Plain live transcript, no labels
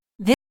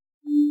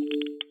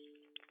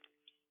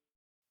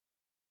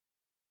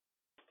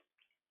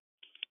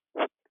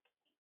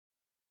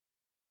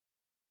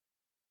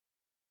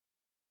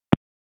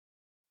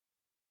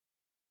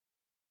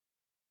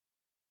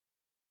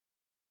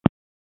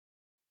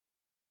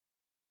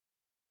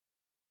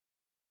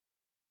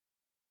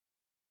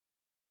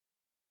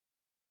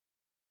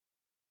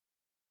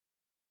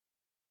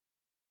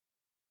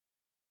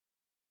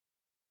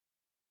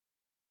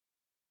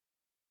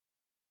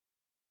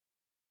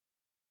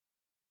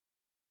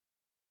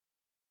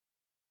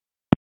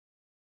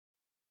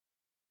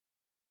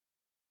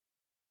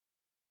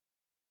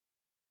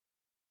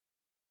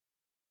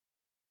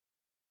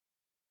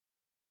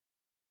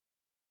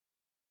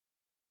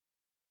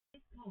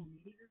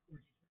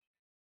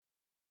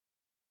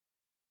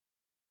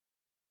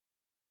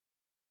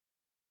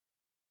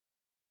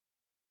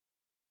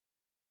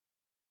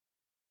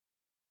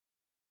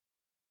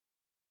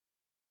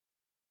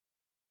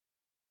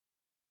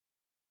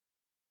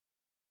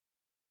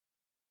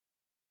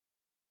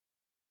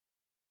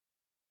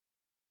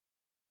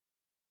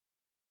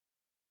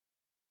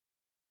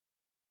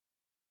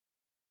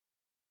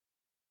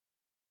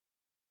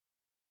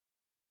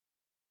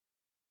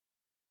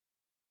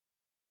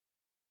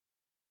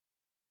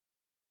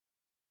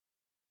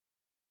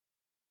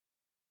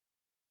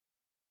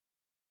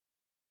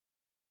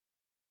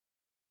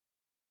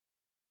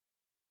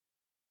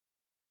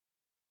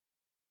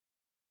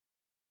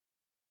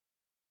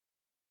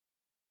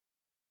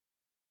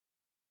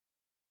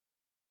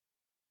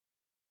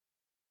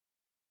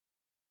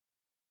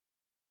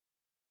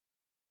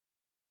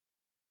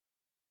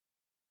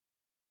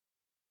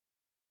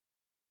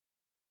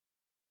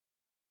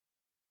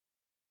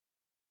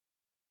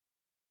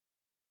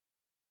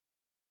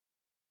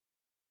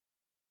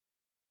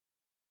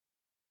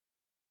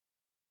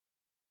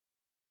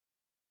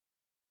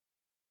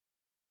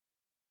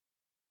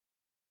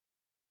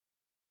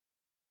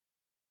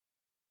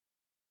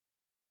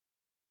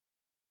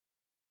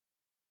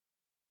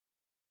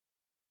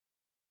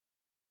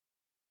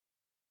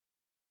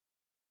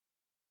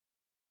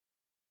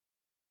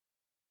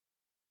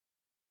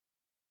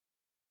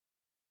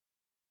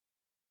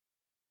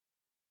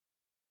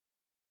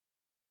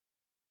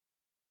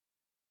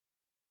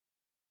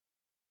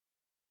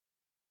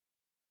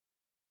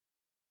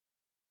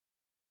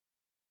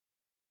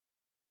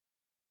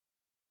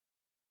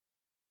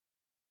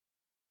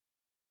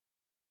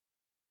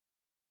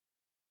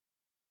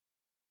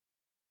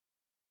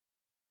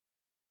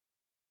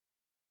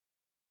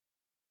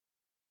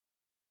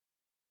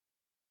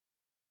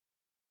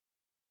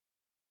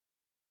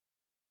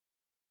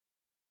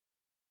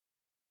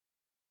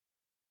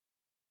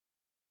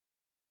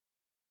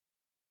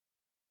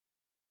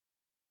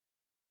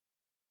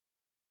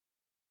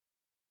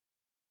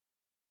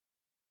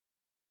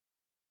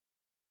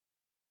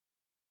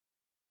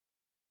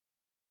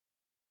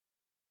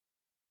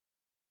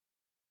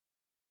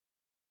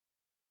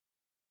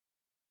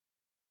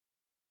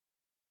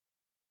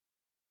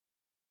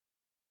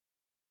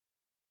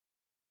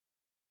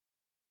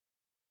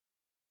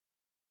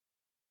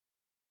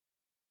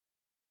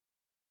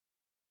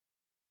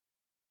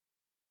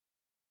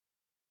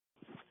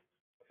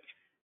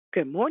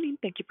Good morning.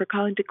 Thank you for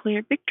calling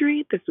Declared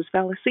Victory. This is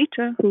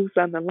Felicita. Who's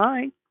on the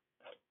line?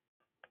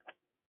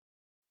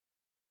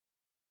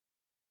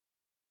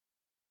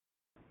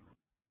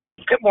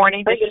 Good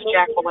morning. This is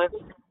Jacqueline.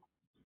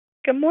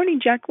 Good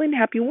morning, Jacqueline.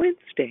 Happy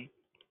Wednesday.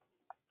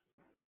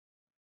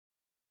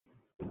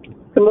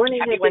 Good morning.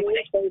 Happy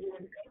Wednesday.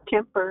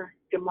 Kemper.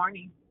 Good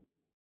morning.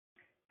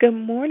 Good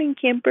morning,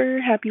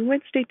 Kemper. Happy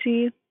Wednesday to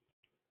you.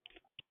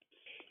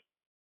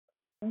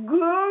 Good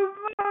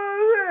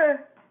morning.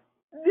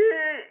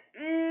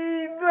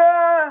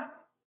 Eva.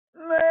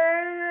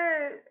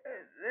 Rata.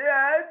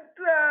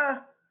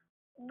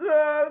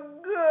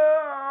 Gogo.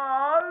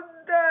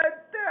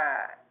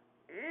 Tata.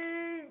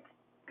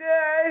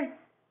 Ike.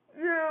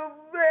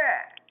 Yube.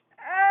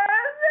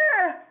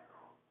 Ana.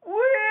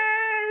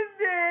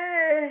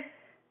 Wednesday.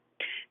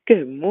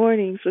 Good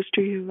morning,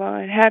 Sister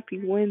Yvonne. Happy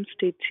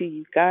Wednesday to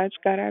you. God's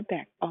got our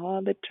back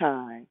all the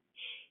time.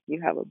 You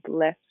have a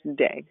blessed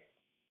day.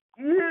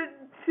 You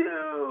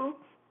too.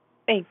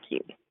 Thank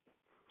you.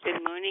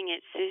 Good morning,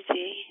 it's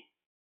Susie.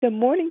 Good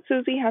morning,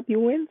 Susie. Happy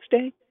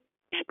Wednesday.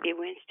 Happy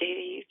Wednesday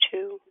to you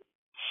too.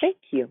 Thank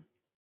you.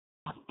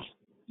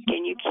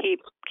 Can you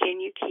keep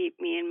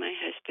me and my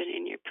husband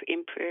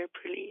in prayer,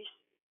 please?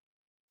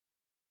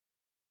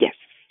 Yes,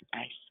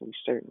 we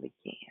certainly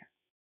can.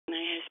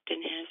 My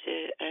husband has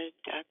a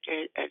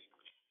doctor.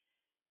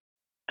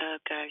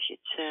 Gosh,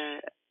 it's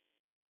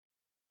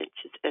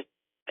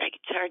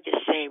hard to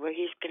say where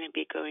he's going to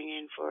be going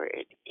in for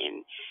it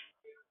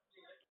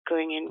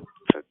going in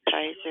for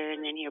Kaiser,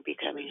 and then he'll be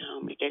coming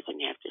home. He doesn't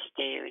have to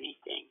stay or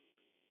anything.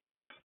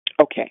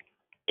 Okay.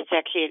 It's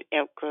actually at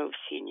Elk Grove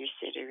Senior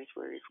Center is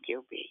where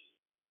he'll be.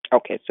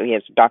 Okay, so he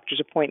has a doctor's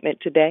appointment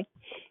today?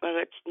 Well,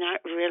 it's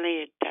not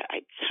really.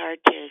 It's hard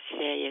to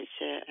say.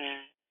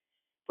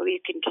 Well, you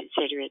can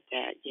consider it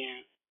that,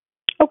 yeah.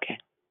 Okay.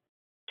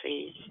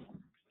 Please.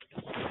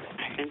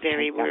 I'm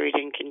very worried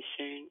and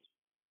concerned.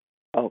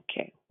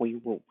 Okay. We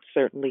will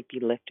certainly be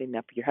lifting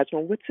up your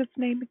husband. What's his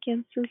name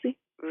again, Susie?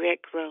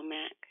 Rick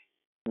Romack.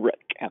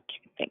 Rick.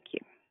 Okay. Thank you.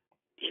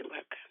 You're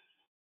welcome.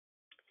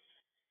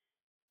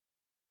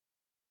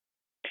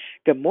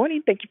 Good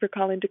morning. Thank you for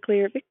calling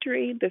Declare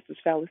Victory. This is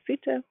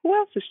Felicita. Who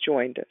else has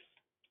joined us?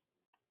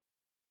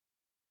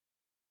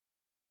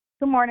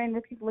 Good morning.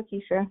 This is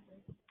Lakeisha.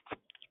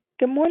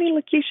 Good morning,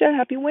 Lakeisha.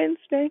 Happy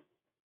Wednesday.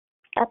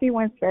 Happy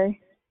Wednesday.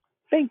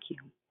 Thank you.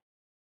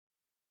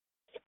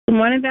 Good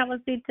morning,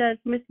 Felicita.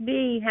 It's Miss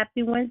B.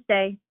 Happy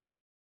Wednesday.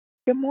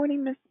 Good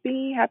morning, Miss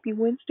B. Happy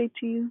Wednesday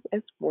to you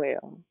as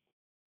well.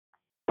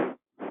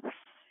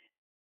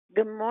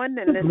 Good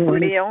morning. This is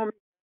Dionne.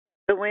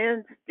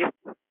 Wednesday.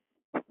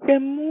 Good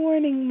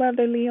morning,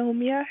 Mother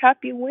Leomia.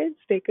 Happy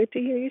Wednesday. Good to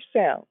hear your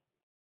sound.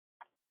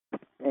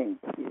 Thank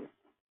you.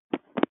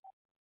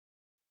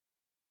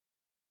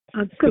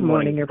 Good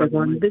morning,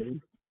 everyone.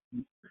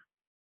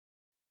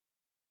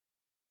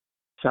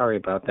 Sorry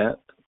about that.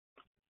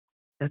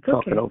 That's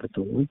Talking okay. over to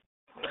me.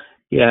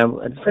 Yeah,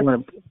 I just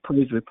want to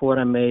please report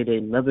I made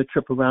another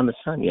trip around the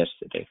sun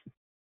yesterday.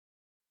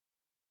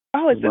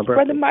 Oh, is It was this my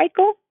Brother birthday.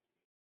 Michael?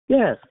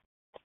 Yes.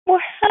 Well,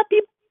 happy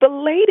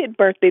belated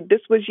birthday. This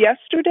was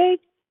yesterday?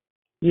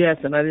 Yes,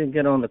 and I didn't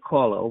get on the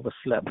call. I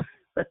overslept.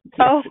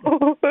 Oh,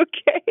 yesterday.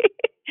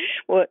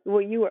 okay.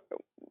 Well, you were.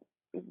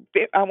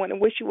 I want to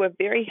wish you a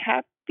very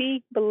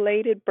happy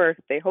belated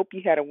birthday. Hope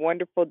you had a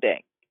wonderful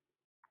day.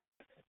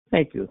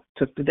 Thank you.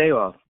 Took the day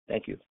off.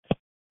 Thank you.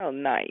 Oh,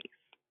 nice.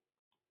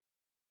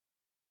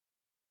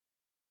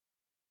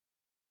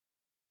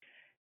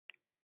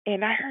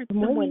 And I heard Good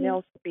someone morning.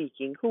 else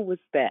speaking. Who was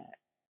that?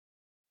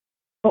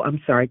 Oh,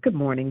 I'm sorry. Good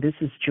morning. This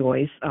is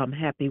Joyce.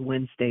 Happy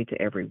Wednesday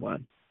to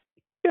everyone.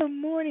 Good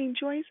morning,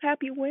 Joyce.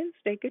 Happy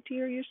Wednesday. Good to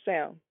hear your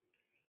sound.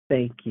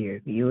 Thank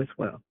you. You as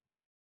well.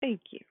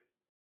 Thank you.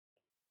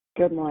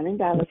 Good morning,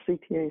 Dallas.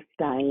 Here is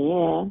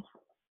Diane.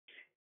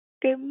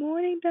 Good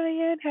morning,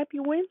 Diane. Happy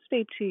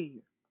Wednesday to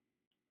you.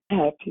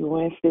 Happy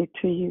Wednesday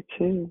to you,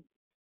 too.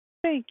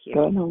 Thank you.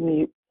 Go on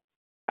mute.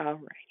 All right.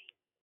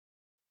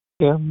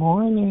 Good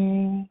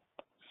morning.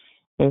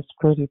 It's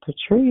Pretty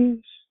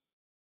Patrice.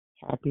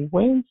 Happy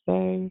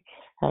Wednesday.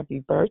 Happy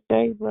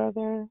birthday,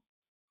 brother.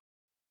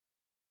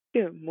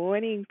 Good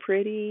morning,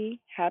 pretty.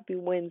 Happy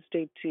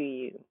Wednesday to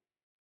you.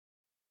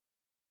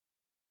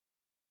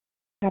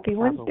 Happy Have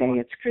a Wednesday.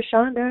 It's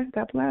Krishanda.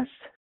 God bless.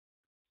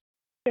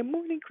 Good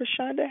morning,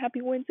 Krishanda.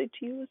 Happy Wednesday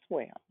to you as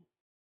well.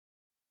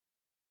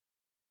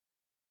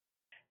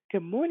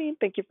 Good morning.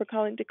 Thank you for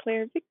calling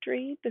Declare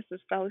Victory. This is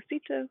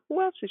Felicita.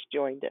 Who else has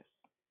joined us?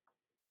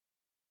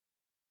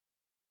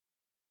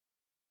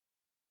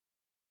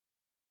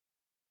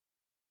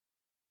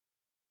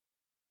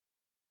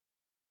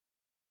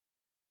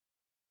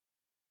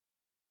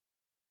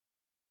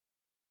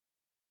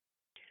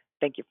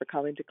 Thank you for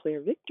calling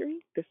Declare Victory.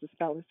 This is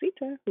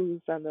Felicita.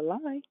 Who's on the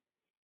line?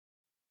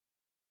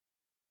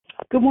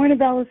 Good morning,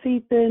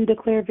 Valicita and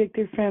Declare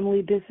Victory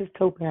family. This is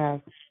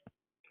Topaz.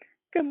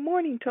 Good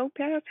morning,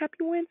 Topaz. Happy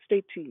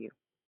Wednesday to you.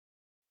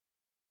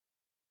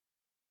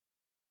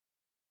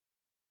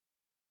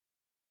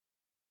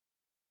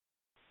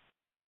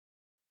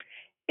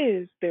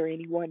 Is there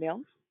anyone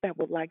else that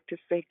would like to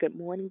say good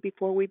morning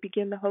before we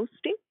begin the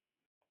hosting?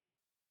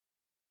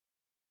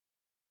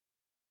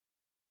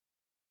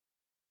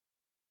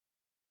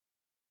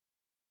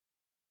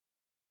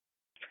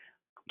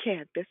 Okay,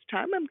 at this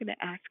time, I'm going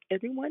to ask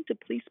everyone to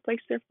please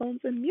place their phones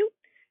on mute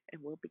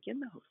and we'll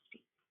begin the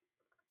hosting.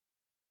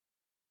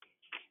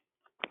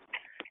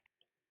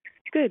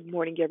 Good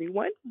morning,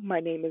 everyone.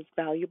 My name is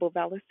Valuable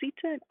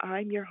Valicita, and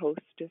I'm your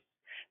hostess.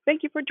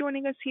 Thank you for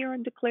joining us here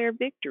on Declare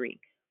Victory.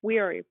 We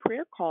are a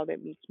prayer call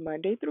that meets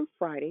Monday through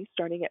Friday,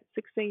 starting at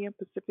 6 a.m.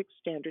 Pacific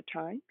Standard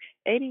Time,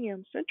 8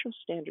 a.m. Central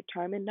Standard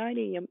Time, and 9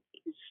 a.m.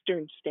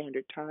 Eastern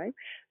Standard Time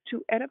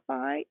to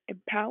edify,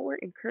 empower,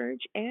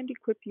 encourage, and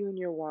equip you in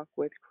your walk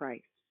with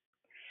Christ.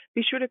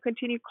 Be sure to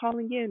continue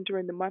calling in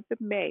during the month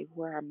of May,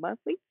 where our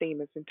monthly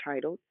theme is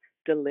entitled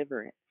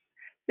Deliverance.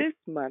 This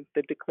month,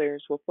 the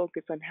declarers will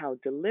focus on how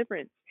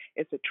deliverance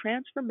is a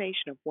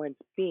transformation of one's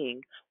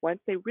being once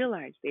they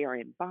realize they are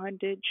in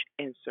bondage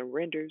and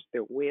surrenders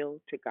their will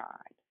to God.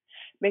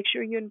 Make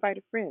sure you invite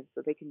a friend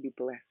so they can be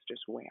blessed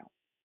as well.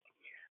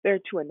 There are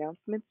two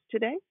announcements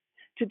today.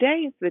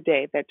 Today is the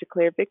day that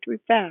Declare Victory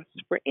fasts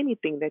for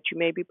anything that you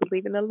may be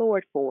believing the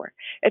Lord for.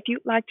 If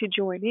you'd like to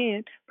join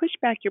in, push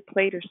back your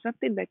plate or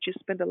something that you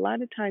spend a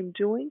lot of time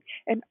doing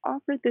and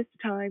offer this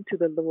time to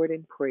the Lord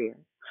in prayer.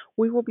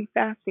 We will be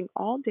fasting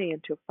all day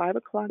until 5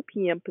 o'clock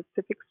p.m.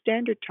 Pacific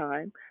Standard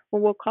Time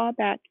when we'll call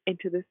back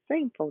into the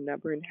same phone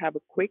number and have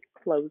a quick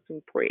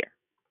closing prayer.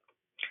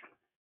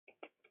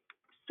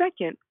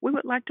 Second, we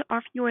would like to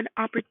offer you an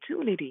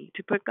opportunity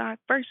to put God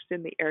first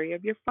in the area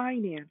of your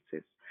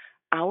finances.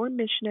 Our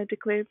mission at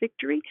Declare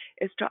Victory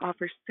is to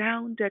offer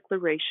sound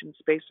declarations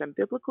based on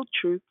biblical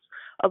truths,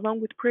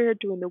 along with prayer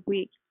during the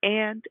week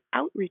and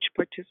outreach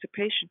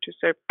participation to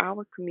serve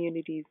our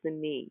communities in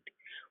need.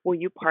 Will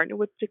you partner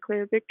with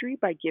Declare Victory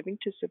by giving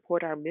to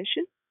support our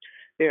mission?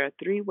 There are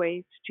three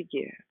ways to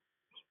give.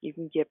 You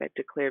can give at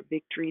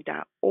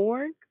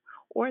declarevictory.org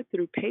or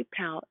through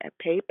PayPal at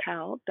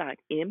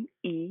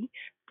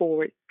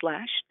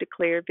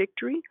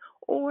paypal.me/declarevictory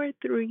or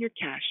through your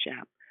Cash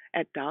App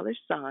at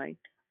 $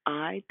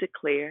 I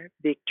declare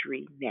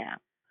victory now.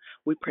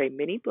 We pray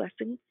many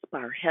blessings by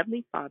our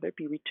Heavenly Father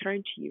be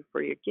returned to you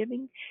for your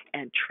giving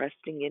and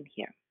trusting in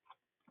Him.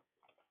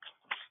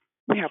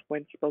 We have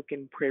one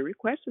spoken prayer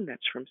request, and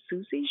that's from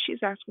Susie. She's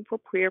asking for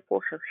prayer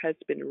for her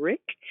husband,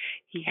 Rick.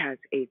 He has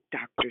a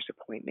doctor's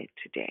appointment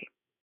today.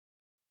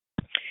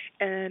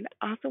 And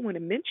I also want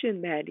to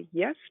mention that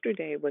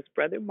yesterday was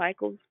Brother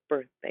Michael's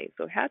birthday.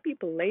 So happy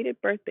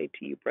belated birthday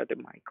to you, Brother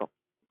Michael.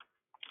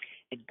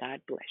 And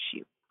God bless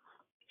you.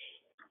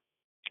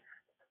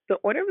 The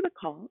order of the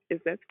call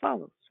is as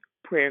follows.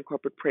 Prayer and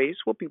corporate praise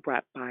will be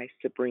brought by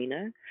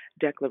Sabrina.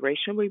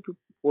 Declaration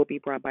will be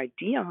brought by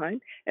Dionne,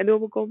 and then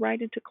we'll go right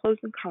into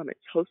closing comments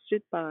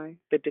hosted by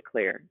the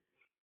Declare.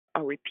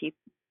 I'll repeat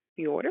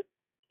the order.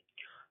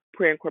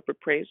 Prayer and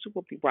corporate praise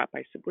will be brought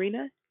by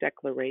Sabrina,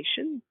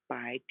 declaration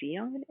by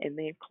Dionne, and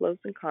then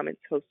closing comments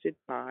hosted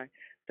by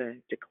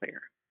the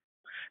Declare.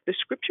 The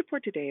scripture for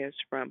today is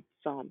from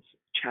Psalms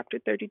chapter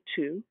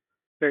 32,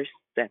 verse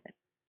 7.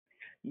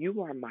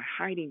 You are my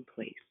hiding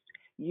place.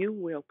 You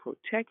will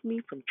protect me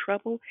from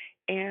trouble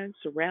and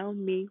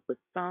surround me with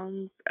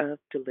songs of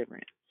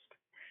deliverance.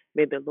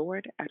 May the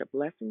Lord add a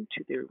blessing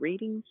to the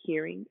reading,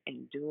 hearing,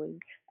 and doing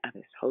of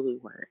his holy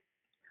word.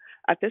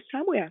 At this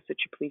time, we ask that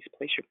you please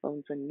place your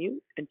phones on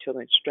mute until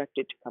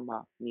instructed to come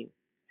off mute.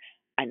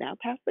 I now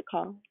pass the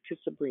call to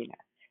Sabrina.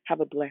 Have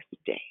a blessed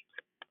day.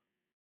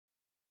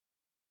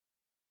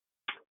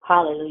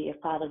 Hallelujah,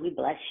 Father, we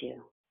bless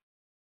you.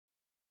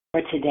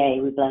 For today,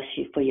 we bless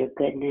you for your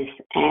goodness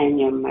and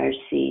your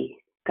mercy.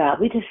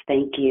 God, we just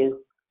thank you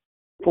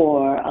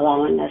for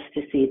allowing us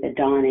to see the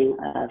dawning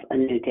of a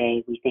new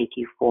day. We thank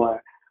you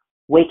for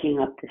waking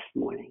up this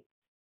morning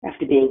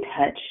after being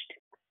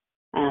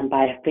touched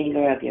by a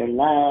finger of your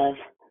love.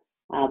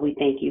 We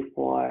thank you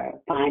for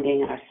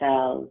finding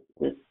ourselves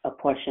with a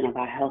portion of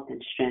our health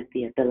and strength,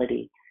 the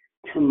ability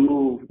to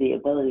move, the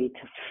ability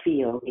to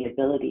feel, the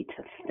ability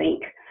to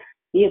think,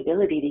 the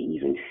ability to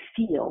even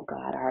feel,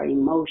 God, our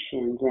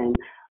emotions and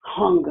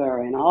hunger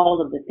and all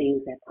of the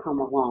things that come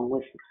along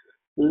with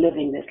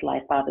living this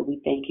life. Father, we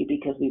thank you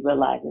because we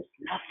realize it's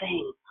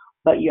nothing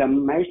but your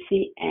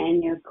mercy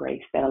and your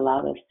grace that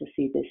allowed us to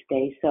see this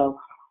day. So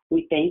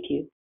we thank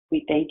you.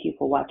 We thank you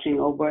for watching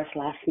over us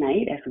last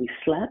night as we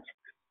slept.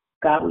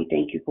 God, we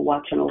thank you for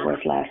watching over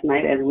us last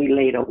night as we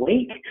laid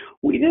awake.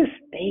 We just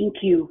thank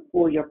you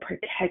for your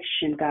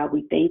protection, God.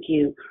 We thank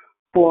you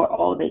for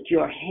all that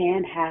your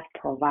hand has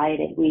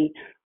provided. We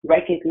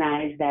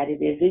recognize that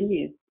it is in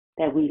you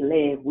that we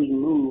live, we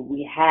move,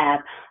 we have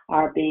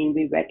our being.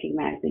 We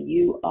recognize that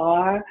you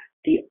are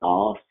the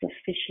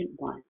all-sufficient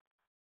one.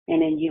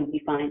 And in you,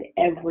 we find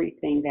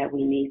everything that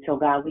we need. So,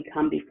 God, we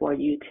come before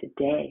you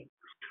today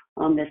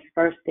on this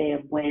first day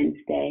of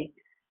Wednesday,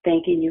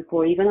 thanking you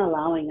for even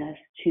allowing us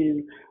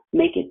to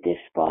make it this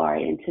far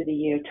into the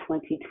year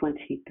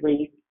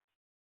 2023,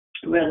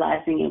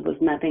 realizing it was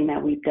nothing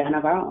that we've done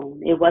of our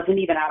own. It wasn't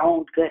even our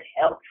own good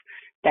health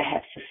that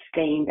has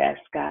sustained us,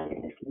 God.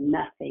 It is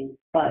nothing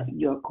but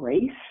your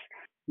grace,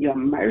 your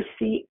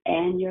mercy,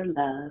 and your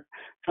love.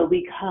 So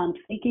we come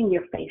seeking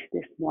your face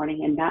this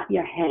morning and not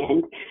your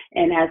hand.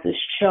 And as a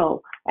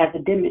show, as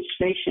a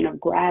demonstration of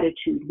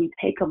gratitude, we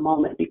take a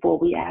moment before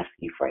we ask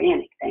you for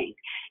anything.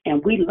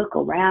 And we look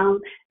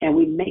around and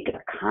we make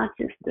a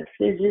conscious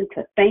decision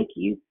to thank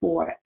you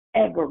for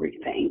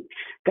everything,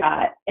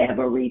 God,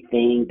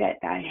 everything that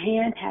thy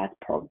hand has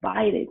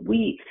provided.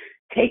 We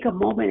take a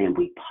moment and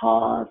we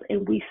pause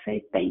and we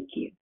say thank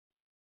you.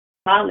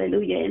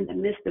 Hallelujah. In the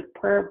midst of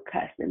prayer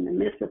requests, in the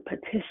midst of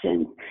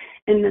petitions,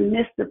 in the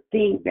midst of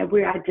things that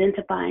we're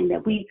identifying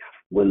that we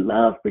would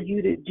love for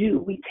you to do,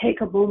 we take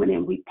a moment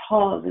and we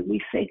pause and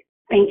we say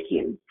thank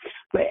you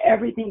for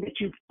everything that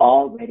you've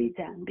already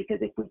done. Because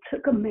if we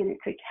took a minute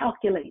to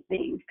calculate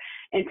things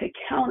and to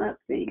count up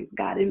things,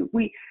 God, and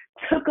we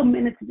took a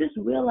minute to just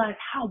realize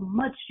how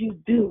much you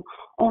do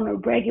on a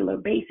regular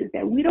basis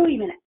that we don't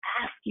even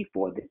ask you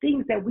for, the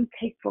things that we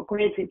take for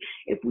granted.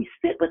 If we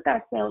sit with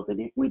ourselves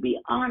and if we be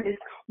honest,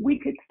 we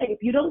could say, if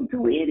you don't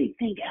do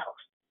anything else,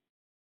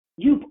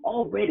 you've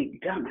already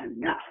done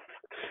enough.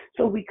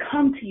 So we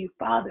come to you,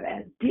 Father,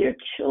 as dear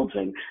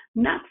children,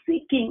 not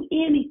seeking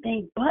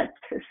anything but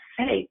to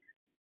say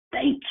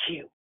thank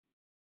you.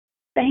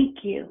 Thank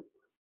you.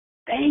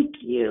 Thank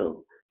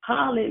you.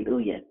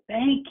 Hallelujah.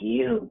 Thank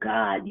you,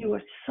 God. You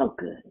are so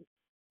good.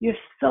 You're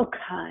so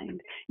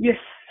kind. You're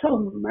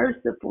so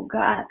merciful,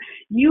 God.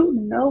 You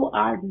know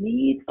our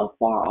needs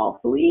afar off.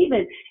 So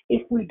even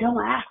if we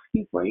don't ask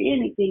you for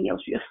anything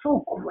else, you're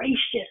so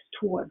gracious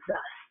towards us.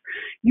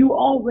 You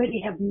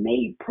already have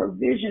made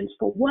provisions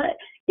for what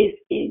is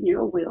in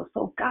your will.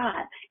 So,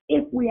 God,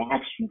 if we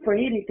ask you for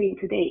anything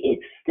today,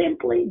 it's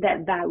simply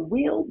that thy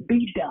will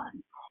be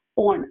done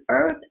on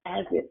earth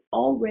as it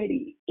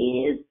already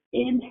is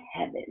in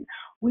heaven.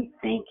 We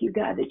thank you,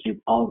 God, that you've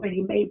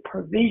already made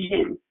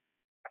provision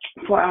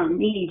for our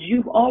needs.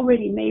 You've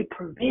already made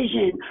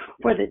provision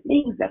for the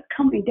things that's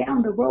coming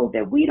down the road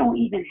that we don't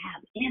even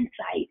have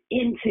insight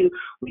into.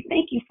 We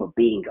thank you for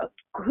being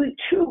a good,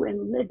 true,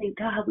 and living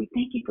God. We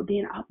thank you for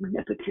being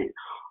omnipotent,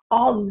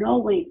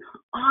 all-knowing,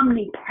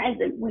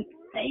 omnipresent. We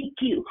thank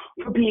you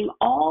for being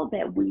all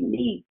that we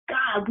need.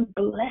 God, we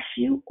bless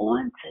you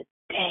on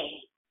today.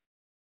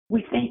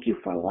 We thank you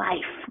for life,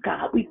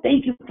 God. We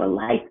thank you for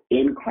life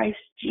in Christ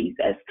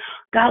Jesus.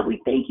 God,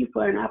 we thank you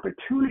for an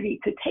opportunity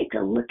to take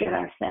a look at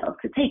ourselves,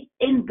 to take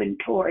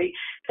inventory,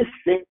 to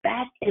sit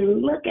back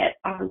and look at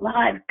our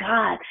lives,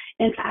 God,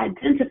 and to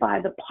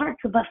identify the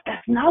parts of us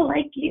that's not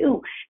like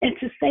you, and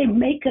to say,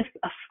 make us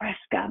afresh,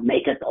 God,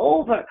 make us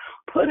over,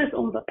 put us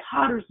on the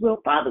potter's wheel.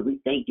 Father, we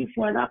thank you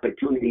for an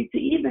opportunity to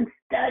even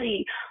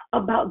study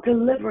about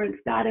deliverance,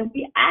 God, and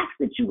we ask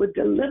that you would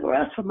deliver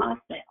us from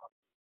ourselves.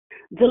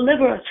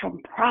 Deliver us from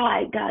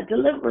pride, God.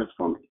 Deliver us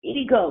from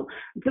ego.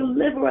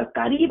 Deliver us,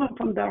 God, even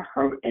from the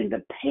hurt and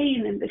the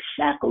pain and the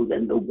shackles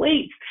and the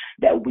weights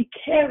that we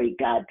carry,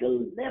 God.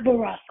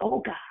 Deliver us,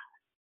 oh God.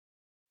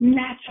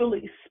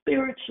 Naturally,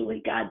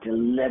 spiritually, God,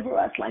 deliver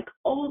us like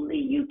only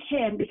you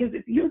can, because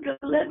if you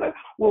deliver,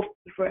 we'll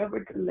be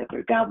forever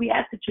delivered. God, we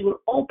ask that you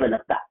will open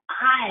up the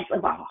eyes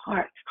of our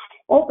hearts,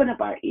 open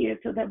up our ears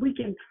so that we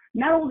can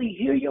not only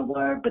hear your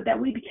word, but that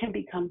we can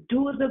become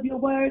doers of your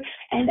word,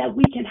 and that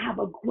we can have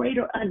a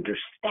greater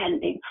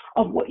understanding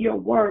of what your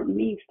word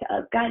means to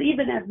us. God,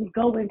 even as we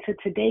go into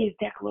today's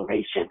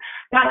declaration,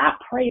 God, I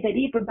pray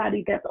that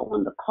everybody that's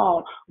on the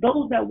call,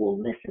 those that will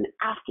listen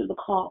after the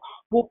call,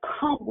 will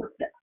come with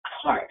the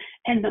heart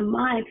and the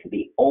mind to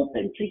be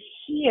open to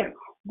hear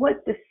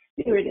what the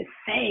Spirit is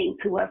saying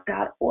to us,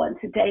 God, on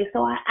today.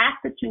 So I ask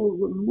that you will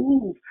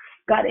remove,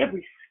 God,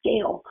 every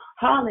scale.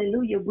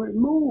 Hallelujah.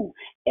 Remove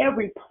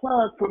every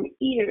plug from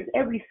ears,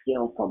 every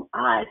scale from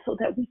eyes, so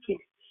that we can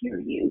hear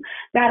you.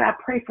 God, I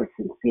pray for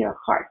sincere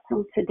hearts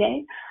from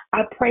today.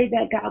 I pray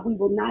that, God, we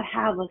will not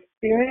have a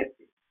spirit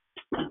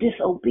of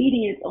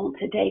disobedience on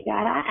today,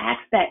 God. I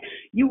ask that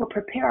you will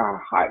prepare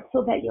our hearts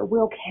so that your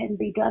will can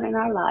be done in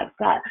our lives,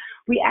 God.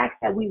 We ask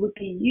that we would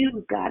be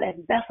used, God, as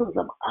vessels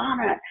of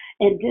honor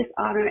and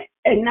dishonor,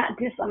 and not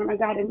dishonor,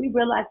 God. And we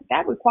realize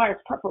that requires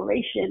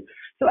preparation.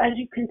 So as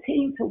you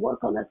continue to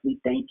work on us, we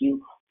thank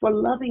you for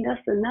loving us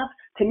enough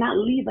to not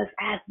leave us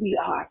as we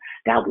are.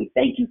 God, we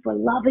thank you for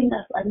loving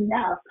us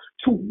enough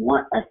to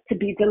want us to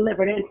be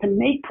delivered and to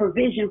make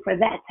provision for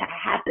that to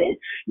happen.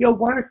 Your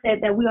word said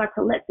that we are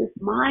to let this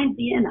mind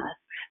be in us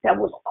that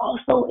was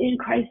also in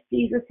Christ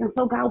Jesus. And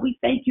so, God, we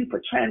thank you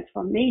for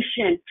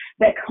transformation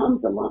that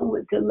comes along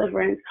with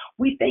deliverance.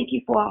 We thank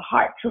you for a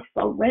heart to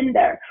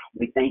surrender.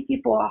 We thank you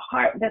for a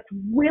heart that's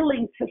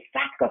willing to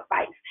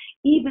sacrifice,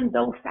 even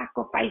though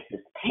sacrifice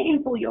is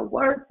painful. Your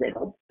word said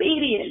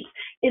obedience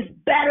is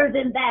better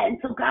than that. And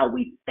so, God,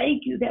 we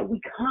thank you that we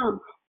come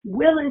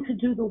willing to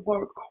do the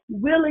work,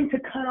 willing to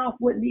cut off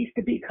what needs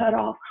to be cut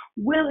off,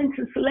 willing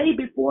to lay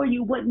before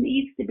you what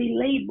needs to be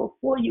laid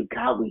before you.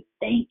 God, we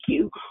thank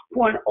you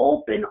for an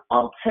open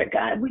altar,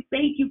 God. We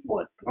thank you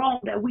for a throne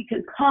that we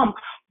can come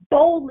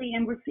boldly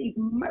and receive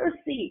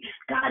mercy,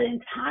 God, in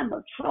time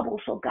of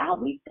trouble. So,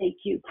 God, we thank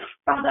you.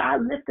 Father, I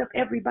lift up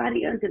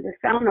everybody under the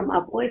sound of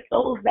my voice,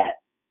 those that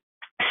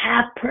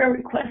have prayer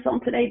requests on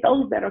today,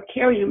 those that are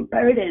carrying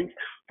burdens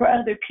for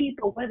other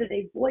people, whether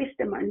they voice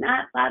them or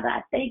not. Father,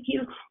 I thank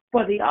you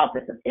for the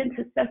office of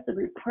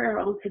intercessory prayer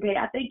on today.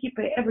 I thank you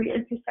for every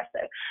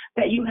intercessor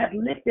that you have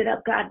lifted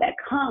up, God, that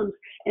comes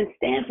and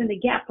stands in the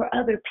gap for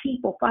other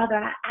people. Father,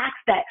 I ask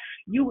that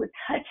you would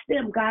touch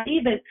them, God,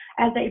 even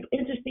as they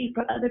intercede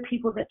for other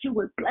people, that you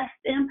would bless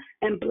them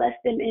and bless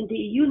them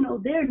indeed. You know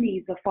their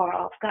needs are far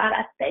off, God.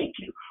 I thank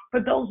you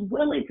for those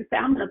willing to say,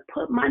 I'm going to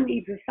put my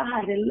needs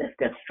aside and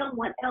lift up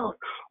someone else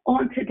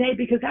on today,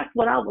 because that's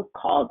what I was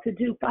called to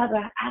do. Father,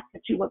 I ask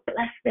that you would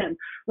bless them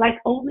like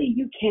only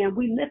you can.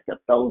 We lift up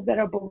those that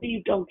are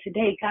bereaved on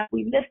today, God.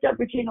 We lift up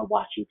Regina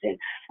Washington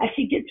as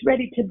she gets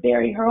ready to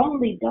bury her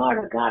only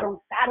daughter, God, on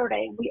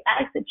Saturday. And we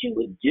ask that you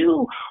would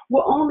do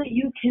what only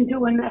you can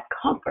do, and that's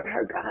comfort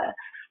her, God.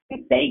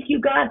 We thank you,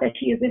 God, that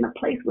she is in a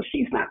place where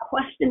she's not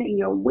questioning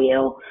your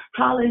will.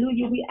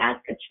 Hallelujah. We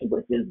ask that you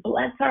would just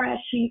bless her as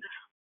she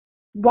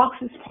walks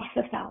this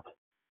process out.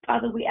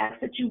 Father, we ask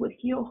that you would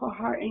heal her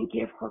heart and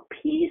give her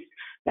peace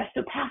that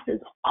surpasses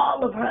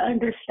all of her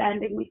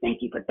understanding. We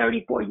thank you for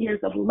 34 years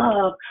of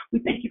love. We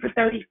thank you for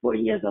 34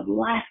 years of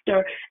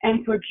laughter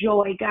and for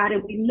joy, God.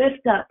 And we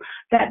lift up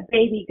that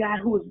baby, God,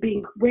 who is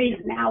being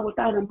raised now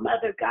without a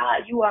mother,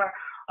 God. You are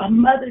a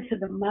mother to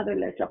the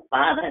motherless, a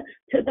father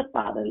to the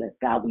fatherless.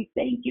 God, we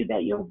thank you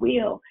that your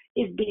will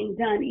is being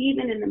done,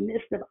 even in the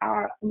midst of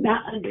our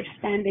not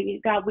understanding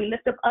it. God, we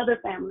lift up other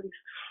families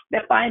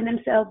that find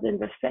themselves in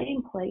the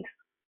same place.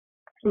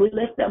 We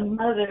lift up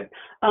mothers,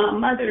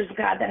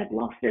 God, that have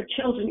lost their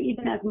children,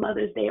 even as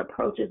Mother's Day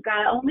approaches.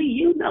 God, only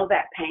you know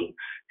that pain.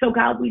 So,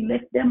 God, we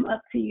lift them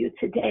up to you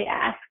today,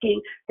 asking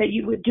that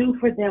you would do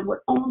for them what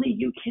only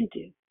you can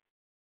do.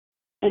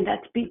 And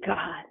that's be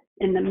God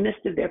in the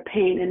midst of their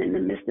pain and in the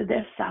midst of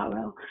their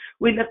sorrow.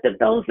 We lift up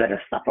those that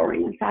are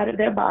suffering inside of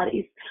their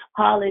bodies,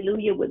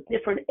 hallelujah, with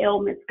different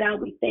ailments.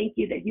 God, we thank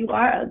you that you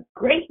are a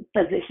great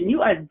physician.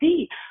 You are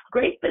the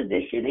great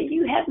physician, and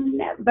you have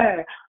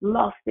never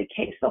lost the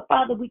case. So,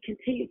 Father, we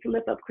continue to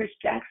lift up Chris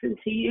Jackson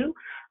to you.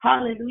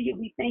 Hallelujah.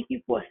 We thank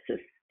you for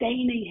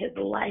sustaining his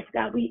life,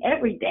 God.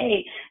 Every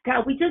day,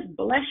 God, we just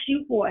bless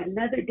you for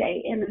another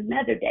day and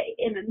another day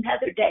and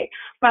another day.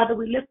 Father,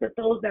 we lift up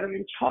those that are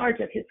in charge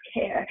of his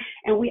care,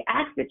 and we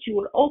ask that you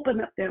would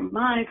open up their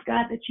minds,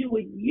 God, that you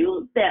would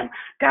use them.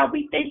 God,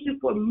 we thank you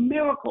for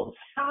miracles,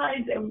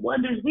 signs, and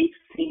wonders. We've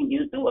seen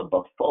you do it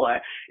before,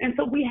 and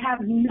so we have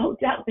no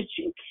doubt that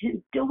you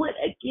can do it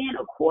again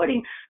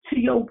according to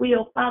your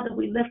will. Father,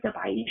 we lift up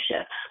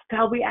Aisha.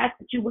 God, we ask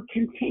that you would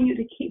continue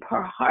to keep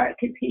her heart,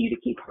 continue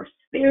to keep her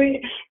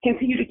spirit,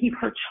 continue to keep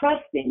her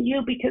trust in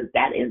you, because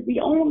that is the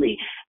only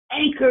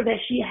anchor that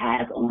she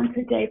has on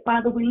today.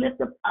 Father, we lift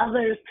up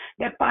others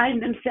that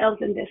find themselves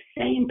in this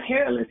same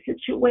perilous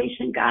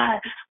situation, God,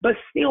 but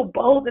still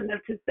bold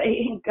enough to say,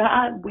 in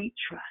God we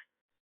trust.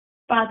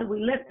 Father, we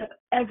lift up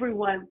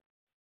everyone,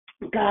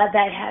 God,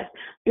 that has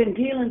been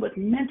dealing with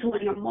mental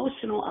and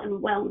emotional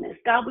unwellness.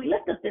 God, we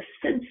lift up this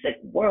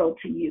sin-sick world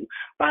to you.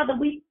 Father,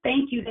 we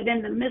thank you that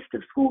in the midst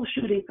of school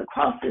shootings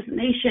across this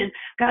nation,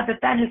 God,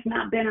 that has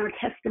not been our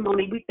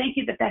testimony. We thank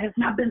you that has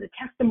not been the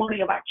testimony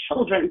of our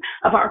children,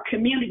 of our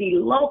community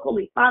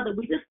locally. Father,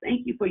 we just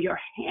thank you for your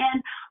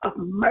hand of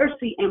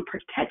mercy and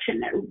protection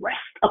that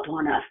rests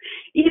upon us.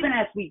 Even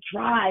as we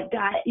drive,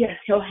 God, yes,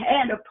 your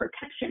hand of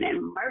protection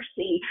and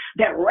mercy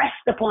that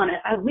rests upon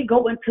us as we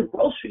go into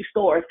grocery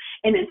stores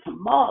and into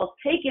malls,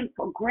 taken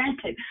for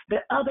granted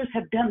that others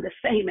have done the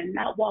same and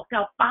not walked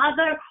out.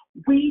 Father,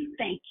 we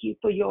thank you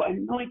for your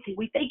anointing.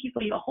 We thank you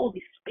for your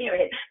Holy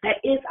Spirit that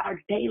is our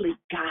daily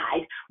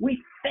guide.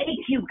 We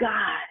thank you,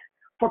 God,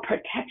 for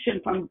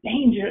protection from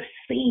danger,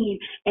 seen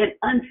and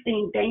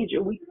unseen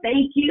danger. We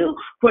thank you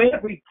for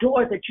every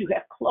door that you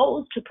have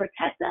closed to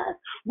protect us.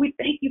 We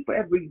thank you for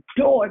every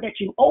door that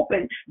you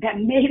opened that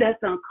made us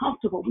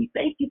uncomfortable. We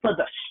thank you for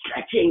the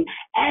stretching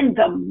and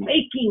the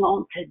making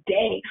on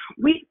today.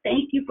 We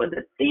thank you for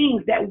the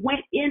things that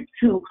went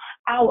into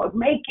our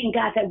making,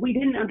 God, that we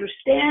didn't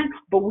understand,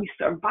 but we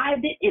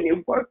survived it and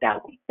it worked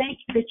out. We thank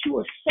you that you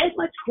are so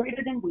much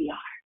greater than we are.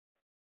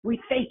 We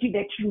thank you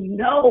that you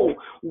know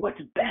what's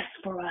best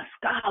for us,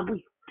 God.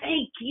 We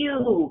thank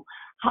you.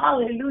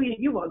 Hallelujah.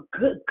 You are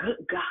good, good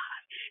God.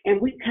 And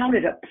we count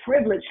it a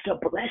privilege to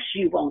bless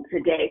you on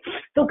today.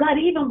 So, God,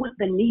 even with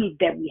the needs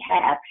that we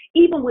have,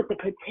 even with the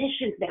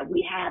petitions that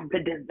we have, the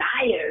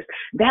desires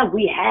that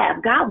we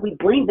have, God, we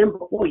bring them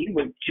before you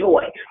with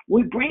joy.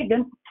 We bring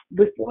them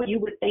before you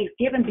with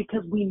thanksgiving,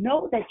 because we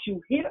know that you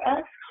hear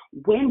us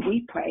when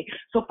we pray.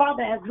 So,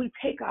 Father, as we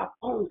take our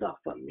phones off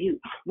of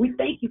mute, we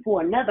thank you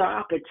for another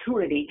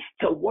opportunity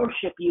to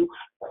worship you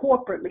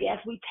corporately. As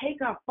we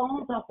take our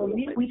phones off of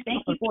mute, we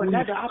thank you for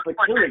another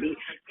opportunity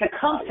to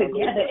come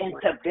together and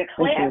to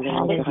declare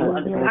that you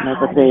are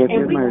God.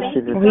 And we thank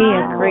you, God,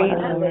 for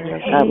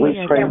another day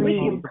that we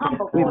can come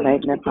before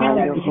you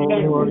together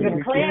and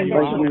declare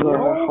that you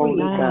are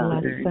holy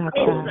God.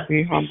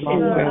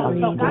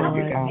 So, God,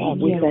 we thank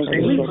you.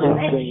 We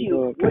bless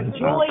you with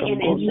joy and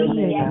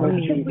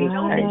enthusiasm. We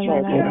know that you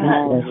hear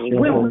us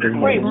when we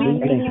pray. We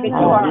thank you that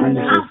you are our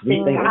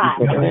constant God,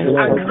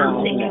 our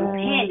constant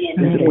companion.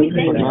 We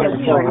thank you that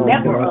we are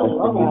never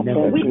alone.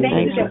 We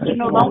thank you that we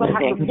no longer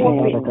have to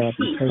forfeit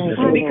peace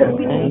because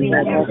we believe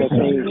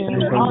everything.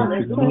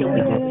 Hallelujah.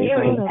 We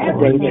declare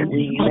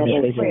everything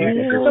in prayer.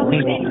 So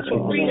we thank you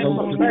for freedom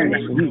from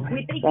burden. We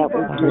thank you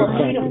for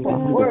freedom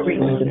from worry.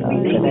 We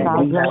thank you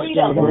for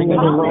freedom,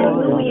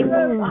 hallelujah,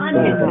 from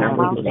bondage.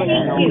 We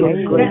thank you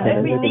that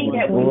everything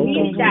that we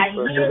need, God,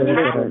 you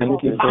have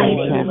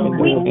provided.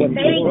 We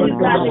thank you,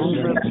 God, that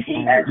you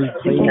continue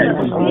to give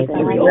us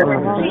victory over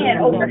sin,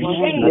 over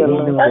shame,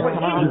 over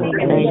anything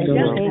that we have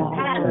done in the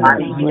past.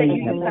 We thank you that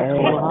you use our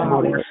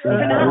testimony to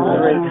not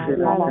only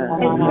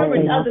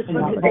encourage others,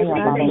 but to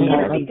defeat the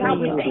enemy. God,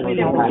 we thank you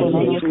that we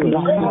continue to be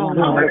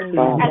overcomers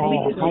as we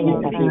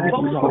continue to be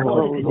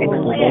vulnerable and to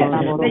declare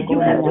that you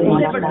have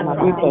delivered us,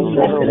 God, that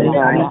you have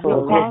delivered us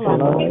from that.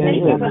 We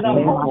thank you for the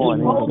holy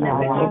boldness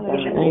that you've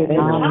given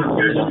us.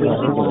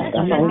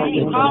 Hallelujah. We bless your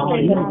name.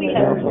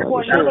 Hallelujah.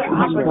 For another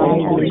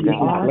opportunity to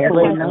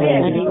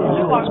declare that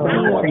you are our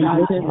God.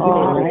 Hallelujah.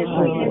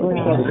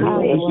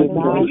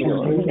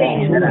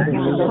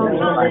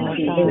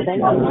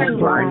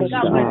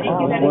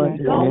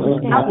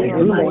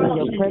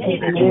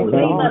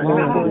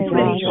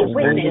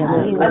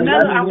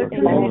 Another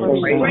opportunity to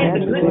spread the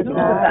good news of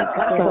the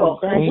gospel.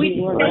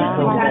 We thank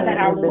you, God, that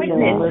our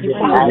witness,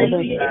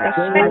 hallelujah, is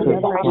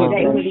effective on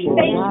today.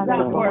 Thank you,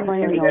 God, for the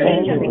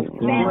kingdom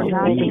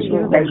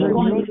expansion that you're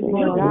going to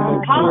do.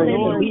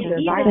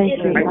 Hallelujah. Even in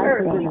the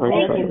earth, we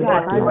thank you,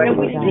 God, and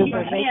we see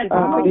your hands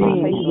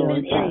moving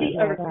even in the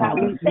earth, God.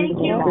 We thank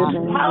you.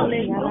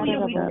 Hallelujah.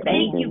 We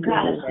thank you,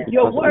 God.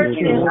 Your word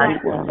says that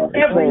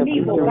every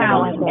knee will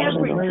bow and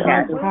every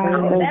tongue will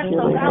confess.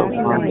 So, God, we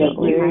thank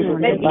you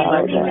that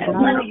even as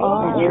one of your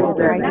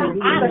children, not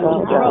out of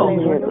control,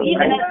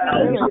 even as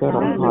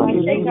we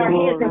shake our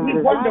heads and we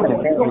wonder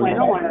what's going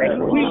on,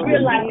 we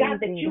realize, God,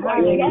 that you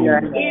are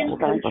yet in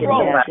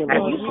control.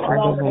 And you are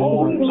the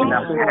whole life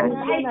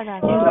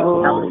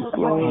Glory, palm of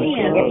your glory,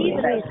 hand, glory.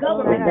 even the In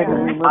government, the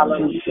God, name of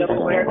Jesus, is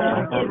submitted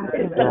to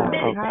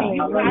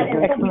you, God.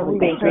 And so we we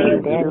thank pray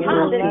you. Daniel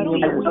will see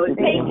Hallelujah. you, We we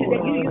thank you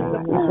that you use the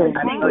foolish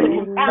things to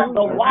confound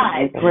the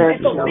wise. declare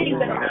And so things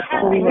that are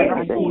happening we here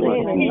never is say you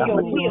foolish are in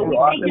your will. We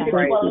thank you that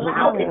you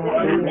allowed it to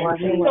happen.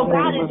 So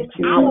God, it is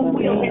our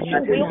will that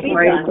your will be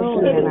done.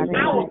 It is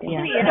our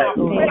plea and our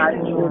prayer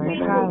that your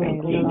will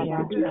continue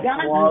to be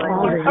done on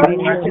earth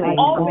as it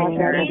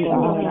already is in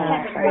heaven.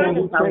 God,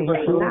 and so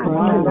thank you.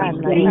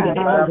 We thank you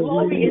that your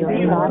glory is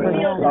being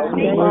revealed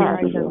in the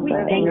nations. We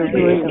thank you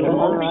that your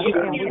glory is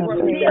being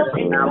revealed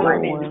in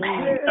government.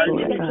 We thank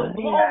you that your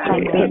glory is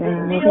being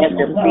revealed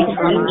on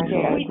the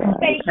earth. We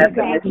thank you,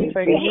 God. We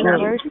thank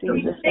you.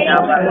 We thank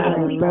you,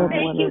 God. We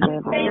thank you. We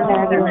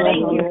thank you. We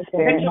thank you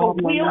that your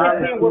will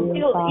is being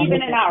revealed even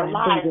in our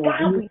lives.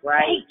 God, we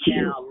thank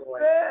you.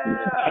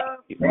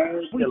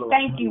 We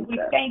thank you. We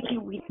thank you.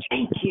 We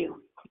thank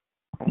you.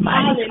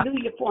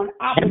 Hallelujah, for an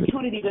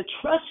opportunity to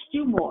trust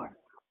you more.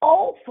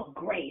 Oh, for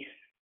grace.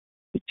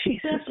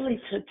 Simply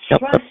to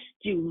trust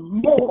you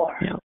more.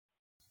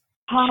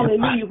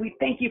 Hallelujah. We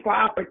thank you for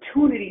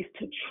opportunities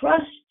to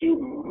trust you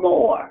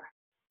more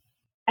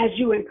as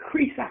you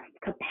increase our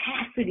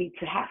capacity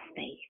to have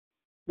faith.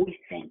 We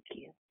thank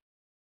you.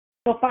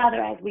 So,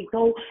 Father, as we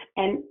go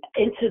and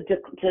into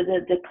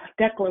the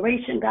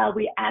declaration, God,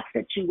 we ask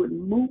that you would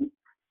move,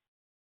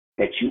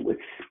 that you would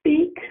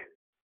speak,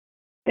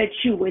 that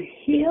you would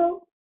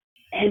heal,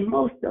 and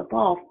most of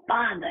all,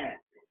 Father,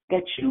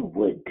 that you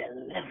would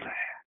deliver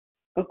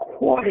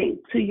according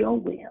to your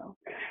will.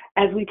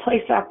 As we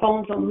place our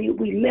phones on mute,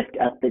 we lift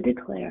up the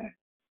declare.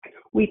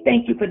 We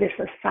thank you for this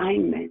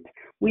assignment.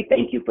 We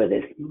thank you for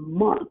this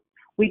month.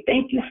 We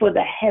thank you for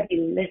the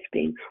heavy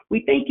lifting.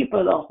 We thank you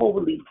for the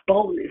holy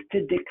boldness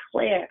to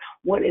declare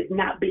what is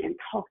not being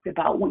talked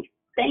about. We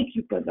thank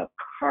you for the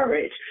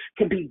courage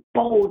to be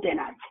bold and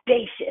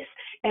audacious.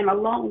 And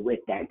along with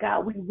that,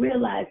 God, we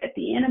realize that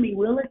the enemy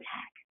will attack.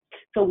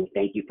 So we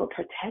thank you for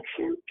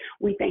protection.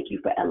 We thank you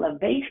for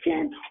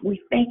elevation.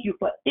 We thank you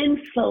for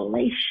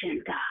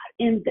insulation, God,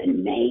 in the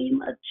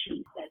name of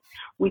Jesus.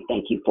 We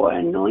thank you for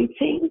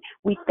anointing.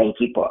 We thank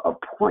you for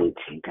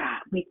appointing,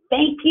 God. We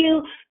thank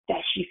you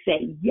that she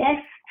said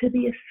yes to the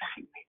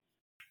assignment.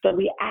 So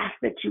we ask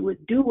that you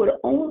would do what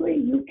only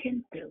you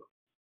can do.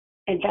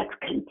 And that's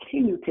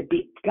continue to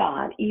be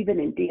God, even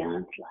in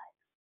Dionne's life.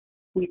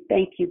 We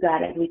thank you,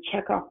 God, as we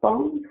check our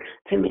phones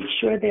to make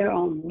sure they're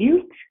on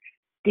mute.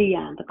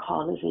 Dionne, the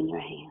call is in your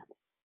hands.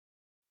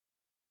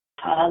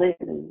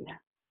 Hallelujah.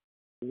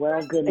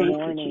 Well, good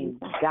morning,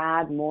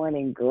 God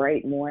morning,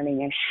 great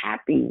morning, and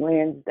happy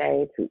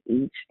Wednesday to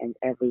each and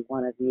every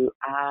one of you.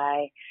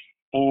 I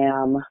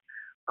am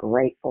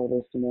grateful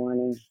this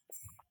morning.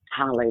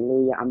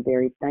 Hallelujah. I'm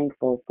very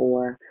thankful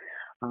for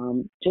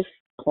just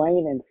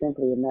plain and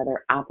simply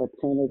another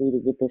opportunity to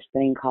get this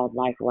thing called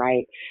life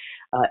right.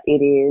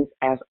 It is,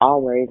 as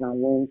always,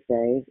 on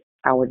Wednesdays,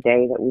 our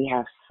day that we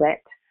have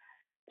set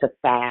to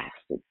fast.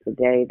 It's the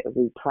day that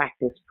we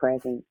practice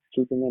presence,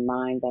 keeping in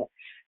mind that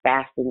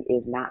fasting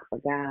is not for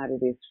God,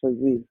 it is for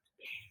you.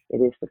 It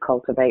is to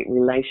cultivate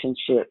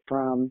relationship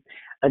from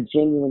a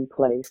genuine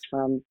place,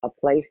 from a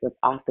place of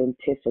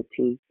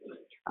authenticity,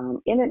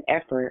 in an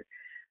effort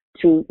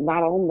to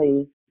not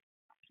only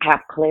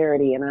have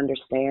clarity and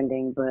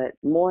understanding, but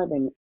more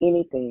than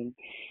anything,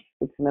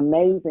 it's an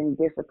amazing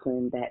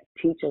discipline that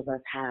teaches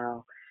us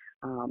how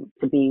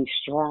to be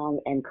strong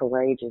and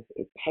courageous.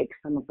 It takes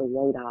some of the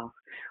weight off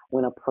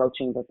when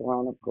approaching the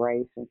throne of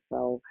grace. And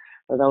so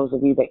for those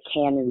of you that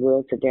can and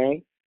will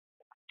today,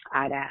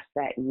 I'd ask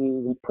that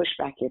you push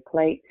back your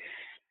plate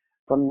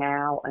from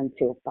now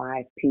until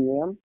 5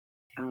 p.m.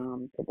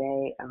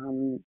 Today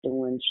I'm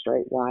doing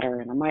straight water,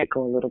 and I might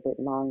go a little bit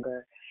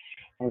longer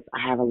as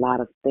I have a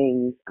lot of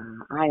things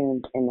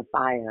ironed in the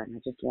fire, and I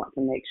just want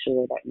to make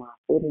sure that my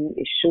footing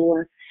is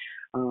sure,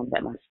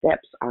 that my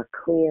steps are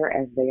clear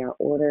as they are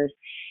ordered,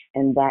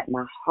 and that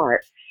my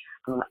heart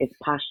is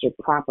postured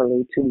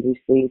properly to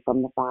receive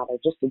from the Father.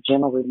 Just a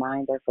gentle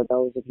reminder for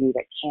those of you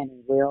that can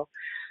and will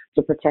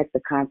to protect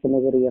the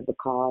continuity of the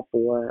call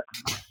for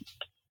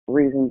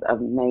reasons of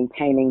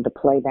maintaining the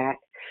playback.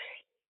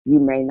 You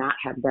may not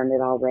have done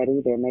it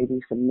already. There may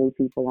be some new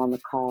people on the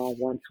call.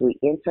 Once we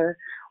enter,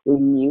 we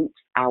mute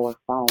our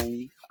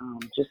phones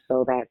just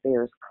so that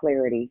there's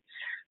clarity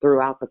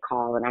throughout the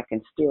call and I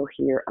can still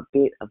hear a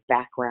bit of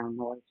background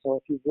noise. So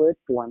if you would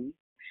for me,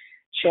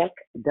 check,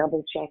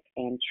 double check,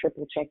 and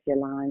triple check your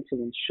line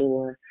to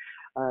ensure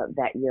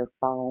that your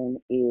phone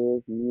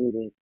is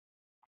muted.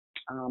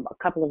 A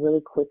couple of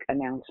really quick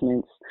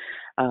announcements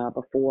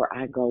before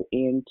I go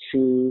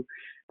into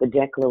the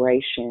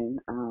declaration.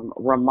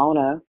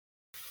 Ramona,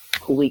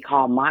 who we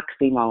call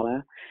Moxie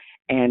Mona,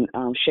 and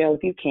Shell,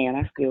 if you can,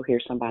 I still hear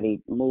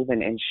somebody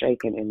moving and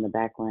shaking in the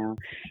background.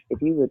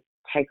 If you would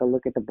take a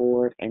look at the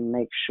board and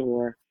make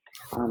sure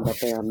that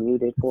they are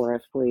muted for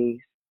us, please.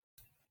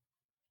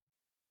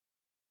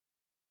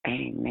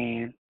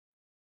 Amen.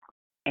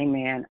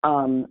 Amen.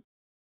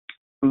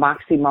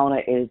 Moxie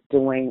Mona is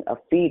doing a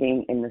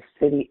feeding in the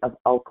city of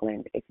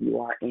Oakland. If you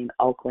are in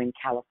Oakland,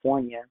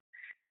 California,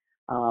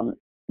 um,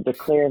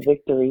 Declare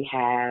Victory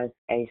has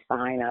a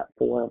sign up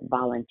for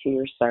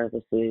volunteer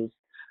services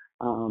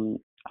um,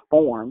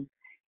 form.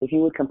 If you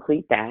would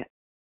complete that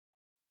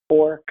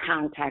or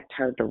contact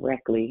her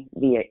directly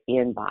via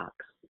inbox.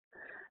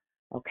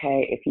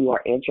 Okay, if you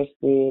are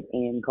interested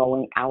in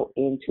going out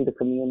into the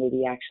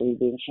community, actually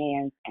being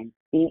hands and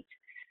feet,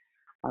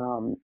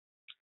 um,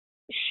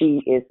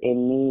 she is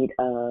in need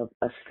of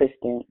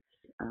assistance.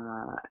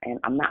 And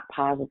I'm not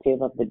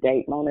positive of the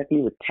date. Mona, if you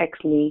would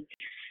text me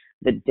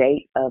the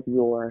date of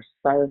your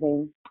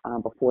serving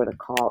before the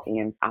call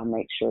ends, I'll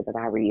make sure that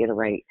I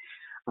reiterate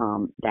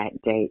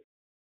that date.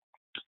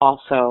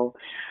 Also,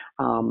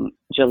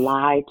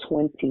 July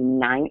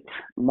 29th,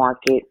 mark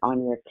it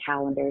on your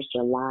calendars.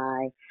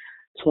 July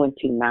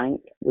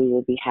 29th, we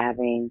will be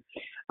having,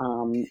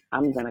 I'm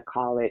going to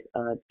call it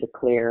a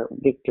Declare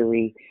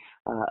Victory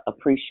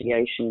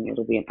Appreciation.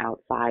 It'll be an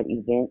outside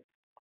event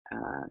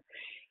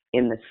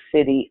in the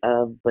city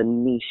of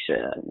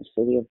Benicia,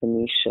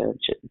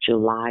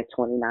 July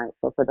 29th.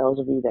 So for those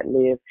of you that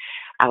live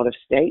out of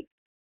state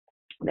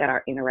that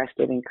are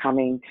interested in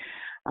coming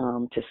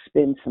to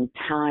spend some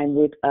time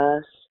with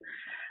us,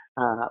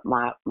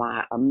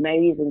 my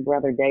amazing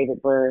brother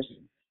David Burrs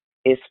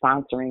is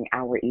sponsoring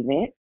our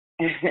event.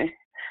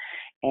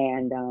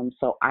 And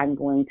so I'm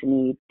going to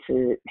need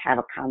to have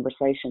a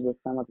conversation with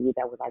some of you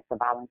that would like to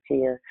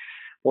volunteer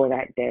for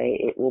that day.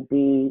 It will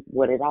be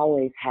what it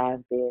always has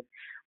been,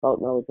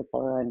 boatloads of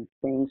fun,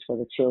 things for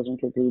the children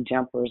to do,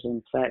 jumpers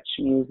and such,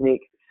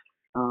 music.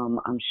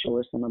 I'm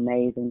sure some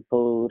amazing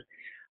food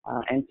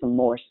and some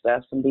more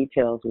stuff. Some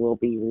details will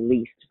be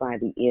released by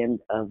the end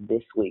of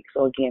this week.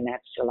 So again,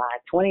 that's July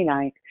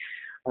 29th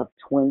of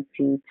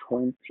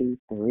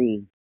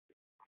 2023.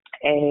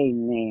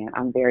 Amen.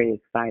 I'm very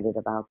excited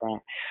about that.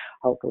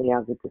 Hopefully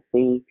I'll get to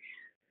see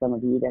some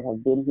of you that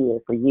have been here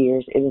for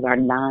years. It is our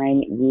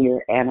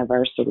 9-year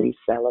anniversary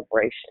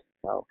celebration.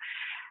 So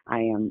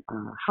I am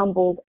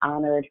humbled,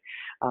 honored,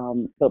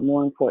 but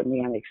more importantly,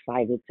 I'm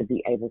excited to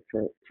be able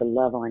to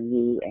love on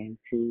you and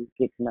to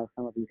get to know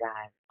some of you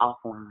guys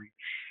offline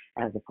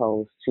as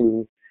opposed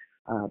to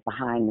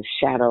behind the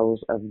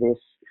shadows of this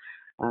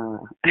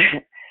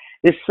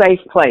this safe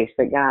place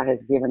that God has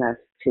given us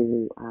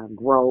to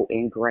grow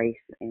in grace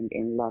and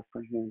in love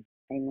for Him.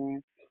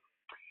 Amen.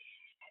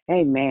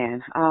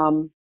 Amen.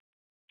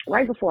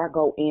 Right before I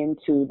go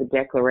into the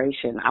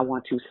declaration, I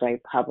want to say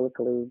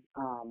publicly,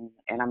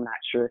 and I'm not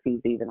sure if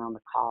he's even on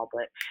the call,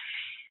 but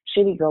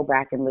should he go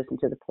back and listen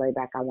to the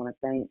playback, I want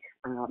to thank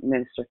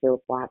Minister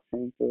Philip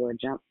Watson for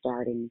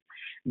jumpstarting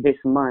this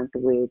month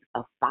with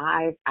a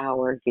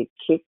 5-hour get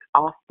kicked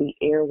off the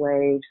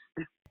airwaves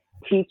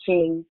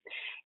teaching,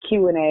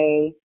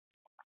 Q&A,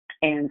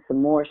 and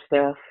some more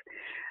stuff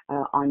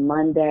on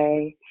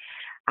Monday.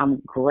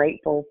 I'm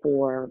grateful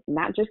for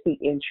not just the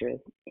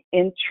interest,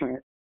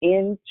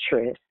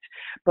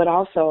 but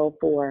also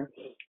for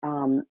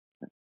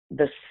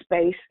the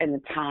space and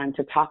the time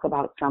to talk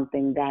about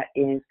something that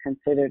is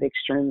considered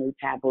extremely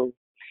taboo.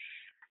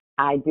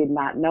 I did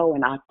not know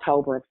in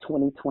October of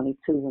 2022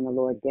 when the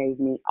Lord gave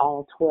me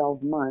all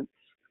 12 months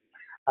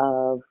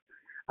of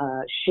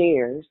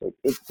shares.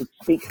 It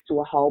speaks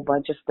to a whole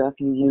bunch of stuff.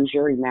 You use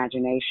your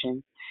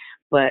imagination.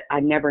 But I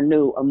never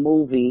knew a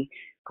movie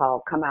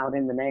called Come Out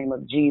in the Name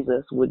of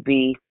Jesus would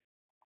be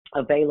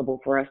available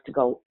for us to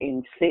go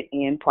and sit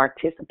in,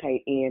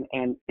 participate in,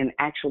 and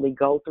actually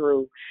go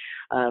through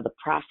the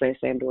process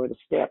and or the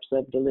steps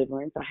of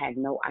deliverance. I had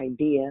no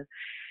idea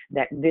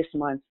that this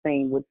month's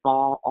theme would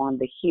fall on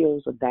the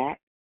heels of that.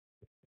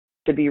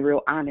 To be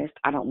real honest,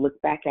 I don't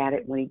look back at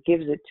it when He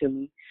gives it to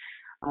me,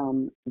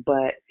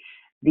 but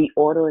the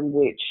order in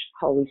which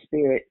Holy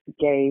Spirit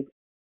gave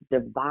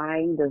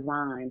divine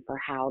design for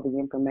how the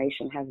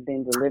information has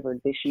been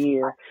delivered this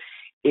year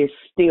is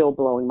still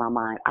blowing my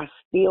mind. I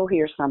still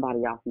hear somebody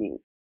off mute.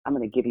 I'm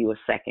going to give you a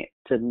second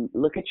to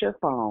look at your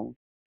phone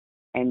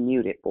and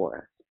mute it for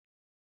us.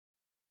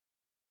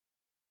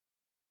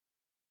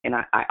 And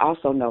I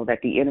also know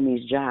that the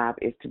enemy's job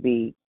is to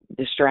be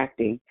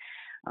distracting.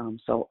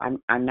 So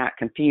I'm not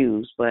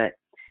confused, but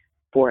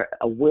for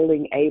a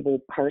willing, able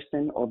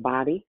person or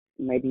body,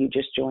 maybe you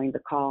just joined the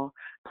call,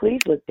 please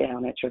look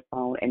down at your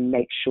phone and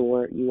make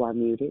sure you are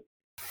muted.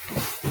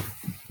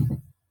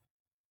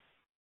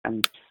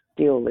 I'm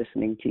still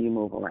listening to you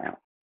move around.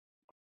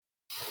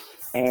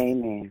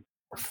 Amen.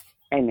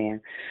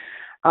 Amen.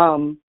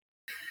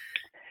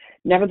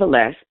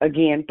 Nevertheless,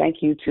 again,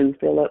 thank you to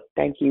Philip.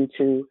 Thank you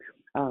to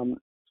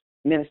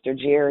Minister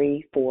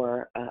Jerry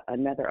for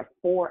another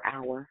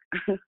 4-hour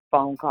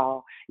phone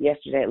call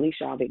yesterday. At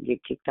least y'all didn't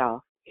get kicked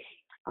off.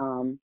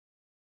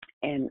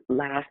 And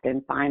last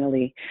and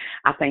finally,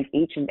 I thank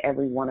each and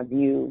every one of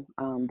you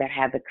that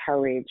had the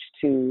courage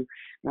to,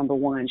 number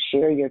one,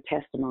 share your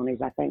testimonies.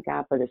 I thank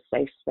God for the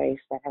safe space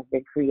that has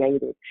been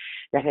created,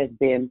 that has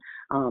been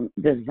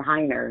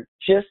designed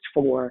just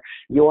for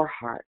your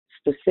hearts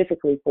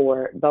specifically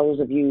for those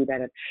of you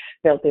that have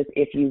felt as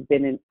if you've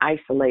been in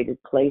isolated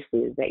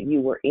places, that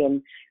you were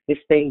in this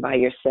thing by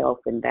yourself,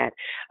 and that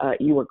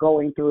you were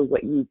going through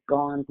what you've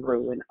gone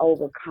through and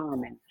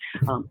overcome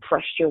and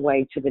pressed your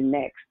way to the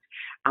next.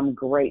 I'm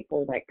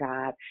grateful that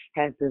God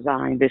has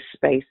designed this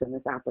space and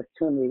this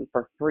opportunity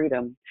for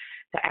freedom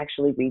to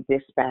actually be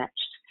dispatched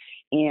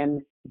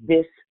in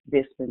this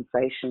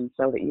dispensation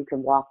so that you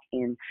can walk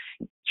in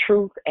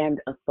truth and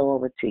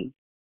authority.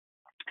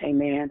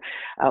 Amen.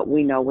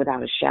 We know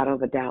without a shadow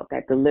of a doubt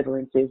that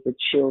deliverance is the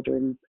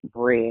children's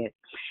bread,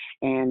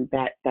 and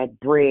that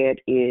bread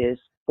is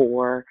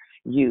for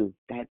you.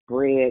 That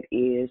bread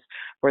is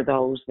for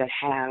those that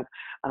have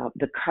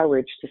the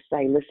courage to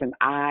say, listen,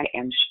 I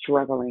am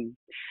struggling.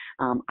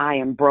 I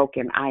am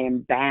broken. I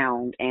am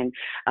bound. And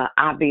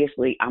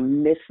obviously,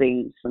 I'm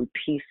missing some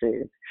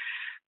pieces.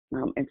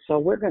 And so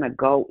we're going to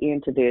go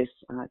into this.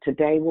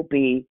 Today will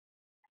be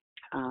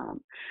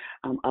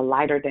a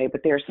lighter day,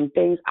 but there are some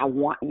things I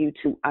want you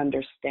to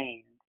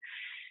understand.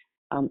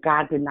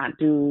 God did not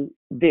do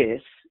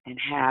this and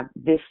have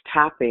this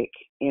topic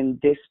in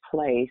this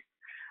place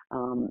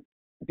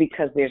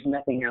because there's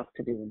nothing else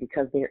to do,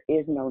 because there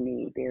is no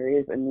need. There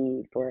is a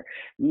need for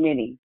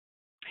many.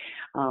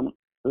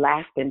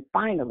 Last and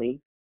finally,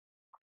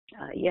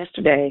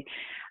 yesterday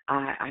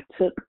I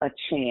took a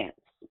chance,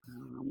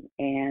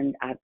 and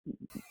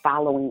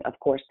following, of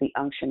course, the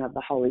unction of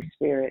the Holy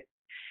Spirit,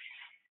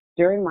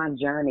 during my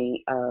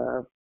journey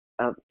of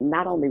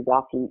not only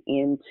walking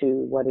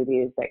into what it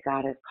is that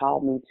God has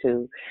called me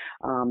to,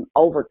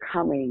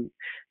 overcoming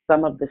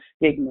some of the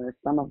stigma,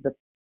 some of the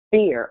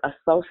fear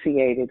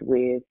associated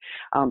with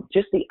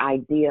just the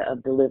idea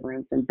of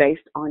deliverance, and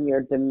based on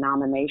your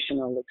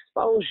denominational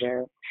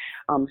exposure,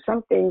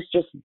 some things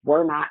just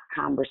were not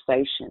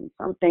conversation.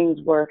 Some things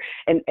were,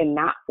 and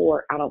not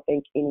for, I don't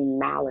think, any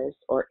malice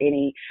or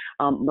any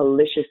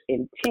malicious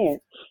intent,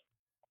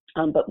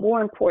 but more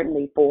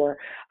importantly, for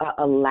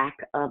a lack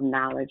of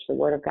knowledge. The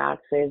Word of God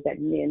says that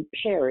men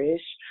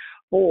perish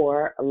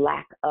for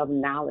lack of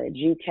knowledge.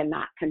 You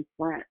cannot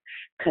confront,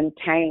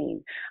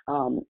 contain,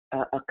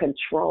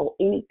 control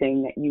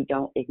anything that you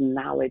don't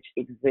acknowledge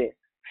exists.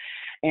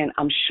 And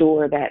I'm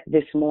sure that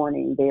this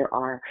morning there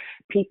are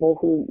people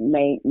who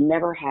may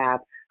never have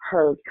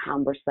heard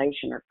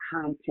conversation or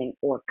content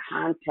or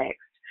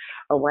context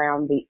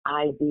around the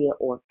idea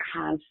or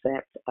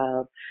concept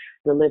of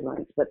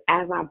deliverance. But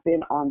as I've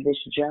been on this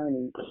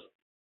journey,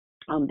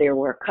 there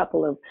were a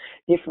couple of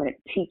different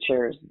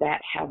teachers that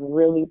have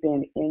really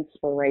been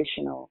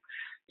inspirational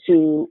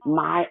to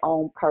my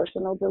own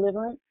personal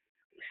deliverance,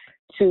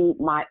 to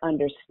my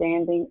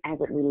understanding as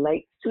it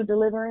relates to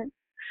deliverance,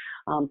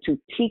 to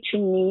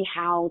teaching me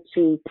how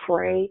to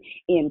pray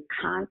in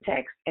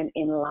context and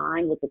in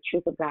line with the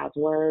truth of God's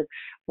word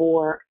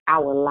for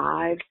our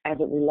lives as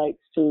it relates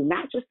to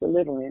not just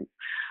deliverance,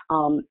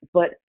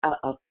 but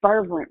a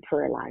fervent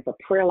prayer life, a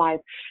prayer life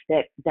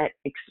that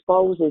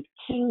exposes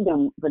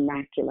kingdom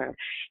vernacular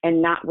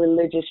and not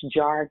religious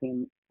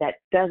jargon, that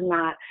does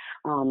not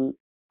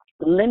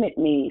limit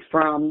me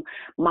from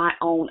my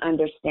own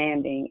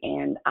understanding.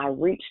 And I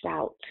reached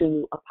out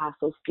to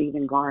Apostle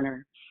Stephen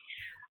Garner,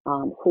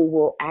 who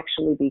will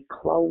actually be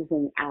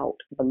closing out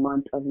the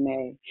month of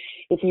May.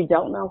 If you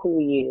don't know who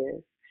he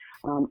is,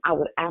 I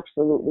would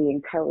absolutely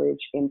encourage,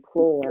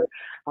 implore,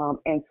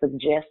 and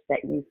suggest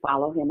that you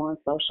follow him on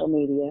social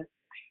media.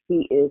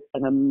 He is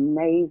an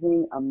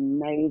amazing,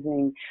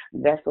 amazing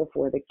vessel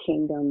for the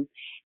kingdom,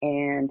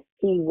 and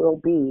he will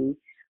be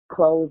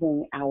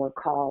closing our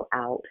call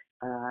out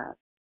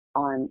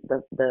on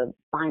the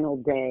final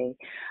day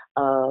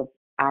of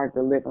our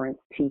deliverance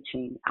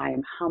teaching. I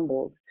am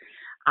humbled.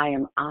 I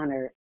am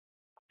honored.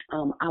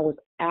 I was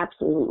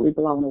absolutely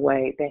blown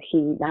away that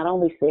he not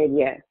only said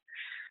yes,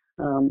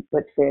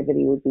 but said that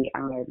he would be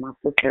honored. My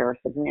sister,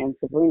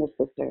 Sabrina's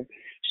sister,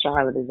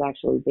 Charlotte, is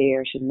actually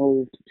there. She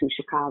moved to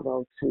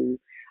Chicago to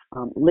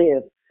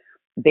live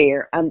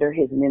there under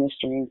his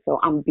ministry. And so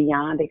I'm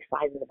beyond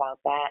excited about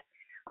that.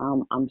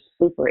 I'm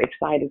super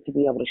excited to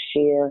be able to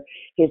share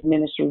his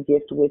ministry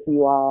gift with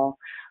you all.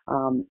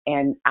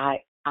 And I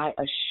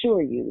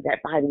assure you that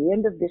by the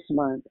end of this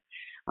month,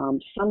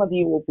 some of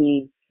you will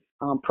be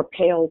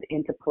propelled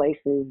into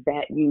places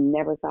that you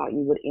never thought you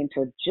would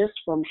enter, just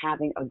from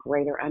having a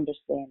greater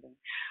understanding.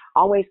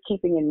 Always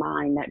keeping in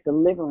mind that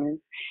deliverance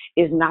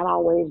is not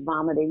always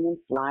vomiting and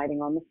sliding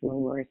on the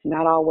floor. It's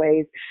not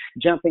always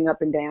jumping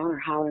up and down or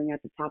hollering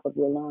at the top of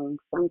your lungs.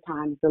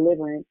 Sometimes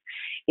deliverance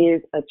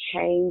is a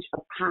change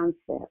of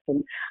concept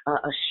and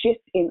a shift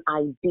in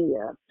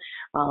idea,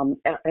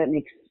 an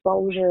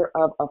exposure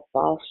of a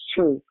false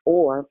truth,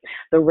 or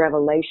the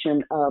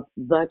revelation of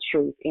the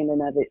truth in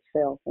and of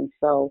itself. And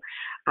so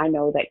I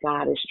know that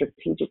God is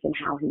strategic in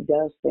how he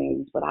does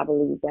things, but I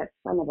believe that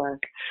some of us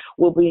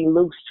will be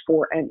loosed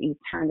for an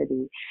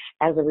eternity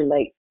as it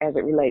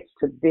relates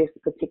to this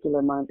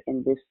particular month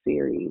in this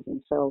series.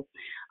 And so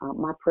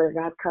my prayer,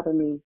 God, cover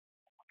me,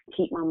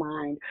 keep my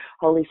mind.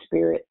 Holy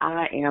Spirit,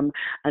 I am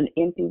an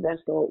empty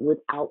vessel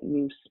without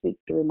you. Speak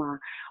through my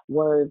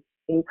words,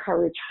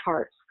 encourage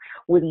hearts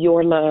with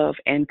your love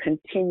and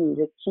continue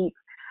to keep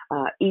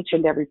each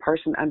and every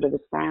person under the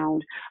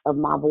sound of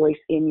my voice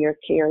in your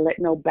care. Let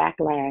no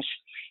backlash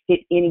hit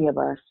any of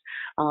us.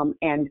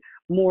 And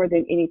more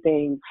than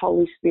anything,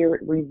 Holy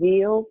Spirit,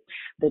 reveal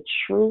the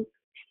truth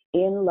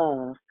in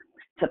love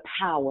to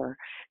power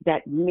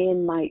that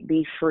men might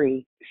be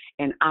free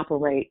and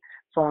operate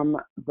from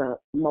the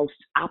most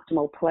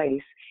optimal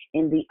place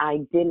in the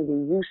identity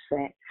you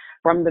set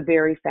from the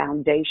very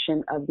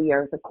foundation of the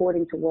earth,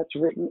 according to what's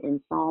written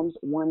in Psalms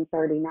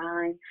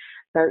 139,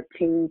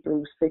 13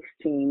 through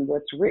 16.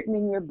 What's written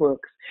in your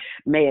books,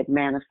 may it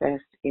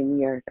manifest in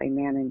the earth.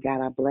 Amen. And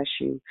God, I bless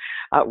you.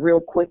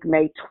 Real quick,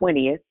 May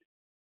 20th,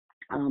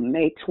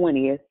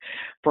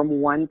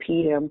 from 1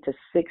 p.m. to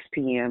 6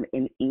 p.m.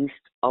 in East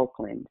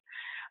Oakland.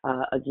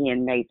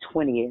 Again, May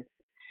 20th,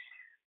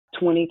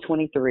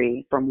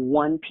 2023, from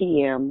 1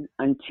 p.m.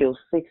 until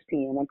 6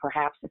 p.m. And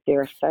perhaps if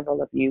there are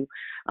several of you,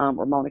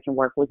 Ramona can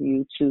work with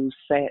you to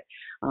set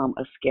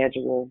a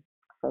schedule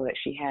so that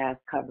she has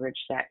coverage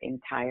that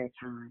entire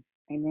time.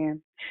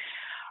 Amen.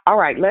 All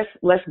right,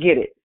 let's get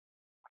it.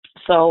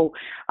 So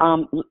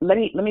let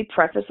me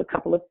preface a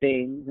couple of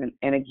things,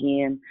 and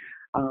again,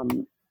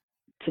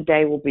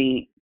 today will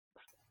be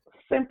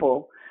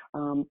simple,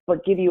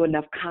 but give you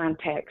enough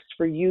context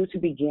for you to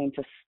begin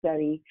to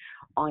study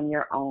on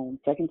your own.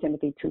 2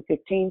 Timothy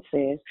 2:15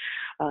 says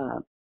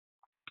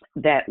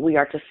that we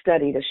are to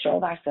study to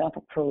show thyself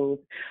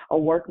approved, a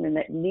workman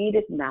that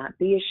needeth not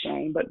be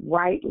ashamed, but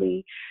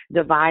rightly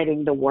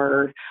dividing the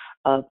word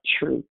of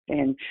truth.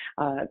 And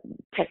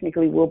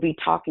technically we'll be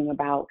talking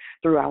about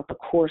throughout the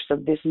course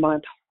of this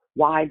month,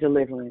 why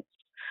deliverance?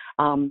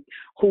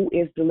 Who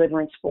is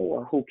deliverance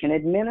for? Who can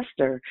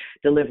administer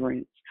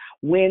deliverance?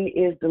 When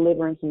is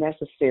deliverance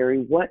necessary?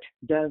 What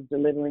does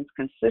deliverance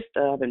consist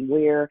of? And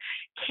where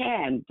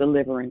can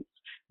deliverance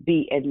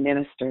be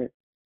administered?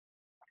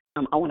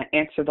 I want to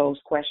answer those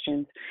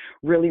questions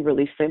really,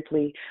 really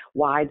simply.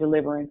 Why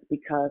deliverance?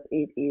 Because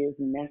it is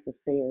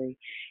necessary.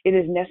 It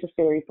is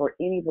necessary for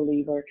any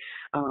believer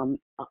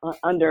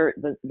under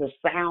the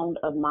sound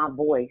of my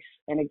voice.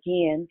 And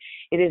again,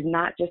 it is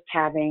not just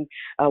having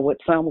what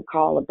some would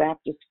call a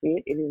Baptist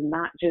fit. It is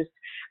not just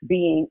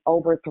being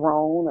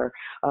overthrown or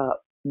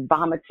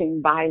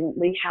vomiting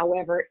violently.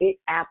 However, it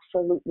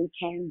absolutely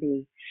can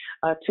be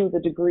to the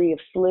degree of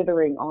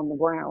slithering on the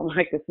ground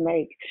like a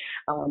snake,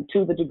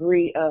 to the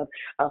degree of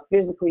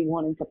physically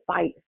wanting to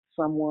fight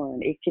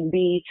someone. It can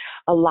be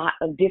a lot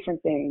of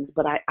different things,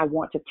 but I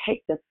want to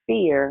take the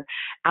fear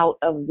out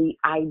of the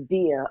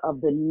idea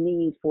of the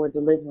need for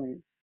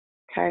deliverance.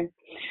 Okay.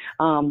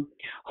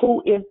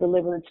 Who is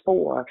deliverance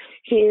for?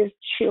 His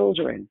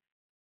children.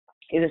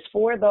 It is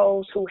for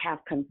those who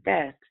have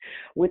confessed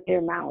with their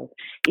mouth,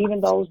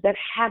 even those that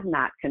have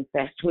not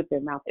confessed with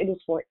their mouth. It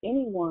is for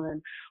anyone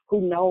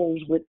who knows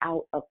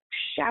without a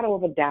shadow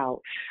of a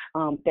doubt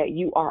that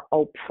you are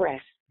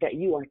oppressed, that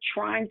you are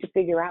trying to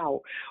figure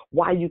out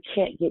why you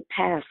can't get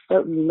past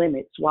certain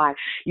limits, why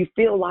you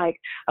feel like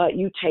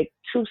you take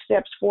 2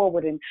 steps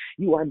forward and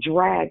you are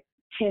dragged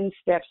 10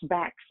 steps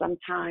back.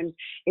 Sometimes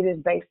it is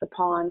based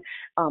upon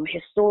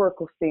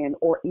historical sin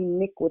or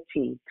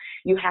iniquity.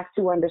 You have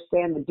to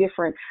understand the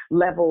different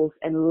levels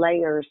and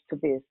layers to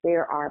this.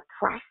 There are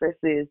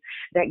processes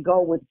that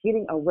go with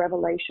getting a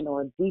revelation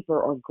or a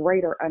deeper or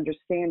greater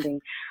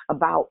understanding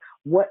about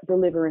what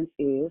deliverance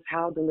is,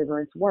 how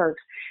deliverance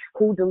works,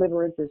 who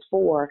deliverance is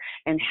for,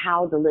 and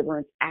how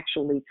deliverance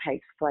actually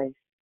takes place.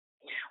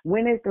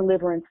 When is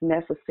deliverance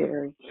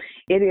necessary?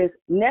 It is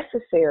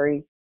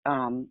necessary.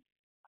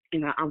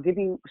 I'll give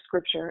you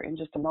scripture in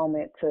just a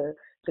moment to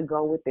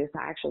go with this.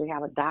 I actually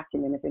have a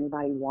document if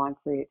anybody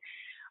wants it.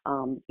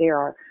 There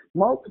are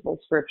multiple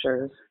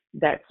scriptures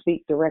that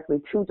speak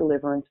directly to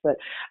deliverance, but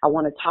I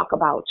want to talk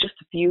about just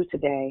a few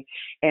today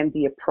and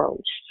the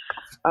approach.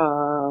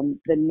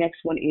 The next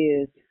one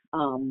is,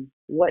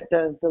 what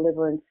does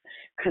deliverance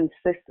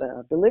consist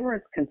of?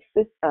 Deliverance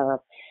consists of,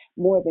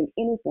 more than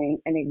anything,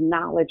 an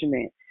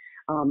acknowledgement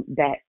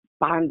that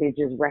bondage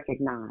is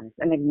recognized,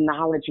 an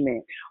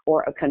acknowledgement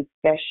or a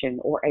confession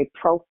or a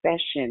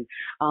profession,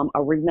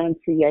 a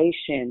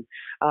renunciation,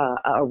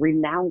 a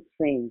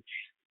renouncing,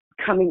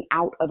 coming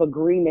out of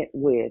agreement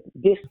with,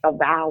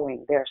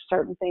 disavowing. There are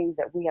certain things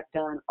that we have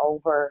done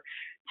over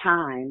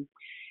time,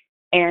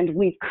 and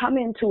we've come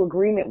into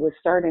agreement with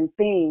certain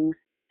things,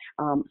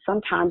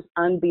 sometimes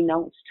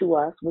unbeknownst to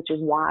us, which is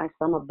why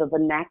some of the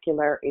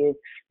vernacular is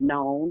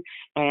known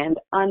and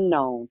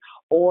unknown,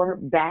 or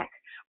back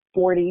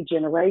 40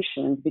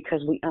 generations,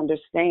 because we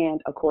understand,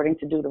 according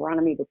to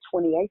Deuteronomy, the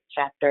 28th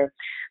chapter,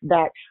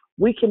 that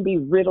we can be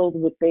riddled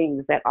with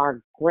things that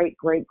our great,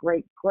 great,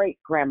 great, great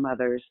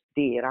grandmothers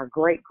did, our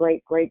great,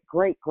 great, great,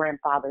 great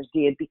grandfathers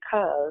did,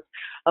 because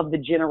of the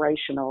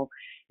generational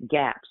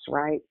gaps,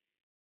 right?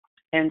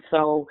 And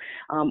so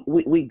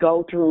we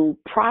go through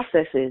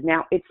processes.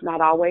 Now, it's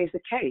not always the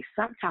case.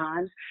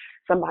 Sometimes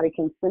somebody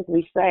can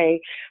simply say,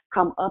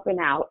 come up and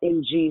out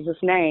in Jesus'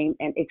 name,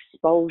 and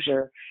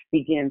exposure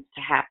begins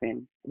to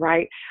happen,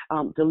 right?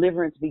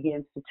 Deliverance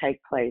begins to take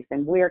place.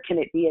 And where can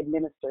it be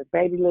administered?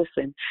 Baby,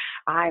 listen,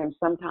 I am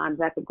sometimes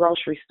at the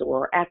grocery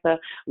store, at the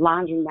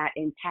laundromat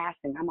in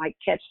passing. I might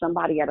catch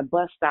somebody at a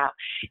bus stop,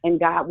 and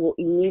God will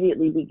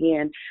immediately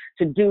begin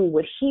to do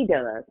what he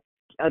does.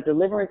 A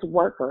deliverance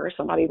worker,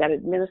 somebody that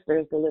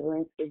administers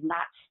deliverance, is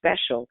not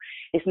special.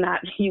 It's not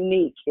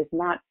unique. It's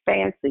not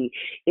fancy.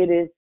 It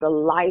is the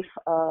life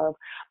of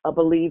a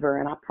believer,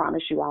 and I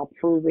promise you I'll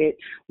prove it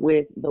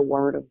with the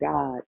word of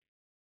God.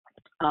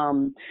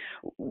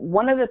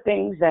 One of the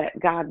things that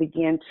God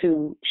began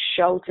to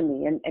show to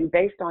me, and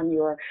based on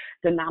your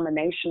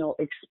denominational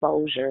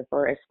exposure,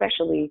 for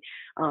especially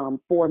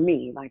for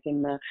me, like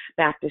in the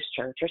Baptist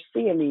church or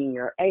CME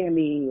or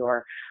AME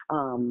or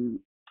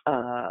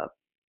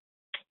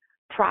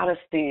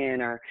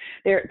Protestant, or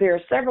there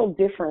are several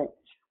different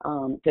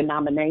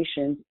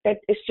denominations, that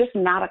it's just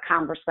not a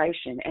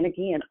conversation. And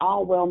again,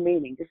 all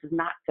well-meaning. This is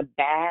not to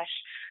bash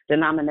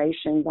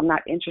denominations. I'm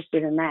not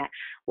interested in that.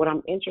 What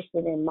I'm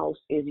interested in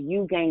most is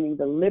you gaining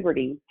the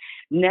liberty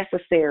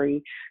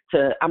necessary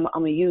to, I'm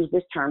going to use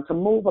this term, to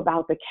move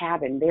about the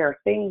cabin. There are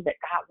things that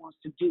God wants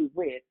to do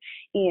with,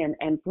 in,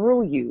 and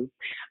through you,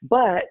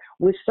 but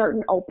with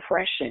certain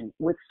oppression,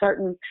 with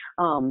certain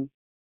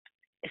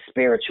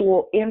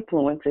spiritual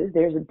influences.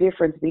 There's a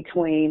difference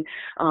between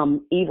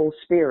evil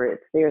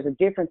spirits. There's a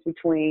difference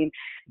between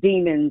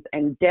demons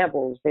and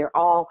devils. They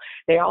all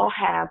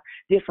have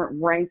different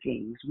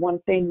rankings. One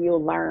thing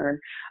you'll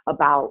learn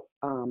about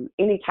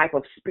any type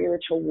of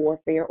spiritual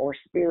warfare or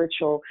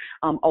spiritual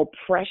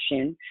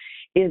oppression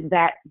is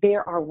that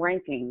there are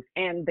rankings,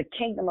 and the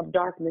kingdom of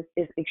darkness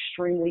is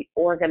extremely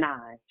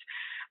organized.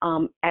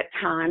 At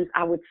times,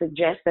 I would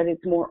suggest that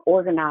it's more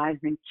organized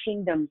than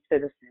kingdom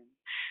citizens,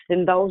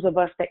 than those of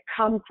us that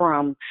come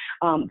from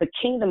the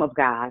kingdom of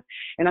God.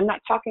 And I'm not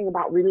talking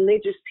about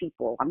religious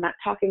people. I'm not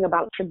talking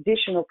about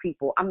traditional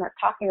people. I'm not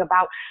talking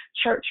about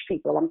church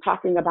people. I'm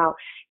talking about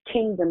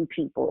kingdom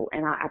people.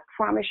 And I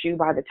promise you,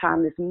 by the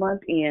time this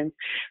month ends,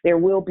 there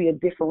will be a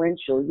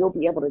differential. You'll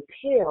be able to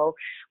tell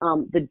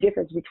the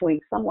difference between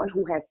someone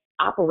who has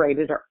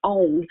operated or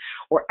owned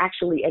or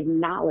actually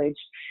acknowledged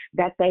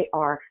that they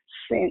are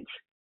sent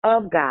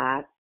of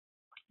God,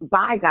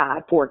 by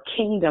God, for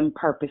kingdom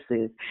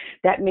purposes.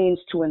 That means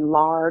to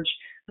enlarge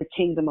the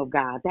kingdom of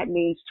God. That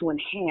means to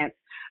enhance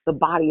the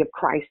body of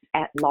Christ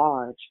at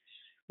large,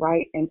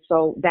 right? And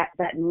so that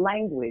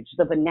language,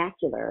 the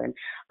vernacular, and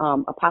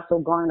Apostle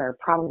Garner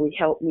probably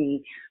helped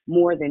me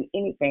more than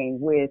anything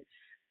with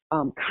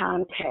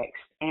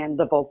context and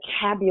the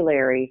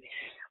vocabulary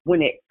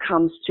when it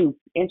comes to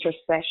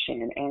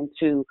intercession and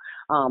to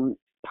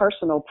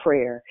personal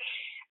prayer.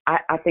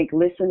 I think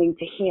listening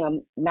to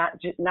him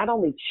not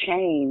only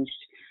changed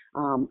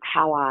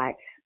how I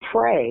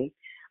pray,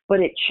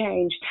 but it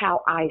changed how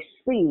I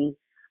see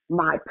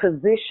my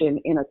position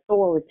in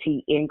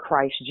authority in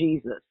Christ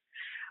Jesus.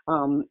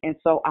 And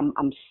so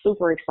I'm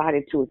super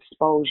excited to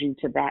expose you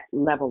to that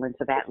level and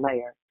to that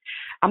layer.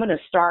 I'm going to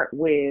start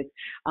with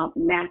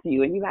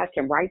Matthew, and you guys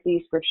can write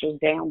these scriptures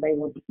down. They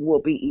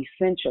will be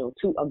essential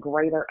to a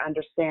greater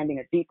understanding,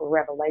 a deeper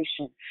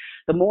revelation.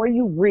 The more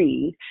you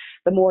read,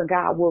 the more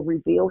God will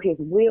reveal his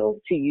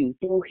will to you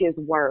through his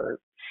word,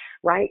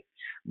 right?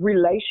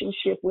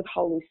 Relationship with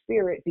Holy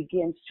Spirit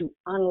begins to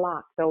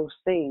unlock those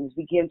things,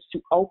 begins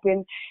to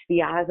open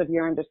the eyes of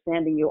your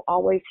understanding. You'll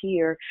always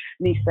hear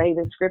me say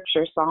the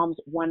scripture, Psalms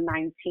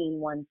 119,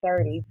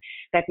 130,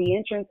 that the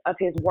entrance of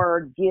his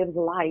word gives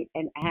light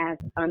and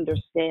adds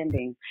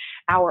understanding.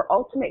 Our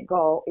ultimate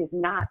goal is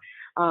not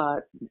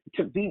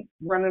to be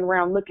running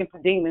around looking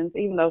for demons,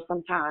 even though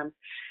sometimes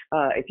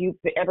if you've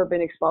ever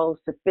been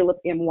exposed to Philip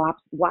M.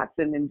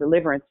 Watson in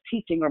Deliverance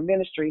teaching or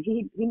ministry,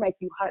 he makes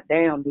you hunt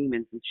down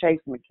demons and chase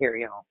them and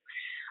carry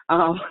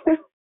on.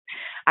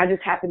 I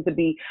just happen to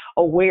be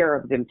aware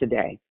of them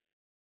today.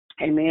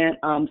 Amen.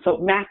 So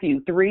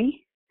Matthew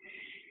 3,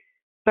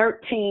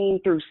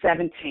 13 through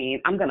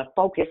 17, I'm going to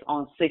focus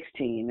on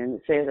 16. And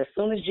it says, as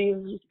soon as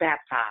Jesus was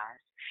baptized,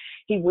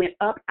 he went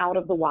up out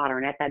of the water.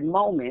 And at that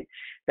moment,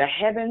 the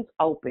heavens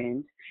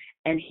opened,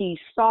 and he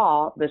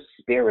saw the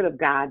Spirit of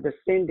God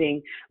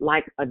descending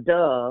like a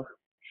dove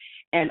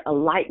and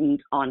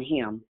alightened on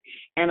him.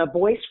 And a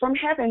voice from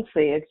heaven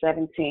said,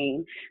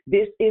 17,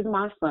 this is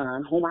my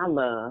son, whom I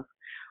love.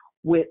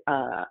 With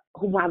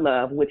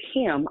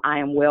him I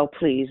am well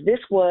pleased. This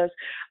was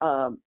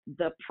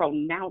the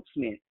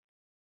pronouncement.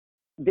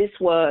 This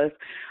was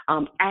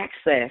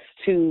access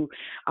to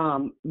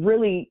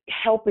really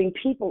helping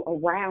people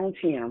around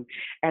him,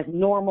 as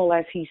normal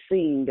as he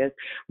seemed, as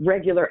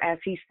regular as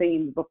he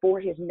seemed.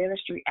 Before his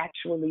ministry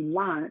actually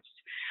launched,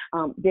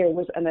 there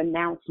was an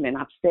announcement.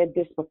 I've said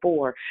this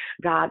before.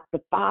 God,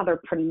 the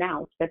Father,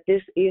 pronounced that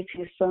this is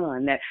his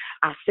son, that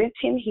I sent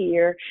him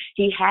here.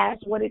 He has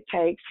what it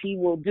takes. He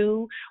will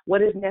do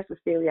what is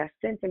necessary. I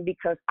sent him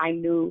because I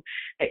knew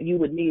that you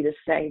would need a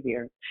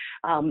Savior.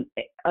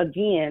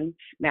 Again,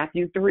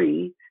 Matthew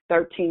 3,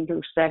 13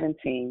 through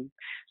 17.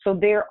 So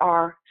there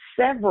are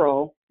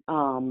several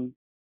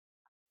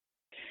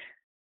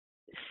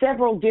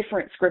several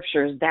different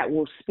scriptures that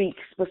will speak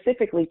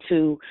specifically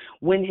to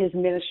when his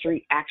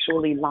ministry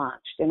actually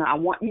launched. And I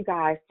want you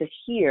guys to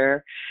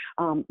hear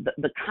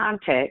the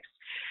context.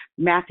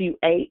 Matthew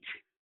 8,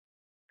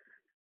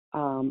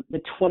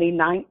 the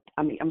 28th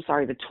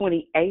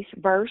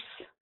verse.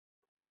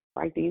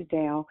 Write these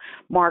down.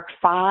 Mark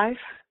 5,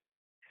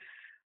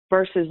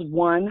 verses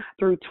 1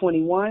 through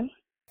 21.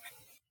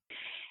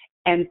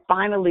 And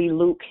finally,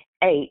 Luke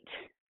 8,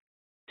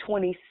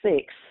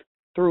 26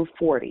 through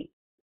 40.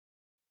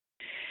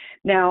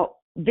 Now,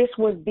 this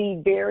was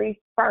the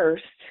very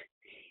first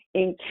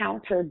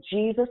encounter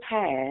Jesus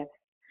had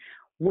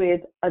with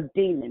a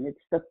demon. It's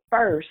the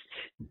first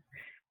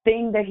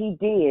thing that he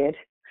did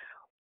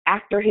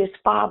after his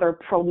father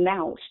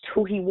pronounced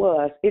who he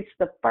was. It's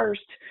the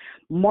first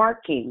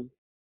marking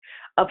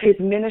of his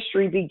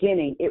ministry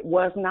beginning. It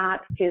was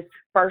not his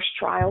first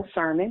trial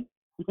sermon.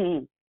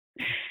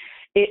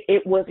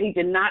 It was, he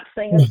did not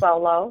sing a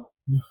solo.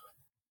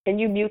 Can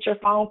you mute your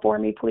phone for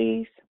me,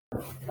 please?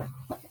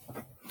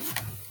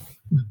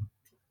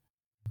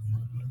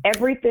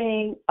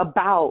 Everything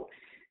about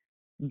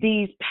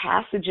these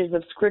passages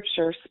of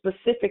scripture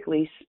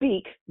specifically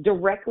speak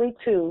directly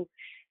to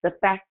the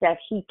fact that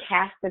he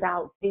casted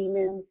out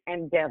demons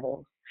and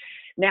devils.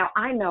 Now,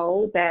 I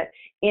know that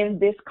in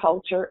this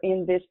culture,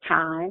 in this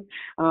time,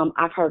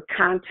 I've heard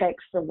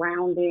context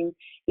surrounding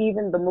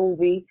even the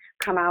movie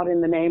Come Out in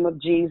the Name of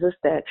Jesus,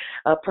 that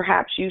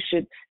perhaps you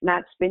should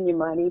not spend your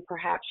money,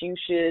 perhaps you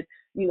should,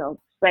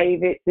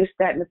 save it, this,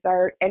 that, and the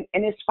third. And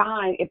it's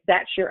fine if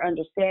that's your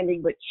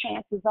understanding, but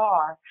chances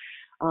are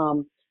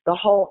the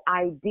whole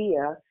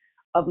idea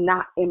of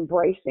not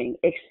embracing,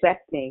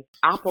 accepting,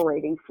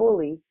 operating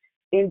fully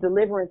in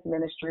deliverance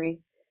ministry,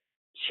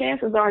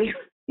 chances are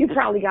you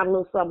probably got a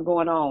little something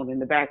going on in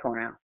the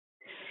background.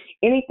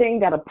 Anything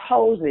that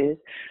opposes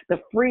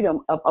the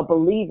freedom of a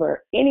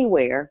believer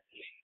anywhere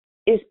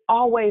is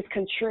always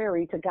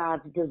contrary to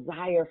God's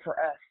desire for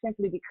us,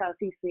 simply because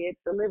he said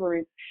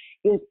deliverance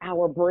is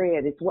our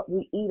bread. It's what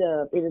we eat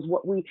of. It is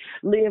what we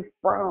live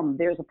from.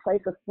 There's a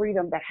place of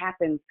freedom that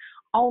happens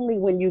only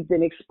when you've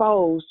been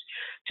exposed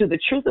to the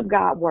truth of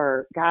God's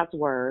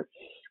word.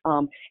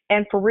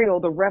 And for real,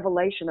 the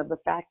revelation of the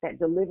fact that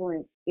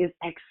deliverance is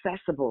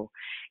accessible.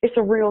 It's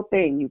a real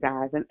thing, you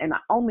guys. And I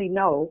only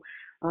know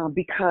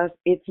because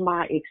it's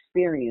my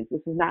experience.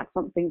 This is not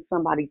something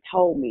somebody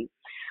told me.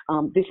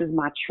 This is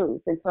my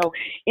truth. And so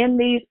in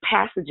these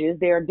passages,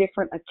 there are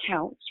different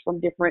accounts from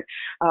different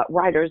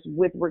writers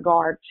with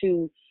regard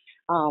to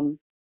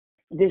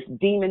this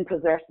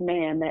demon-possessed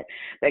man that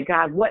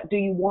God, what do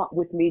you want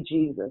with me,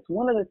 Jesus?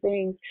 One of the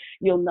things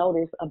you'll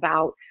notice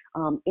about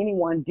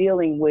anyone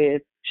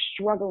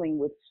struggling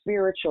with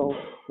spiritual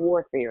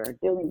warfare,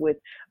 dealing with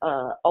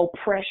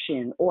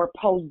oppression or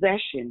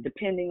possession,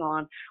 depending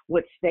on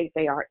what state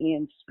they are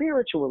in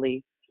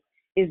spiritually,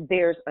 is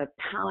there's a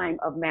time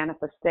of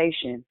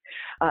manifestation.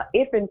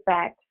 If in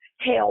fact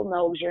hell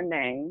knows your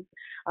name,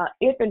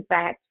 if in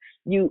fact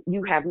you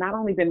have not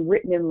only been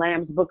written in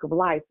Lamb's Book of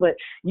Life, but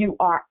you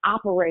are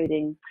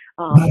operating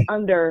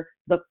under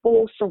the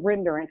full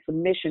surrender and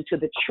submission to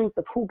the truth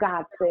of who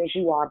God says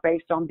you are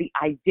based on the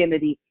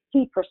identity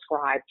he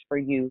prescribed for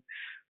you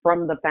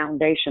from the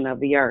foundation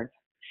of the earth.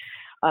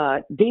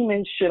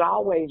 Demons should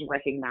always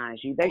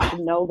recognize you. They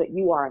should know that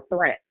you are a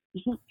threat.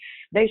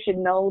 They should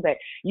know that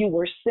you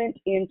were sent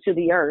into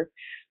the earth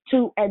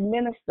to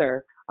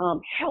administer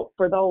help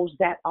for those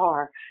that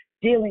are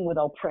dealing with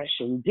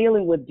oppression,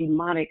 dealing with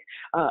demonic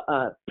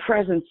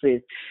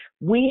presences.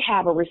 We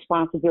have a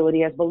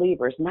responsibility as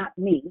believers, not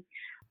me.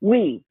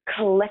 We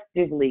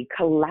collectively,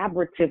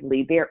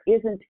 collaboratively, there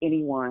isn't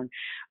anyone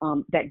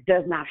that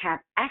does not have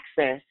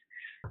access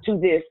to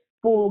this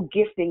full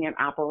gifting and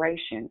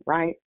operation,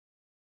 right?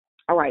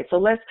 All right, so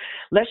let's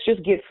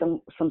just get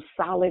some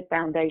solid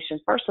foundation.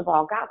 First of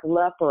all, God's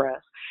love for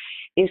us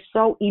is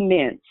so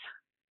immense.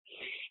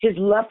 His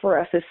love for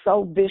us is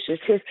so vicious.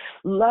 His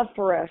love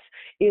for us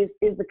is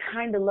the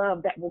kind of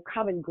love that will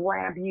come and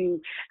grab you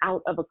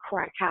out of a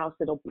crack house.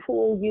 It'll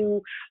pull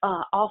you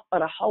off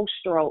of a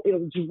hostro.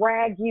 It'll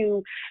drag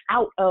you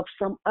out of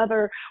some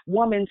other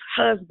woman's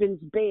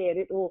husband's bed.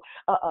 It will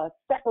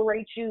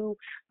separate you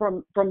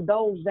from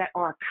those that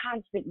are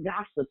constant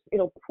gossips.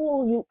 It'll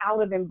pull you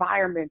out of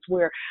environments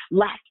where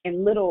lack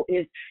and little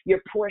is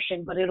your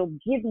portion, but it'll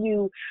give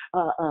you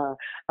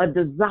a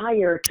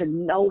desire to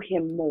know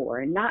him more,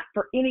 and not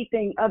for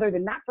anything other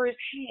than, not for his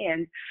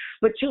hand,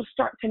 but you'll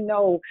start to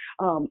know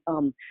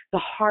the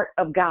heart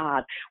of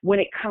God when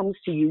it comes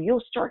to you.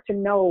 You'll start to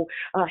know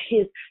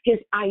his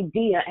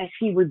idea as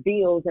he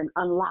reveals and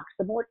unlocks.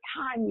 The more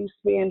time you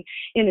spend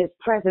in his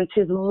presence,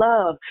 his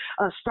love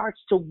starts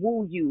to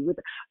woo you. With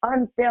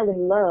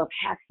unfailing love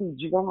hath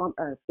he drawn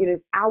us. It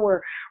is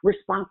our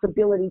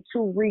responsibility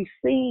to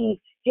receive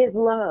his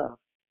love.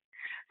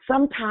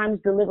 Sometimes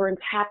deliverance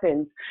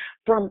happens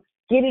from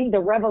getting the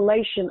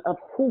revelation of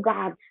who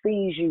God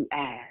sees you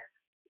as.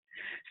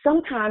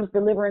 Sometimes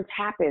deliverance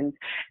happens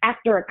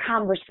after a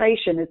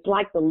conversation. It's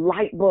like the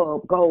light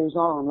bulb goes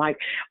on. Like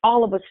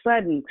all of a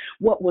sudden,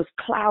 what was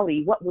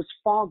cloudy, what was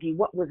foggy,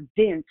 what was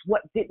dense,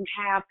 what didn't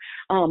have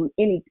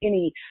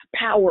any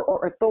power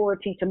or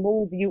authority to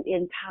move you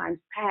in times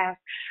past,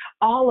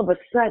 all of a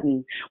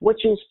sudden, what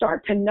you'll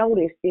start to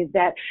notice is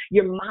that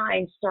your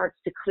mind starts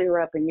to clear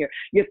up and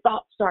your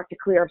thoughts start to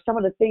clear up. Some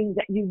of the things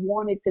that you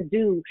wanted to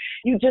do,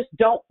 you just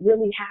don't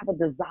really have a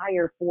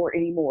desire for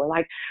anymore.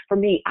 Like for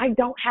me, I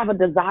don't have a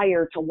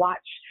desire to watch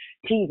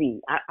TV.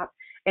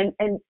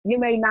 And you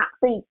may not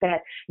think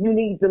that you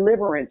need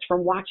deliverance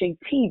from watching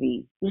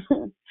TV.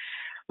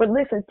 But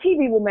listen,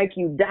 TV will make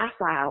you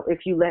docile if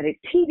you let it.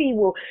 TV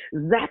will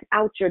zap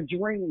out your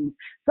dreams.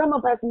 Some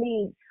of us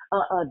need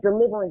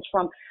deliverance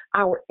from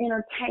our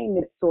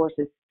entertainment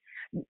sources.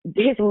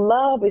 His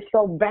love is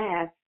so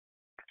vast,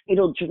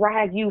 it'll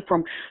drag you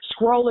from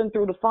scrolling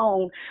through the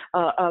phone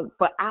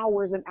for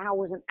hours and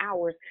hours and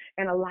hours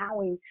and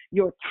allowing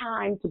your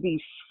time to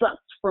be sucked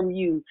from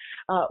you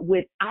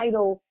with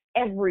idle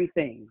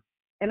everything.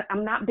 And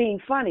I'm not being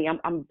funny.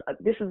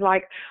 This is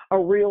like a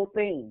real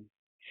thing.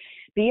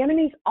 The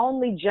enemy's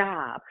only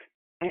job,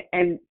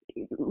 and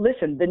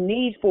listen, the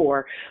need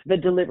for the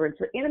deliverance,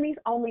 the enemy's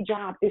only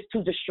job is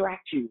to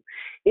distract you,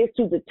 is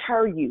to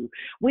deter you.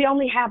 We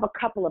only have a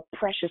couple of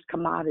precious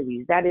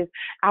commodities. That is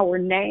our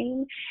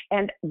name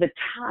and the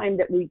time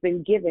that we've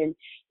been given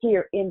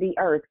here in the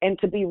earth. And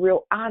to be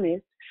real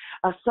honest,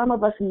 some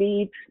of us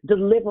need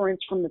deliverance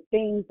from the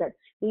things that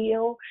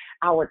steal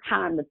our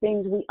time, the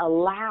things we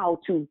allow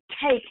to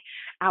take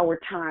our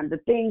time, the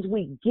things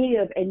we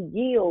give and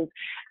yield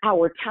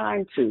our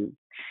time to.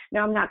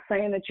 Now, I'm not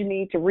saying that you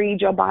need to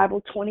read your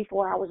Bible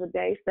 24 hours a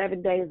day,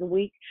 7 days a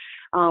week.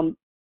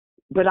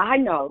 But I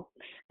know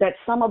that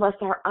some of us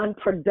are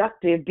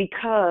unproductive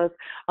because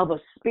of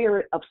a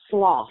spirit of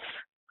sloth.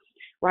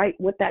 Right?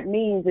 What that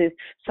means is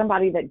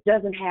somebody that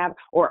doesn't have,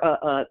 or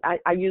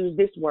I use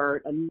this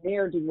word, a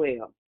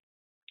ne'er-do-well,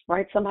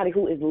 right? Somebody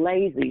who is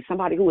lazy,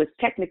 somebody who is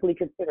technically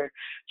considered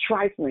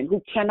trifling,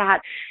 who cannot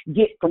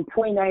get from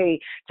point A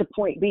to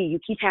point B. You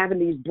keep having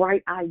these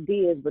bright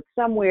ideas, but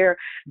somewhere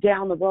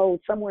down the road,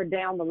 somewhere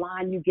down the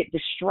line, you get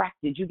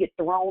distracted, you get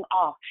thrown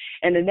off.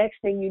 And the next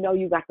thing you know,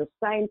 you got the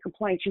same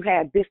complaints you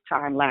had this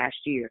time last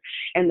year,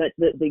 and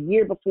the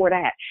year before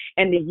that,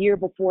 and the year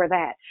before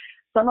that.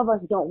 Some of us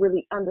don't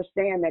really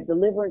understand that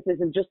deliverance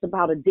isn't just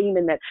about a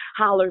demon that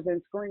hollers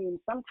and screams.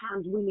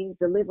 Sometimes we need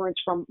deliverance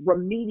from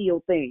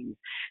remedial things,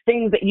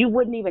 things that you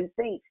wouldn't even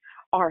think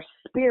are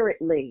spirit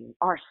led,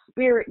 are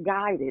spirit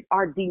guided,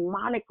 are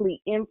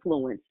demonically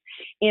influenced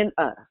in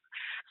us.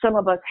 Some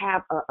of us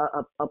have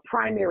a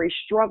primary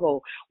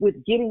struggle with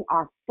getting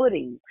our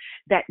footing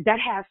that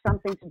has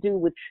something to do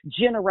with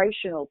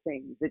generational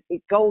things.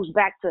 It goes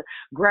back to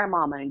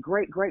grandmama and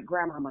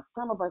great-great-grandmama.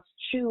 Some of us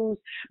choose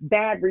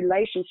bad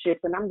relationships,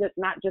 and I'm just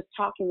not just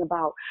talking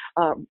about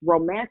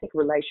romantic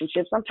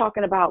relationships. I'm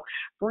talking about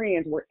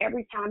friends where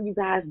every time you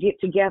guys get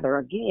together,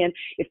 again,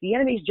 if the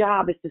enemy's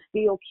job is to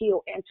steal,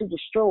 kill, and to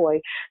destroy,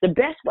 the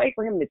best way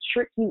for him to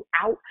trick you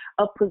out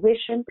of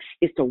position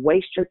is to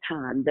waste your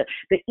time.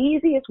 The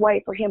easiest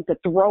way for him to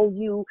throw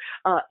you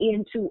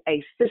into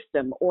a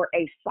system or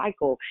a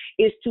cycle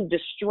is to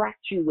distract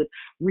you with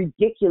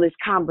ridiculous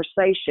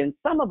conversations.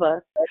 Some of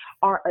us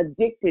are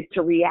addicted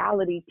to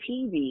reality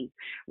TV,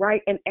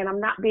 right? And I'm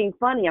not being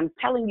funny. I'm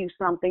telling you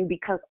something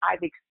because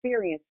I've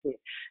experienced it.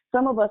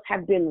 Some of us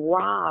have been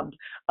robbed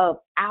of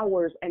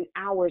hours and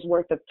hours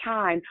worth of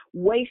time,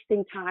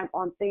 wasting time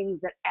on things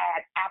that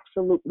add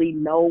absolutely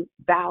no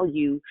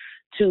value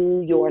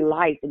to your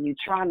life, and you're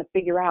trying to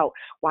figure out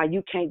why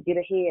you can't get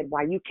ahead,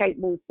 why you can't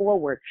move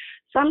forward.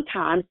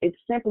 Sometimes it's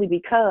simply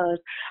because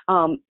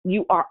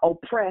you are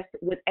oppressed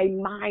with a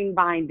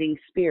mind-binding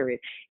spirit.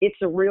 It's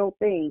a real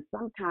thing.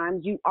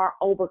 Sometimes you are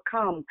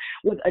overcome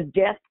with a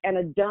deaf and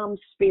a dumb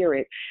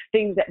spirit,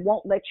 things that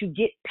won't let you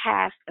get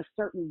past a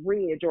certain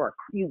ridge, or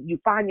you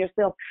find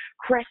yourself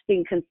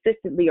cresting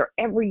consistently, or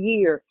every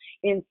year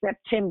in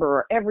September,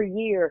 or every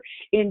year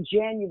in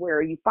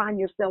January, you find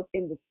yourself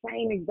in the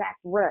same exact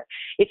rut.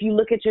 If you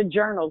look at your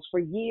journals for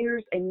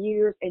years and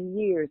years and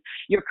years,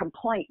 your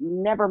complaint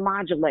never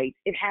modulates.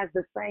 It has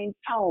the same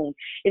tone.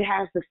 It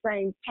has the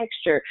same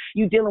texture.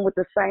 You're dealing with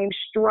the same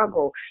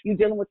struggle. You're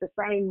dealing with the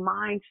same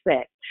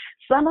mindset.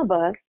 Some of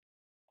us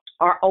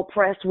are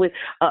oppressed with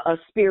a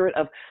spirit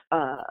of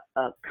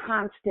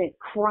constant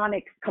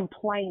chronic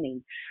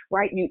complaining,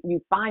 right? You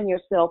find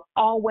yourself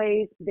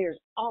always, there's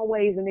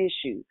always an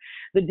issue.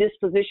 The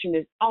disposition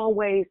is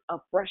always a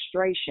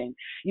frustration.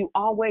 You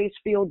always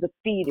feel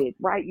defeated,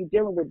 right? You're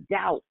dealing with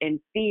doubt and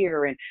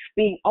fear and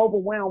being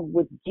overwhelmed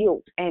with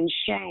guilt and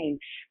shame.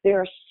 There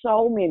are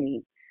so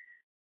many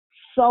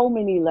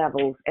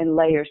levels and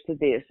layers to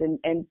this.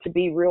 And to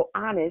be real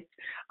honest,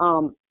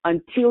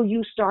 until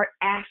you start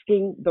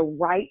asking the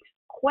right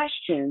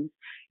questions,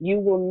 you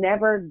will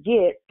never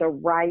get the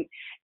right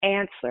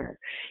answer.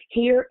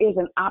 Here is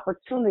an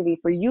opportunity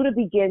for you to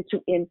begin to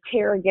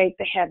interrogate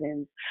the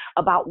heavens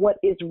about what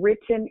is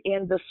written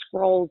in the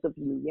scrolls of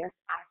you. Yes,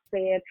 I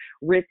said,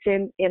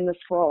 written in the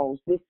scrolls.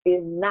 This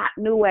is not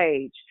New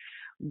Age.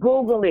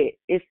 Google it.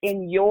 It's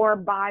in your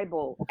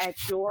Bible, at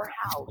your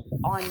house,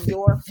 on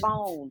your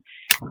phone.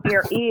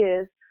 There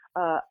is,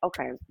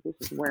 okay, this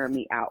is wearing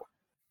me out.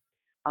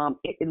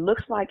 It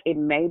looks like it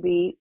may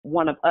be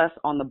one of us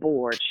on the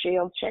board.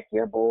 Shell, check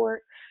your board.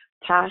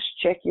 Tosh,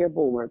 check your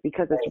board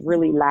because it's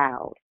really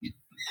loud.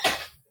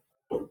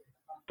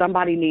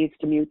 Somebody needs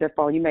to mute their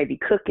phone. You may be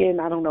cooking.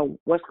 I don't know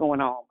what's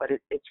going on, but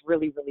it's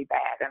really, really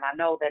bad. And I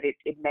know that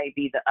it may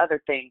be the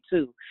other thing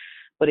too.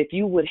 But if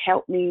you would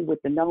help me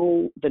with the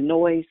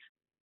noise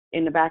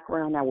in the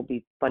background, that would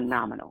be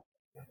phenomenal.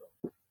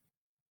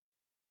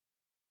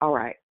 All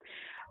right.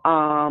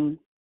 I'm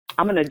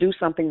going to do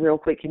something real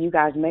quick. Can you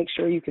guys make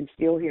sure you can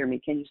still hear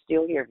me? Can you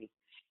still hear me?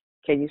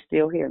 Can you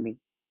still hear me?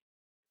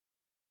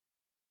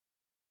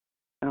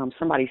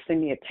 Somebody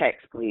send me a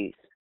text, please.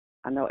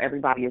 I know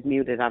everybody is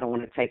muted. I don't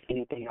want to take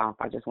anything off.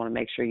 I just want to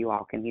make sure you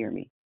all can hear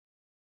me.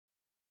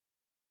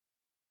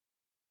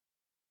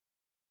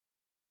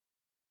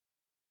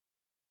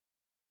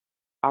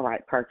 All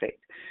right,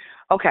 perfect.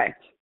 Okay.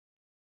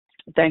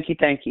 Thank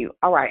you.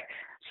 All right.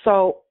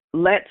 So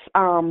let's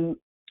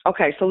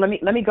okay, so let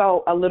me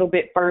go a little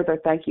bit further.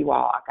 Thank you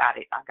all. I got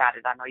it.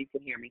 I know you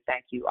can hear me.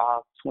 Thank you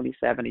all,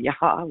 27 of y'all.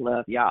 I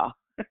love y'all.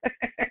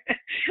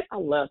 I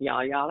love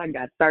y'all. I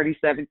got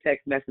 37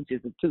 text messages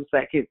in 2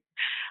 seconds.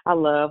 I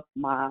love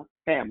my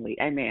family.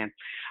 Amen.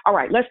 All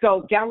right, let's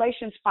go.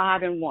 Galatians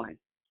 5:1.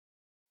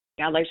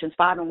 Galatians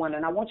 5:1.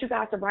 And I want you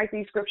guys to write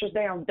these scriptures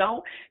down.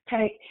 Don't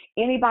take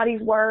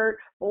anybody's word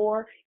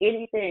or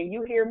anything.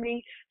 You hear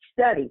me?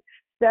 Study,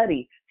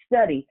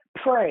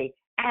 pray,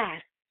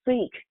 ask,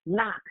 seek,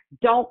 knock.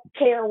 Don't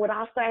care what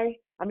I say.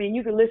 I mean,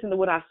 you can listen to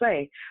what I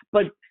say,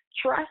 but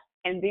trust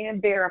and then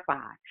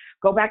verify.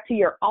 Go back to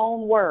your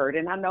own word.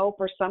 And I know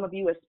for some of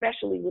you,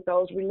 especially with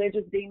those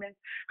religious demons,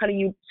 honey,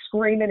 you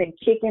screaming and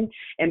kicking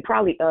and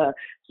probably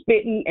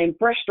spitting and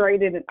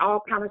frustrated and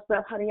all kind of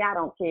stuff. Honey, I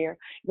don't care.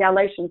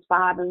 Galatians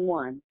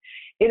 5:1.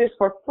 It is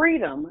for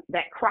freedom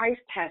that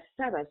Christ has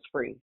set us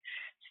free.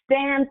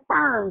 Stand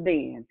firm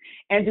then,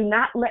 and do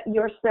not let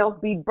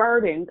yourself be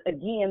burdened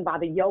again by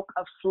the yoke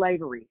of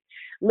slavery.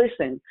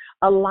 Listen,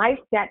 a life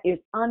that is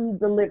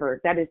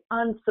undelivered, that is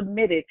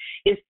unsubmitted,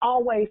 is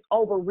always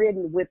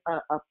overridden with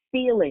a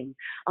feeling,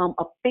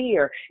 a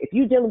fear. If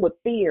you're dealing with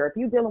fear, if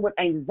you're dealing with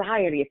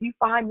anxiety, if you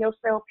find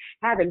yourself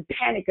having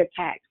panic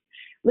attacks,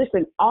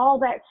 listen, all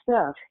that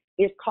stuff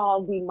is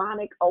called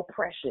demonic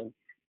oppression,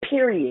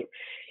 period.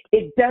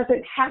 It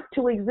doesn't have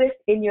to exist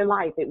in your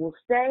life. It will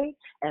stay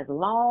as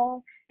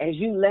long as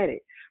you let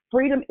it.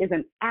 Freedom is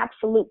an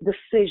absolute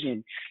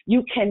decision.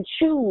 You can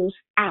choose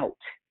out.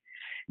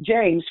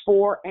 James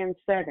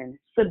 4:7.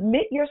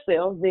 Submit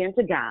yourselves then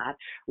to God.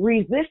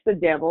 Resist the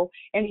devil,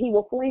 and he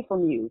will flee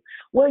from you.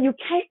 Well, you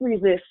can't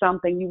resist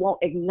something you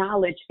won't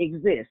acknowledge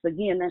exists.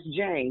 Again, that's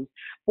James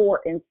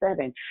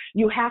 4:7.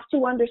 You have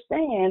to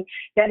understand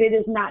that it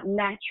is not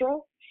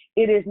natural.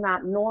 It is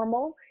not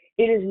normal.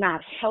 It is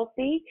not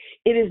healthy.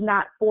 It is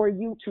not for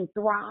you to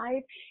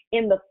thrive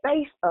in the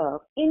face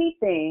of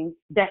anything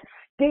that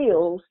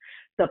steals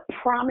the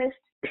promised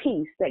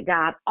peace that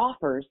God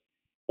offers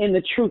in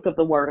the truth of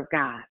the word of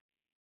God.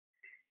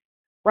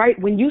 Right?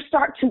 When you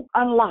start to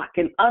unlock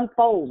and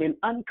unfold and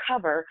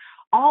uncover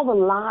all the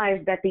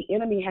lies that the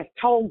enemy has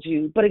told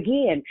you, but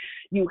again,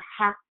 you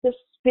have to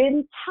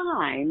spend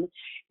time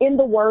in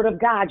the word of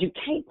God. You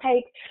can't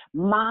take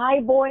my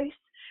voice,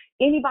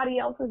 anybody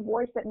else's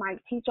voice that might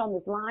teach on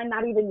this line,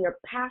 not even your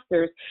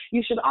pastors.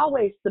 You should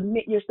always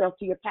submit yourself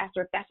to your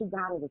pastor if that's who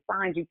God has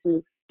assigned you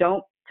to.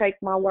 Don't take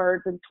my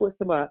words and twist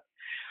them up.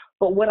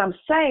 But what I'm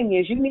saying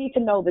is you need to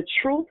know the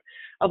truth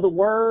of the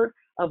word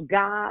of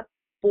God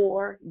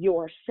for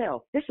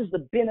yourself. This is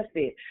the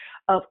benefit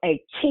of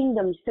a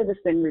kingdom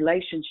citizen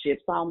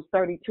relationship. Psalms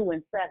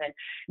 32:7.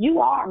 You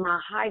are my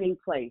hiding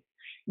place.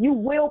 You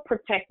will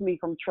protect me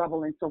from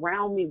trouble and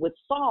surround me with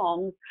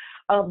songs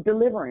of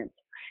deliverance.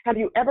 Have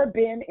you ever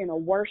been in a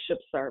worship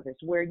service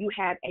where you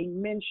had a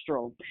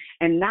minstrel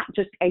and not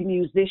just a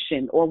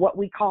musician, or what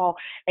we call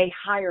a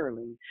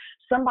hireling,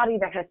 somebody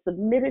that has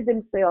submitted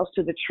themselves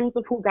to the truth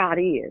of who God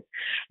is,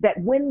 that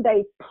when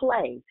they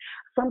play,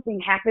 something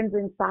happens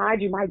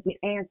inside? You might get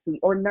antsy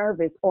or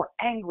nervous or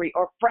angry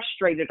or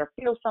frustrated or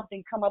feel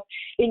something come up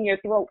in your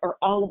throat or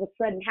all of a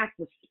sudden have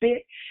to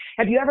spit.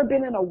 Have you ever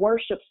been in a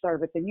worship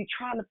service and you're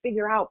trying to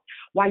figure out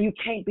why you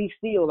can't be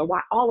still, or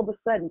why all of a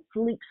sudden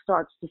sleep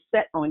starts to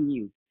set on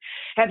you?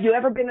 Have you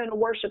ever been in a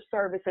worship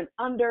service and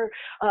under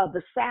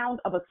the sound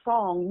of a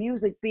song,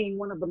 music being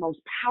one of the most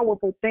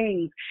powerful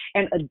things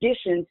and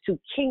additions to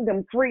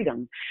kingdom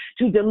freedom,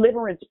 to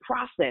deliverance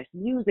process?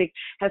 Music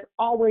has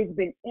always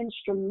been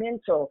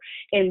instrumental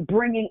in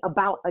bringing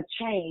about a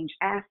change.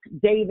 Ask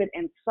David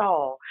and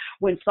Saul.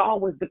 When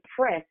Saul was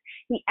depressed,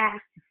 he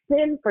asked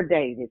send for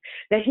David,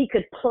 that he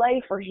could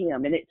play for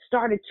him. And it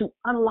started to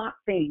unlock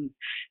things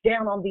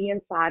down on the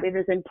inside. It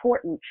is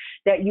important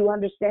that you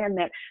understand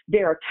that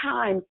there are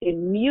times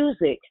in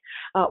music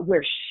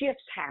where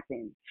shifts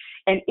happen.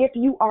 And if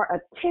you are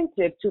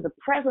attentive to the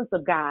presence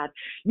of God,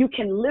 you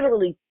can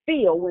literally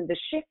feel when the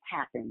shift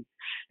happens.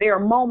 There are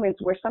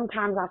moments where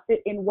sometimes I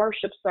sit in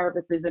worship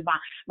services and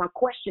my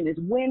question is,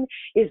 when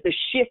is the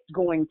shift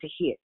going to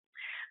hit?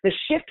 The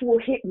shift will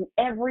hit and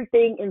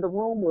everything in the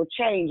room will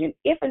change. And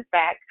if, in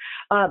fact,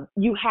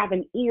 you have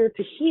an ear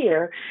to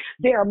hear,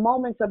 there are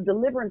moments of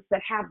deliverance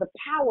that have the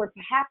power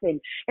to happen.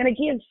 And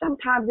again,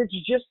 sometimes it's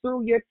just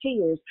through your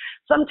tears.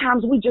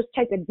 Sometimes we just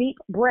take a deep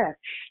breath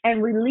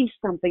and release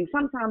something.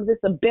 Sometimes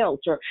it's a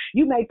belch, or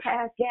you may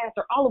pass gas,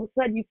 or all of a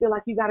sudden you feel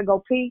like you got to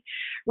go pee,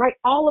 right?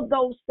 All of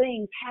those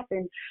things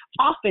happen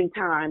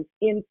oftentimes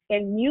in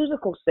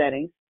musical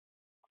settings,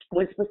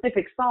 with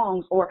specific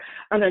songs or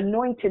an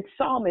anointed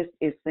psalmist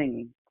is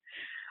singing.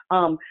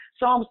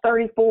 Psalms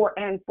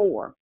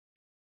 34:4.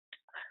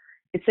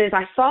 It says,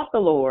 I sought the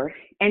Lord,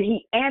 and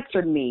he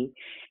answered me,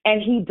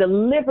 and he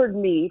delivered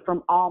me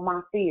from all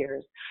my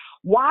fears.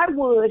 Why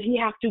would he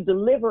have to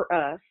deliver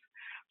us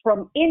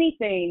from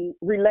anything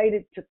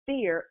related to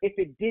fear if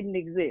it didn't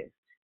exist?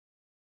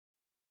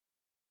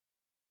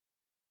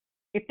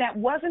 If that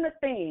wasn't a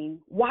thing,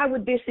 why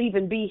would this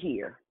even be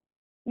here?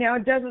 Now,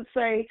 it doesn't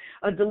say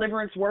a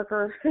deliverance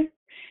worker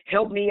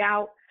help me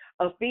out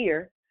of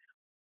fear,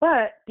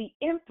 but the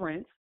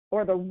inference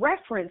or the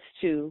reference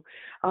to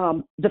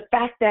the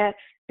fact that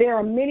there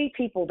are many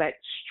people that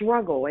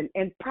struggle,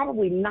 and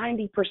probably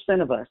 90%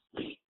 of us,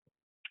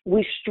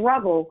 we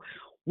struggle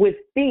with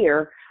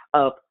fear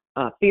of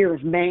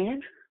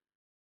man,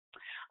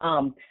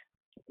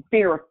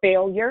 fear of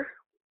failure,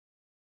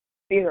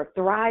 fear of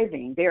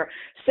thriving. There are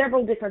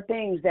several different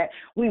things that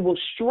we will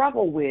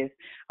struggle with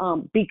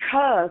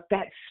because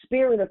that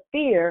spirit of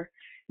fear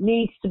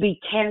needs to be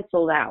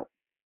canceled out,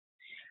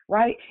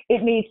 right?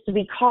 It needs to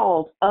be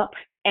called up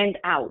and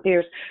out.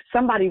 There's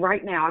somebody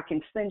right now, I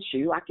can sense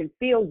you, I can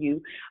feel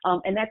you,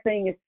 and that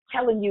thing is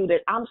telling you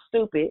that I'm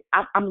stupid.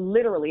 I'm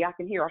literally, I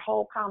can hear a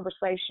whole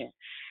conversation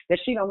that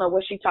she don't know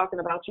what she's talking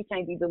about. You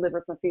can't be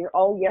delivered from fear.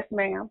 Oh, yes,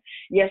 ma'am.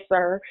 Yes,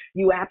 sir.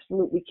 You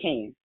absolutely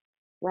can.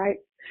 Right?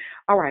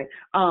 All right.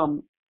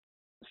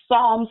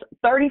 Psalms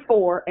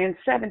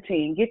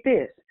 34:17. Get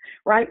this,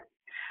 right?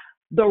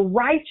 The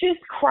righteous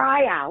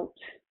cry out,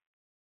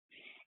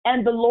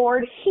 and the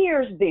Lord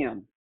hears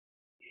them.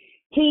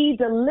 He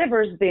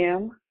delivers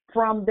them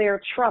from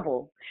their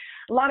trouble.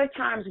 A lot of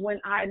times when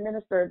I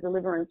administer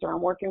deliverance, or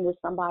I'm working with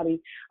somebody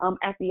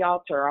at the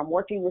altar, I'm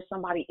working with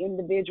somebody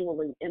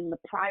individually in the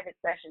private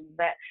sessions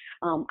that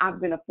I've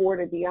been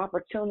afforded the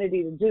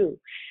opportunity to do,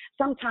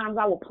 sometimes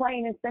I will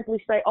plain and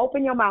simply say,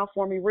 open your mouth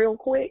for me real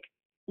quick.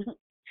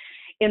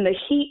 In the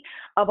heat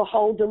of a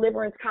whole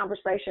deliverance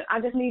conversation, I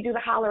just need you to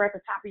holler at the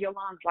top of your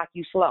lungs like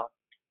you slow.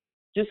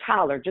 Just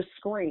holler, just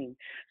scream.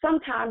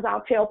 Sometimes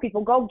I'll tell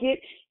people, go get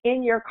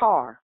in your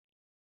car,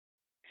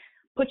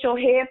 put your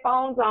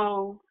headphones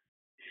on,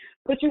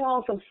 put you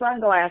on some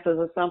sunglasses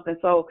or something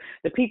so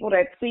the people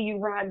that see you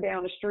riding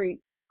down the street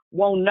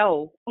won't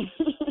know,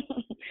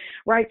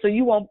 right? So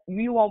you won't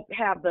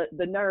have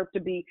the nerve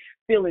to be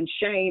feeling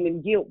shame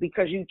and guilt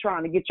because you're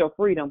trying to get your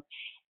freedom.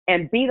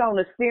 And beat on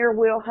the steering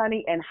wheel,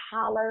 honey, and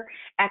holler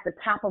at the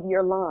top of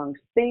your lungs.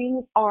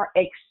 Things are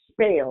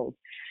expelled.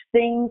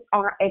 Things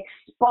are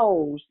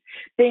exposed.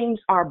 Things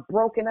are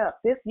broken up.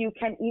 This you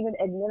can even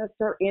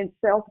administer in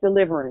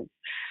self-deliverance.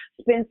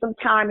 Spend some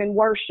time in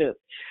worship.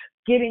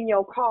 Get in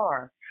your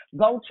car.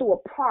 Go to a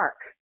park.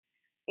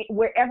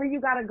 Wherever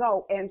you got to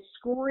go and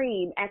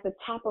scream at the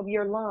top of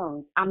your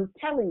lungs. I'm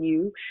telling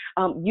you,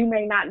 you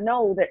may not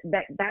know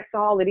that's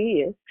all it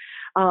is.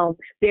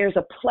 There's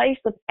a place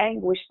of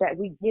anguish that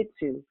we get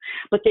to,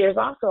 but there's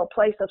also a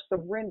place of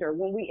surrender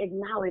when we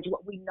acknowledge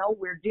what we know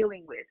we're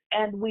dealing with,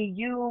 and we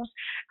use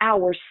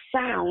our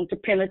sound to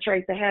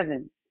penetrate the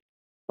heavens.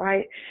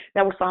 Right?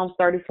 That was Psalms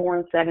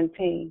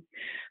 34:17.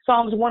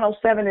 Psalms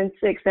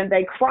 107:6. And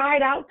they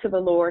cried out to the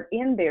Lord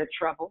in their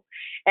trouble,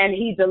 and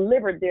he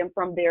delivered them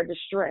from their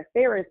distress.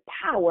 There is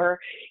power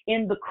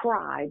in the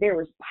cry. There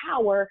is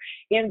power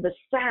in the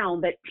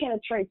sound that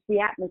penetrates the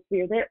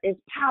atmosphere. There is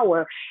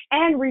power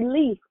and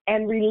relief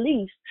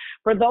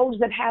for those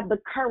that have the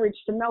courage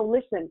to know,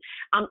 listen,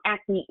 I'm at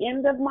the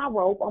end of my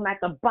rope. I'm at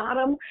the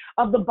bottom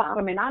of the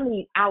bottom, and I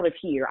need out of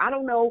here. I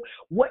don't know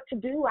what to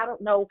do. I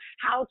don't know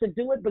how to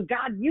do it, but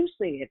God, you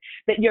said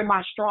that you're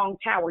my strong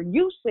tower.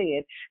 You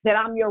said that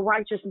I'm your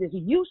righteousness.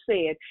 You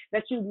said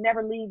that you'd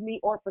never leave me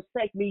or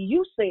forsake me.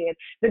 You said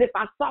that if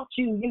I sought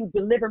you, you'd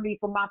deliver me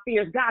from my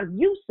fears. God,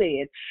 you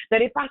said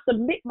that if I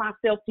submit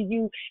myself to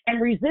you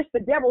and resist the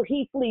devil,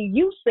 he flee.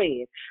 You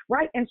said,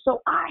 right? And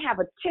so I have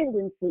a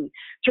tendency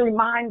to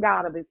remind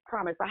God of his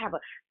promise. I have a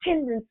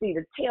tendency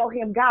to tell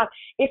him, God,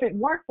 if it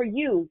weren't for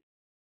you,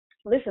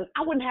 Listen,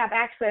 I wouldn't have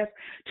access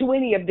to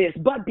any of this,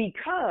 but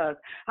because,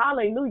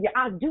 hallelujah,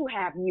 I do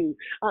have you.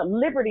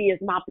 Liberty is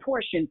my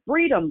portion.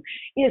 Freedom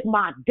is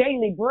my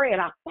daily bread.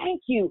 I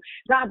thank you,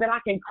 God, that I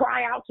can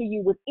cry out to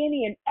you with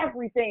any and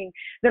everything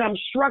that I'm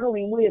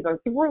struggling with or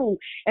through,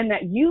 and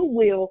that you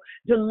will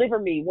deliver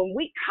me. When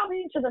we come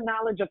into the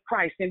knowledge of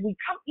Christ and we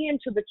come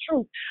into the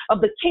truth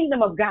of the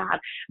kingdom of God,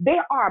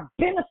 there are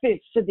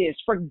benefits to this.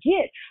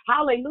 Forget,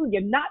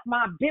 hallelujah, not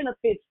my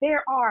benefits.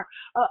 There are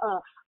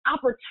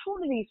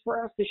opportunities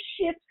for us to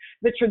shift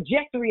the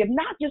trajectory of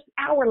not just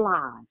our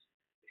lives,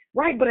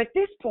 right? But at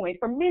this point,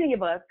 for many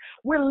of us,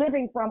 we're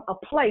living from a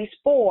place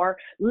for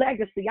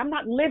legacy. I'm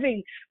not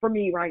living for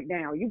me right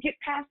now. You get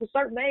past a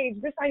certain age,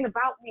 this ain't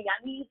about me.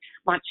 I need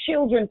my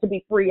children to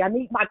be free. I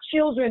need my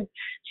children's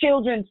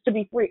to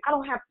be free. I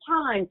don't have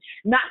time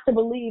not to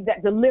believe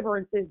that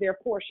deliverance is their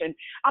portion.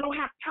 I don't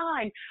have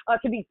time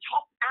to be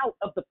talked out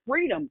of the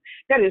freedom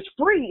that is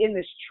free in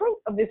this truth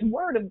of this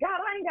word of God.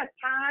 I ain't got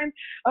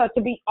time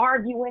to be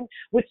arguing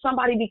with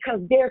somebody because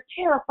they're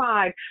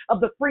terrified of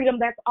the freedom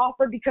that's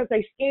offered, because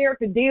they scared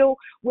to deal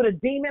with a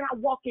demon. I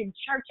walk in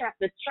church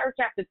after church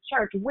after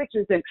church,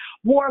 witches and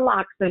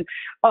warlocks and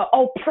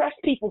oppressed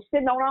people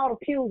sitting on all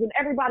the pews and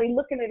everybody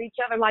looking at each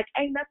other like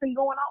ain't nothing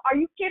going on. Are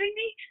you kidding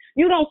me?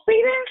 You don't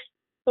see this?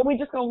 So we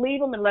just gonna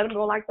leave them and let them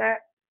go like that?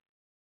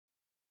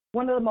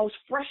 One of the most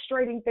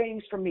frustrating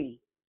things for me,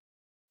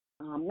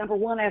 number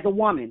one, as a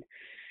woman,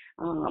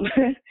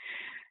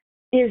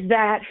 is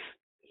that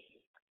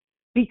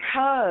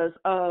because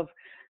of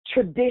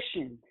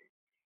tradition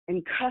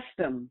and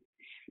custom,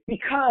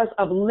 because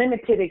of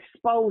limited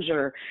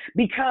exposure,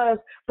 because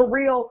for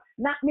real,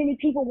 not many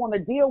people want to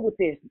deal with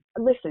this.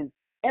 Listen,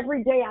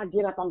 every day I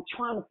get up, I'm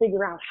trying to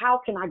figure out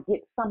how can I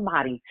get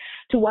somebody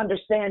to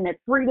understand that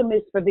freedom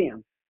is for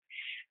them.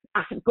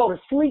 I go to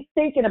sleep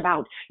thinking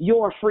about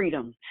your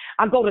freedom.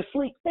 I go to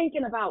sleep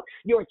thinking about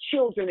your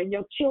children and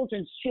your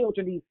children's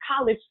children, these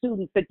college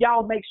students that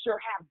y'all make sure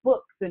have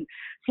books and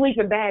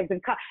sleeping bags. And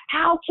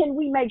how can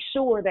we make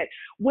sure that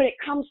when it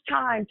comes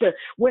time to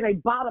where they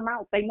bottom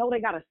out, they know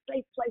they got a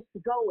safe place to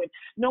go and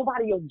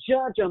nobody will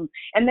judge them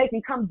and they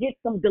can come get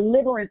some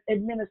deliverance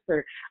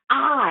administered?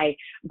 I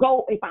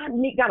go, if I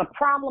got a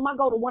problem, I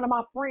go to one of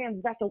my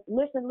friends that's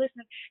listen,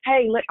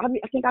 hey,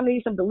 I think I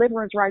need some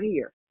deliverance right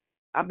here.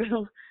 I've been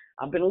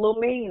a little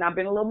mean. I've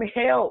been a little mean.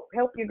 Help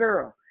your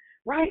girl,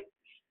 right?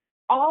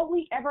 All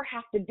we ever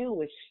have to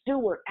do is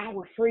steward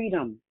our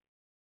freedom.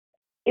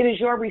 It is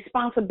your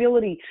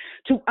responsibility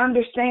to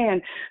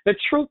understand the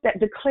truth that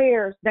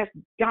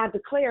God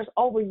declares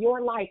over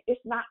your life.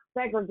 It's not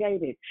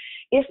segregated.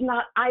 It's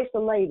not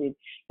isolated.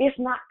 It's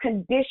not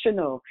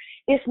conditional.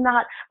 It's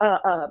not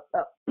a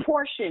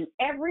portion.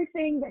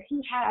 Everything that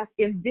he has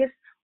in this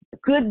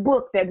good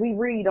book that we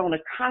read on a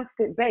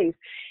constant basis,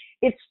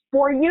 it's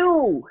for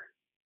you.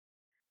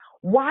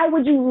 Why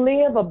would you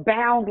live a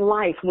bound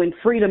life when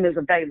freedom is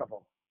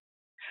available?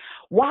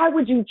 Why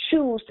would you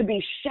choose to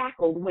be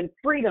shackled when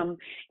freedom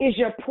is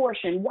your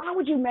portion? Why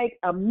would you make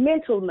a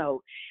mental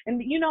note?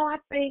 And I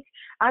think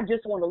I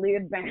just want to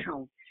live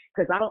bound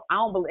because I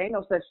don't believe ain't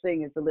no such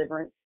thing as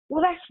deliverance.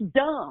 Well, that's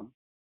dumb,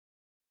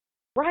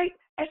 right?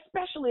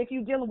 Especially if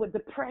you're dealing with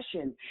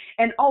depression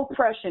and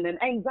oppression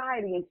and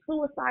anxiety and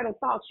suicidal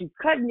thoughts, you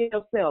cutting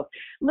yourself.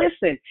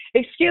 Listen,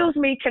 excuse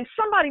me, can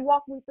somebody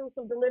walk me through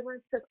some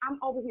deliverance? Because I'm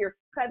over here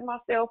cutting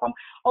myself. I'm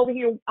over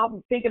here,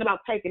 I'm thinking about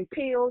taking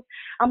pills.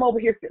 I'm over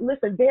here.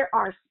 Listen, there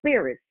are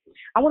spirits.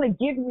 I want to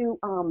give you,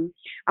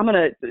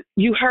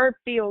 you heard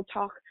Phil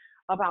talk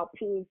about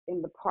pigs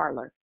in the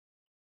parlor.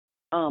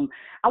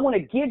 I want to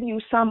give you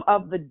some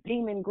of the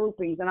demon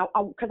groupings, and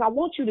because I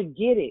want you to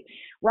get it,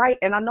 right?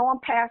 And I know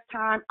I'm past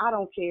time. I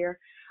don't care,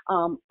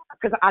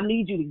 because I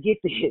need you to get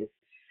this,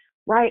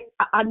 right?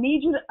 I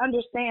need you to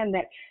understand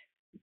that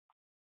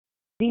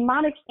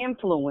demonic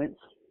influence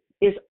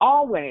is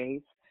always,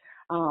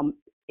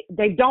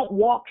 they don't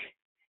walk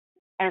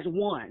as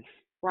one,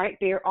 right?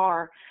 There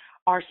are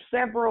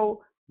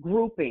several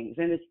groupings,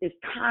 and it's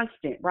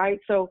constant, right?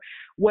 So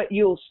what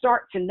you'll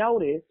start to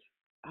notice,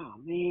 oh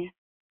man,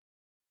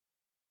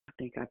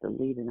 I think I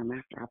deleted them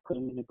after I put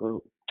them in the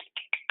group.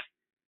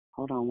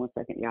 Hold on one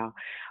second, y'all.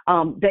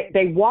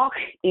 They walk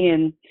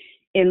in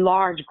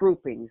large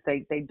groupings.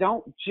 They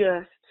don't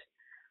just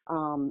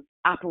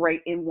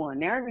operate in one.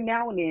 Now, every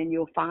now and then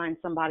you'll find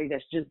somebody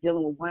that's just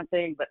dealing with one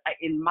thing, but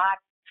in my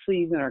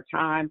season or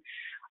time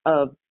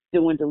of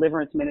doing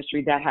deliverance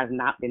ministry, that has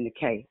not been the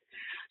case.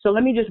 So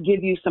let me just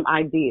give you some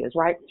ideas,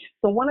 right?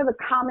 So one of the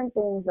common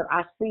things that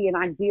I see and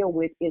I deal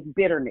with is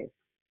bitterness.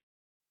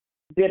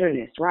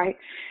 Bitterness, right?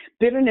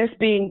 Bitterness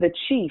being the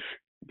chief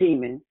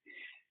demon,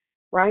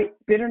 right?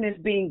 Bitterness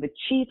being the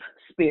chief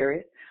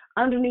spirit.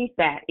 Underneath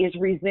that is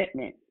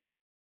resentment,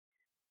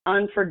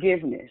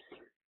 unforgiveness,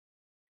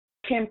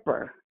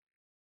 temper,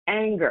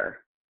 anger,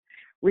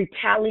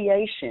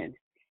 retaliation,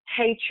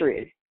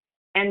 hatred,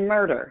 and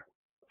murder,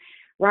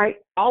 right?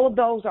 All of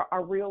those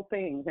are real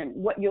things. And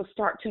what you'll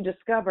start to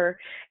discover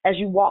as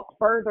you walk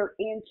further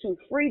into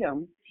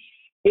freedom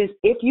is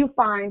if you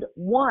find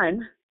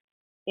one,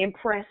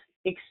 impress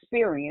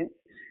experience,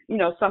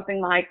 something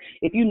like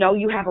if you know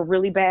you have a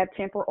really bad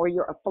temper or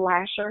you're a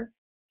flasher.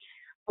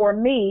 For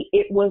me,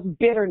 it was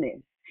bitterness.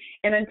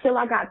 And until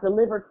I got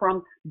delivered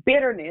from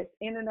bitterness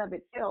in and of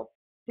itself,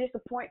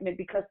 disappointment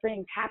because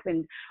things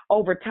happened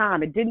over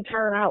time. It didn't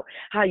turn out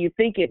how you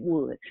think it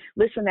would.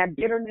 Listen, that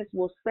bitterness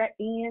will set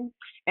in,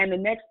 and the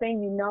next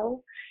thing you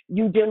know,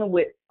 you're dealing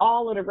with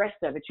all of the rest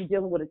of it. You're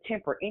dealing with a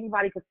temper.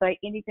 Anybody could say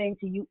anything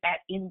to you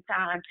at any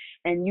time,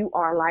 and you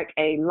are like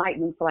a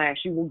lightning flash.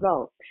 You will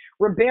go.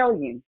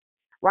 Rebellion,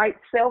 right?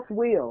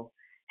 Self-will,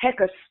 heck,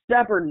 a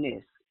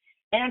stubbornness,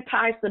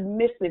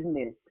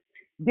 anti-submissiveness,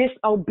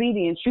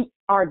 disobedience. You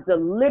are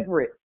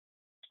deliberate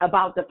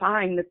about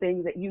defying the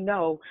things that you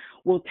know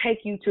will take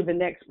you to the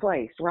next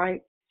place,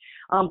 right?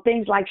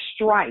 Things like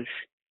strife.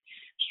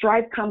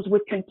 Strife comes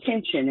with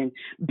contention and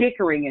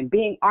bickering and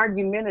being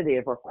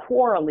argumentative or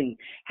quarreling,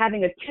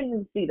 having a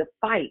tendency to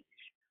fight,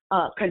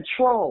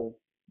 control.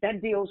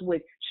 That deals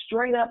with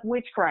straight up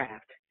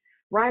witchcraft,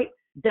 right?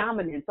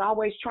 Dominance,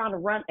 always trying to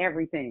run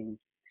everything.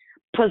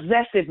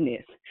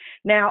 Possessiveness.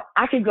 Now,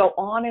 I could go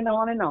on and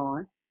on and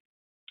on.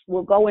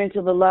 We'll go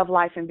into the love,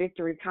 life, and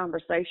victory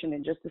conversation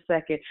in just a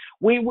second.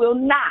 We will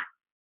not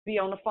be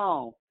on the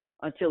phone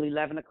until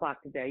 11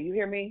 o'clock today. You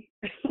hear me?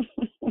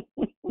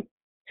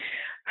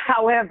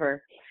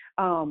 However,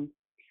 I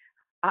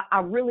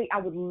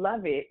would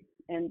love it,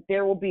 and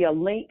there will be a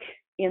link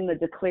in the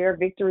Declare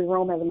Victory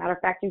room. As a matter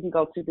of fact, you can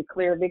go to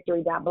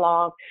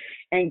declarevictory.blog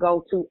and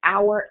go to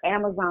our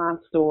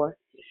Amazon store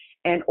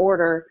and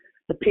order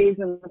The Pigs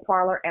in the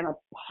Parlor and a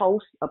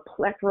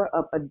plethora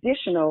of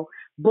additional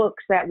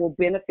books that will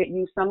benefit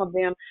you. Some of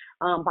them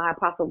by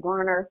Apostle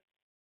Garner,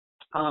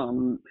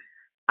 Dr.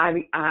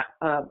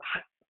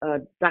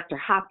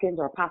 Hopkins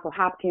or Apostle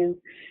Hopkins.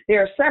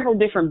 There are several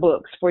different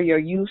books for your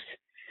use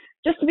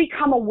just to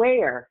become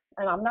aware.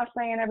 And I'm not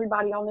saying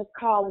everybody on this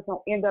call is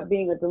going to end up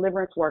being a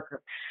deliverance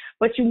worker,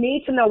 but you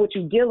need to know what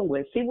you're dealing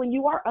with. See, when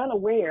you are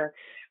unaware,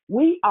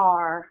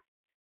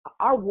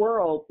 our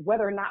world,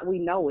 whether or not we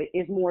know it,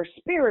 is more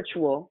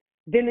spiritual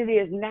than it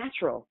is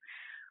natural.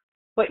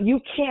 But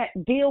you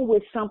can't deal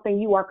with something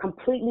you are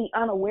completely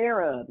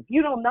unaware of. If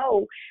you don't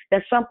know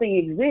that something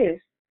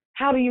exists,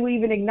 how do you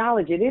even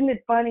acknowledge it? Isn't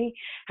it funny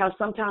how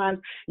sometimes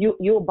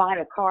you'll buy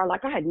a car?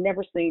 Like, I had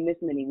never seen this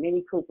many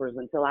Mini Coopers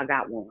until I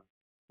got one.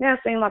 Now it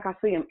seems like I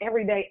see them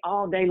every day,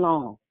 all day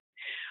long.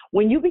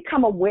 When you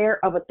become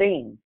aware of a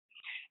thing,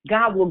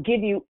 God will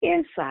give you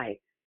insight.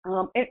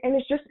 And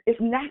it's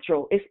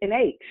natural. It's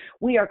innate.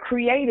 We are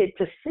created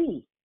to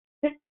see.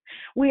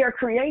 We are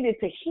created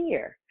to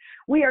hear.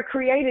 We are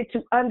created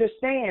to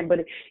understand. But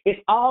if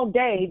all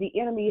day the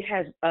enemy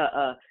has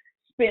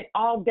spent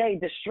all day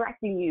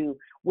distracting you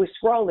with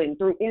scrolling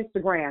through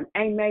Instagram,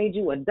 ain't made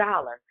you $1,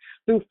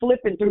 through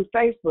flipping through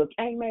Facebook,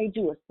 ain't made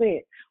you a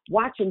cent,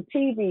 watching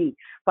TV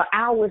for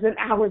hours and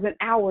hours and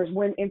hours,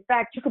 when in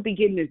fact you could be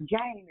getting this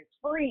game. It's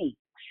free.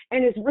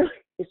 And it's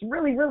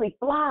really, really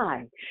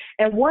fly.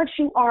 And once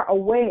you are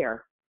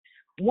aware,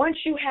 once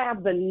you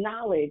have the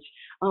knowledge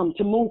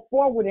to move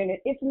forward in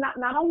it, it's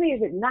not only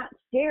is it not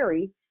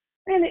scary,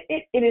 and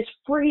it is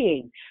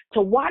freeing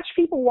to watch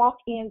people walk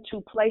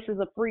into places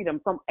of freedom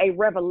from a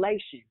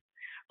revelation,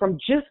 from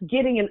just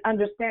getting an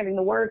understanding.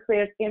 The word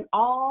says, in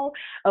all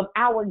of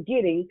our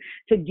getting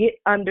to get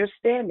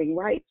understanding,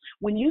 right?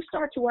 When you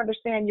start to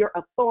understand your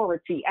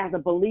authority as a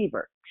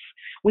believer,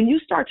 when you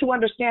start to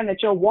understand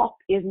that your walk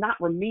is not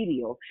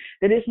remedial,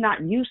 that it's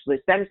not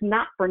useless, that it's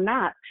not for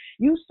naught,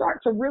 you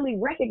start to really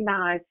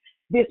recognize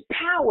this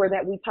power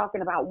that we're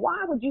talking about.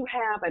 Why would you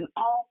have an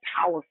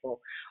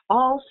all-powerful,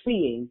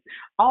 all-seeing,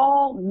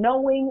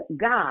 all-knowing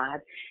God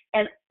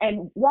and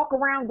walk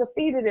around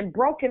defeated and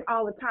broken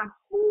all the time?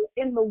 Who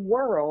in the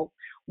world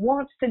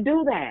wants to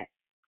do that?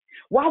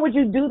 Why would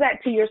you do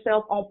that to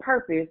yourself on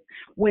purpose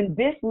when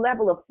this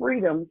level of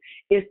freedom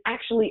is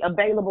actually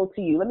available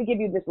to you? Let me give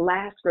you this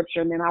last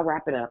scripture and then I'll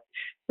wrap it up.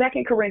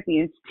 2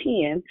 Corinthians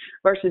 10,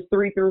 verses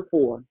 3 through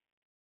 4.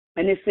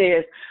 And it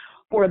says,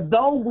 for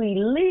though we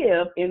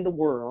live in the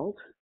world,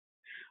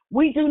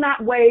 we do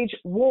not wage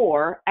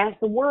war as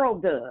the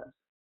world does.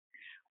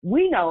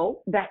 We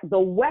know that the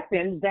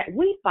weapons that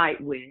we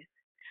fight with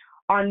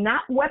are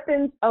not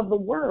weapons of the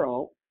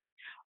world.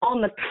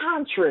 On the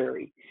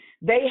contrary,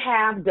 they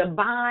have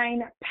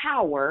divine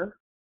power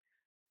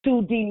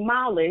to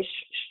demolish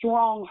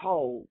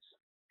strongholds.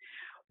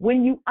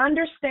 When you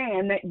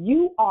understand that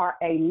you are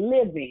a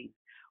living,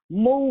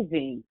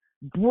 moving,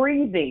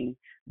 breathing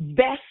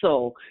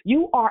vessel,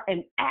 you are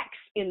an axe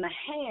in the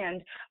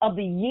hand of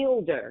the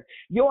yielder.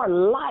 Your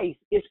life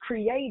is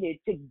created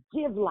to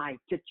give life,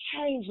 to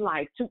change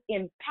life, to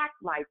impact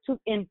life, to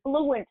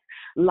influence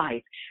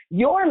life.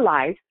 Your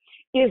life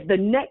is the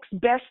next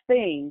best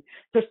thing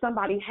to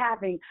somebody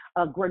having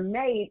a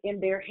grenade in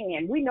their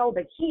hand. We know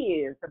that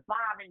he is the Bob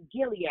in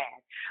Gilead.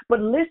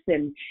 But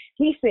listen,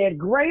 he said,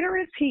 greater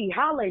is he,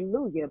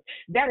 hallelujah,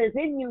 that is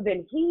in you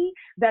than he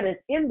that is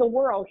in the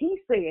world. He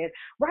said,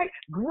 right,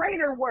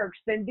 greater works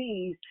than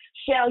these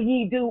shall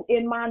ye do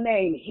in my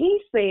name. He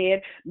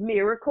said,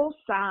 miracles,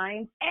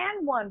 signs,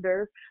 and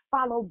wonders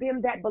follow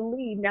them that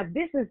believe. Now,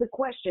 this is the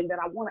question that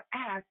I want to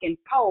ask and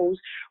pose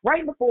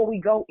right before we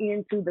go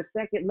into the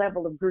second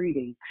level of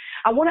greeting.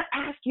 I want to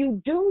ask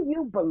you, do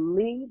you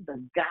believe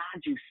the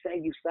God you say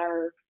you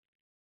serve?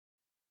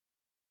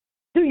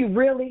 Do you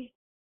really?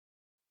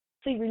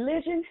 See,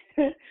 religion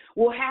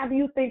will have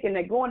you thinking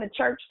that going to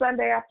church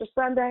Sunday after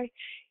Sunday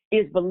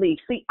is belief.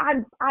 See,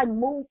 I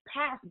move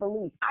past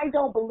belief. I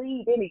don't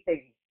believe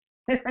anything.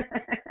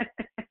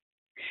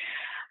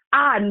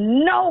 I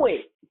know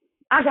it.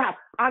 I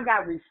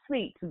got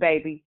receipts,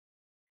 baby.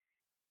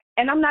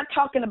 And I'm not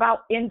talking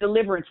about in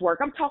deliverance work.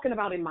 I'm talking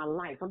about in my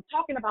life. I'm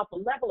talking about the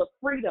level of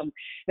freedom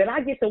that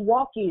I get to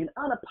walk in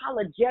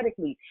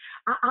unapologetically.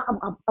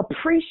 I'm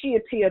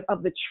appreciative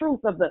of the truth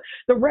of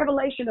the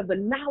revelation of the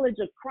knowledge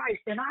of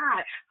Christ. And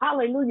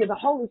hallelujah, the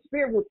Holy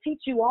Spirit will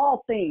teach you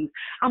all things.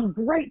 I'm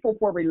grateful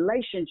for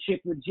relationship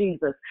with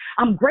Jesus.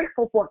 I'm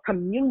grateful for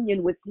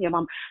communion with him.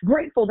 I'm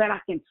grateful that I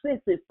can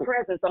sense his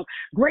presence. I'm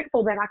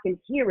grateful that I can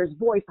hear his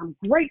voice. I'm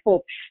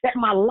grateful that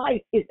my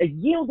life is a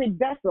yielded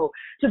vessel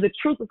to the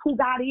truth of who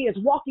God is,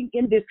 walking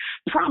in this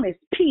promised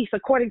peace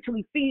according to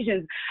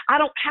Ephesians. I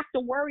don't have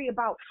to worry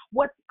about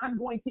what I'm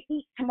going to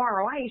eat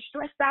tomorrow. I ain't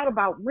stressed out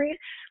about rent.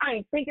 I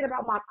ain't thinking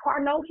about my car.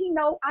 No, he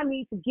know I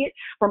need to get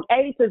from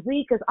A to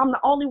Z because I'm the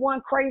only one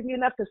crazy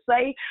enough to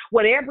say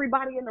what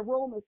everybody in the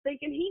room is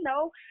thinking. He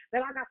know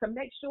that I got to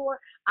make sure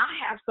I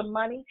have some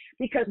money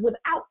because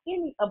without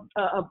any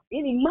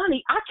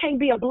money, I can't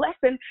be a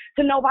blessing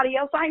to nobody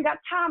else. I ain't got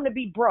time to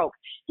be broke.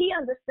 He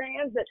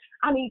understands that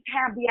I need to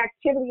have the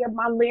activity of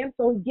my limbs,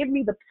 so he give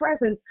me the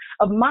presence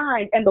of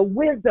mind and the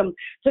wisdom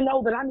to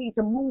know that I need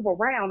to move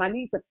around. I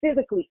need to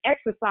physically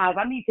exercise.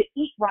 I need to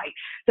eat right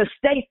to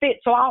stay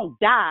fit so I don't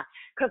die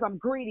because I'm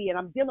greedy and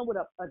I'm dealing with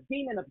a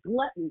demon of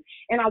glutton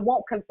and I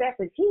won't confess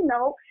it. He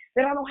know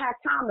that I don't have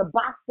time to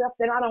buy stuff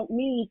that I don't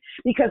need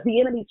because the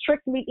enemy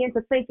tricked me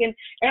into thinking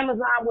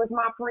Amazon was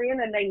my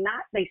friend and they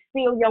not. They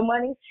steal your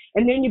money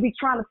and then you be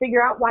trying to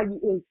figure out why you're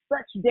in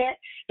such debt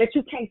that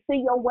you can't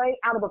see your way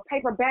out of a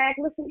paper bag.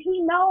 Listen,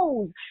 he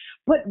knows,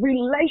 but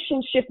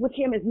relationship with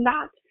him is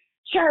not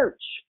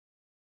church.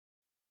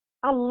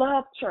 I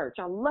love church.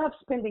 I love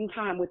spending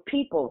time with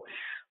people,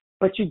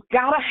 but you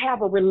got to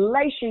have a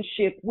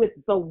relationship with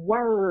the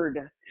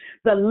word,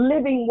 the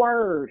living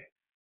word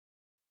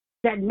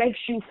that makes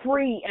you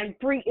free and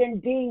free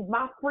indeed.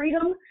 My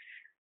freedom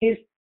is,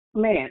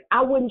 man,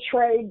 I wouldn't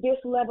trade this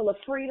level of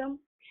freedom,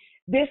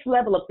 this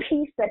level of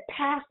peace that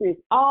passes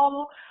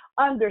all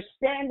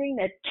understanding,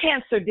 that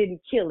cancer didn't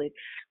kill it,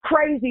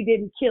 crazy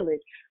didn't kill it,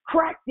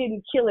 crack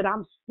didn't kill it.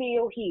 I'm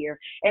still here.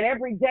 And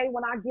every day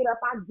when I get up,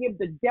 I give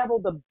the devil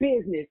the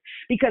business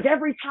because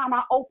every time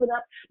I open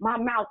up my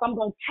mouth, I'm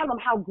going to tell him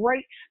how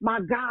great my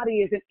God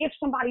is. And if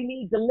somebody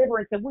needs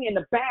deliverance and we're in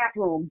the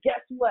bathroom,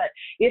 guess what?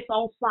 It's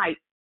on site.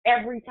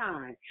 Every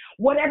time.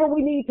 Whatever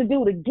we need to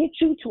do to get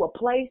you to a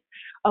place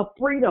of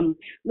freedom.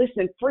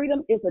 Listen,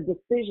 freedom is a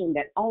decision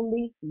that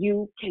only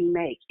you can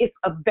make. It's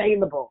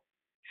available.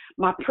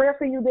 My prayer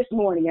for you this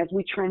morning as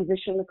we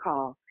transition the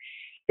call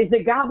is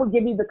that God will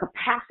give you the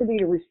capacity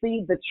to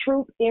receive the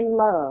truth in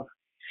love,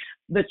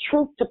 the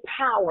truth to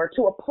power,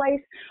 to a place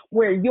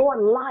where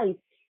your life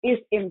is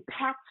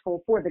impactful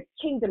for the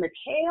kingdom. If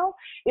hell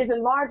is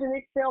enlarging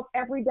itself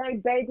every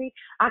day, baby,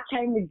 I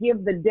came to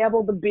give the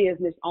devil the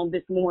business on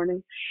this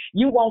morning.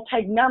 You won't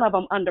take none of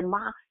them under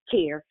my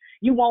care.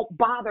 You won't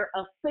bother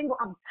a single.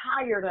 I'm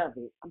tired of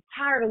it. I'm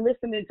tired of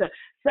listening to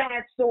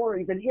sad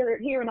stories and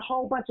hearing a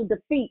whole bunch of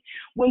defeat.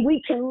 When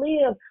we can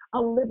live a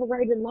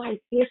liberated life,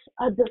 it's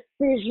a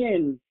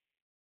decision.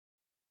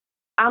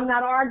 I'm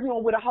not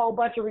arguing with a whole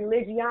bunch of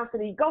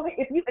religiosity. Go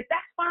ahead. If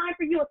that's fine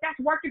for you, if that's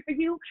working for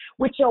you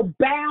with your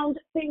bound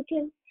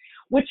thinking,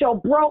 with your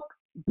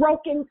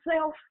broken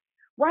self,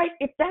 right?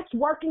 If that's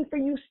working for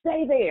you,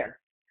 stay there.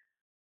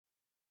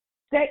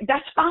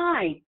 That's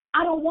fine.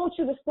 I don't want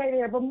you to stay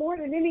there. But more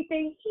than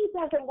anything, he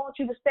doesn't want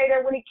you to stay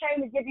there when he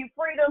came to give you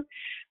freedom.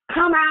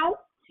 Come out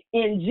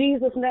in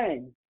Jesus'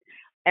 name.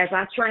 As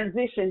I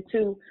transition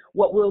to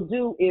what we'll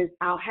do is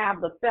I'll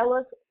have the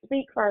fellas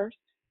speak first.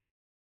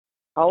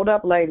 Hold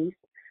up, ladies.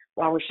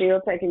 While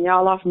Rochelle taking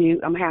y'all off mute,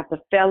 I'm going to have the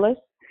fellas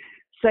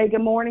say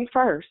good morning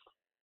first.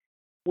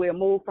 We'll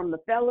move from the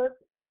fellas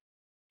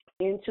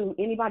into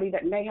anybody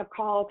that may have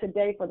called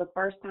today for the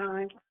first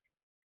time.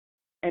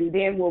 And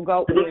then we'll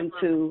go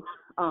into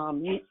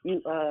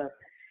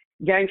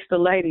gangster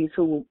ladies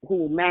who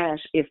will mash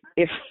if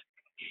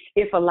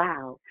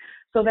allowed.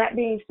 So that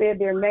being said,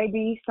 there may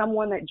be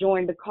someone that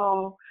joined the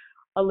call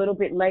a little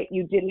bit late,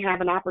 you didn't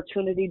have an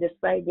opportunity to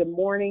say good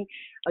morning.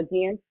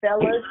 Again,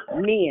 fellas,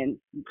 men,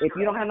 if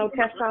you don't have no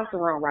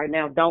testosterone right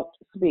now, don't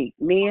speak.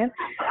 Men,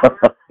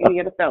 any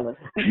of the fellas.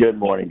 Good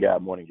morning,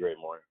 God. Morning, great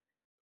morning.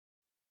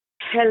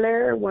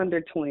 Hello,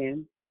 Wonder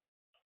Twin.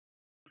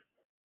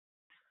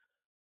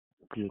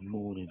 Good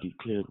morning,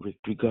 declared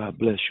victory. God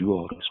bless you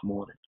all this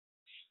morning.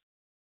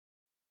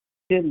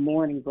 Good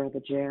morning,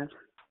 Brother Jeff.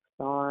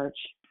 Sarge.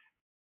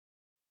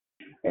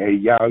 Hey,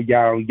 yo.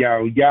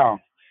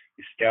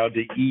 It's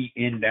Elder E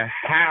in the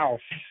house.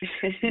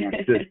 My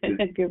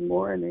sister. Good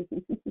morning.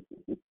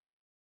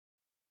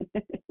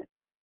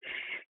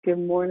 Good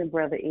morning,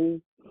 Brother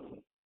E.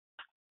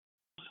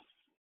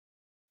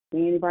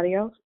 Anybody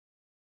else?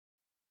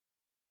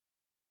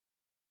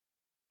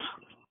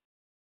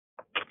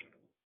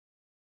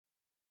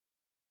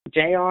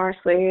 JR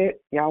said,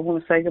 y'all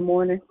want to say good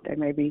morning? They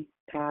may be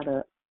tied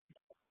up.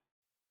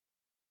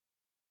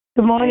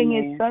 Good morning,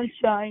 Amen. It's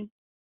Sunshine.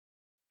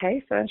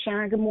 Hey,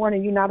 Sunshine, good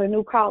morning. You're not a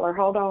new caller.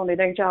 Hold on,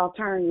 it ain't y'all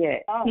turn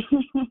yet. Oh.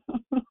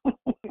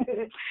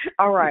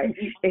 All right.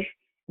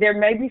 There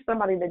may be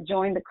somebody that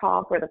joined the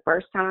call for the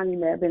first time. You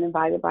may have been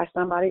invited by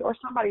somebody or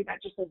somebody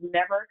that just has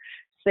never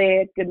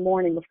said good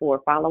morning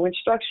before. Follow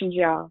instructions,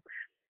 y'all.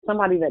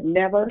 Somebody that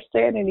never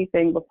said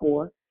anything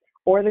before,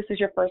 or this is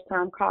your first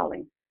time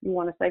calling. You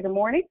want to say good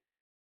morning?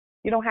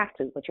 You don't have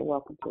to, but you're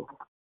welcome to.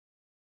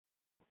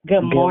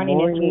 Good morning,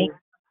 it's me.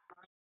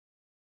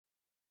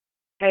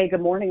 Hey,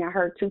 good morning. I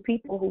heard two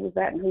people. Who was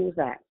that and who was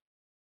that?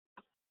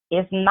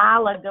 It's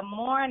Nala. Good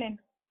morning.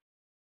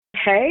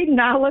 Hey,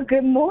 Nala,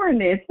 good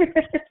morning.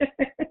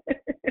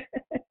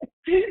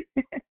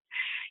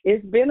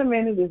 It's been a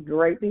minute. It's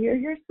great to hear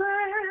your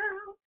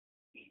sound.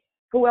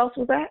 Who else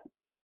was that?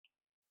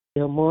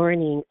 Good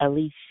morning,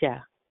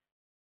 Alicia.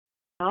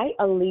 Hi,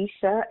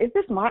 Alicia. Is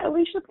this my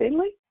Alicia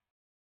Finley?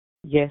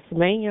 Yes,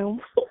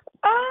 ma'am.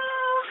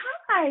 Oh,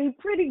 hi,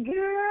 pretty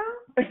girl.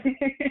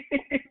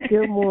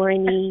 Good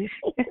morning.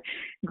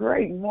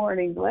 Great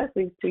morning.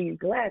 Blessings to you.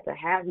 Glad to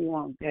have you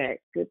on deck.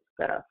 Good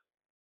stuff.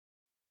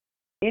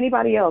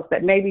 Anybody else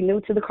that may be new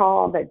to the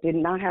call that did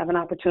not have an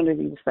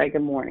opportunity to say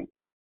good morning?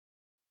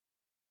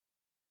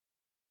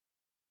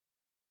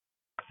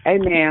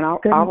 Amen. All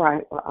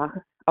right.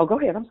 Well, go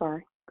ahead. I'm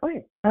sorry. Go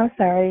ahead. I'm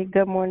sorry.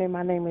 Good morning.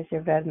 My name is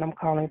Yvette, and I'm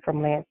calling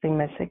from Lansing,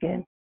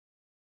 Michigan.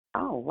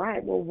 All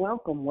right. Well,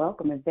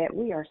 welcome, Yvette.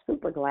 We are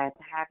super glad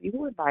to have you.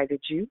 Who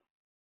invited you?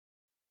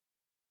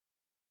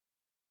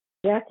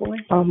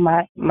 Jacqueline? Oh,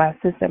 my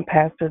assistant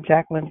pastor,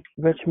 Jacqueline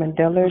Richmond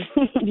Dillard.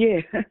 Yeah.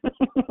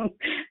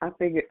 I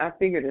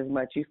figured as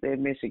much. You said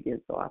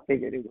Michigan, so I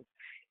figured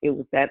it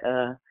was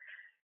that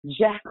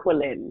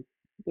Jacqueline.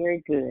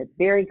 Very good.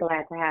 Very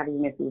glad to have you,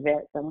 Miss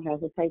Yvette. Don't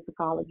hesitate to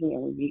call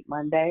again. We meet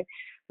Monday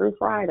through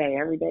Friday,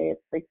 every day at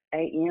 6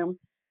 a.m.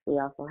 We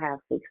also have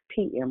 6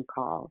 p.m.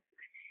 calls.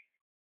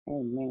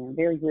 Amen.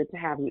 Very good to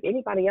have you.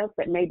 Anybody else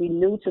that may be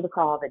new to the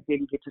call that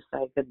didn't get to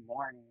say good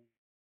morning?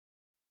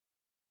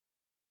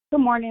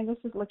 Good morning. This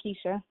is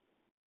Lakeisha.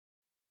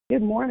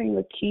 Good morning,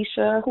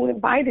 Lakeisha. Who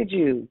invited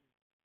you?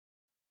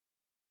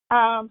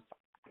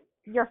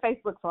 Your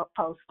Facebook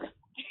post.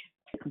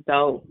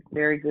 Dope.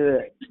 Very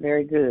good.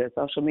 Very good.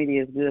 Social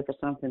media is good for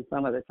something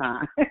some of the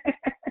time.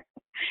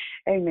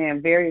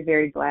 Amen. Very,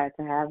 very glad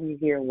to have you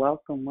here.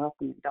 Welcome.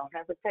 Don't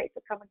hesitate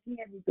to come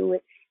again. We do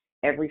it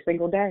every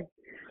single day.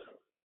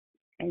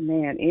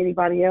 Amen.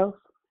 Anybody else?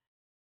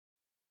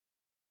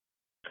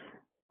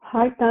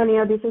 Hi,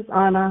 Tanya. This is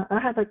Anna. I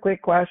have a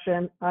quick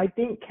question. I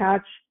didn't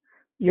catch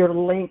your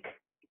link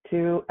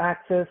to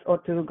access or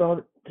to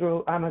go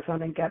through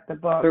Amazon and get the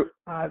book.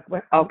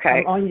 Okay.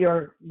 I'm on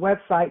your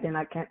website and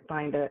I can't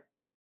find it.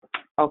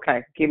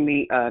 Okay. Give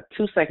me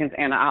 2 seconds,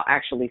 Anna.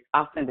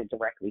 I'll send it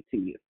directly to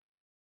you.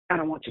 I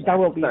don't want you to That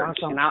will search. be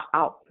awesome. And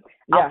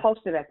I'll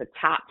post it at the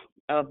top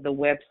of the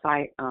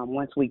website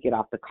once we get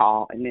off the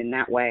call, and then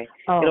that way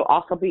it'll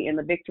also be in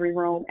the Victory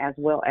Room as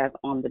well as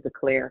on the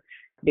Declare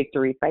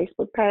Victory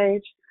Facebook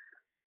page.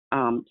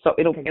 So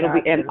it'll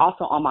be, and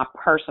also on my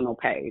personal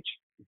page,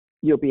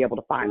 you'll be able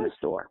to find the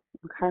store.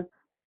 Okay.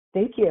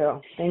 Thank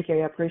you. I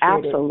appreciate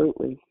it.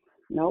 Absolutely.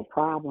 No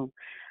problem.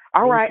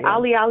 All right,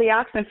 Ali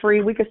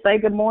Oxenfree, we can say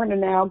good morning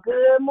now.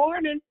 Good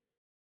morning.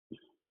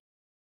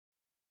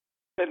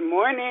 Good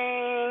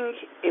morning.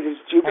 It is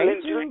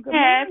Jubilant Juliet. Good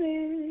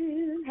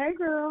morning. Hey,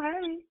 girl.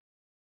 Hey.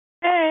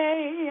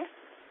 Hey.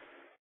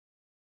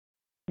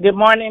 Good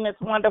morning. It's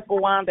Wonderful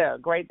Wanda.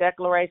 Great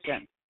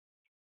declaration.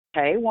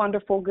 Hey,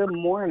 Wonderful. Good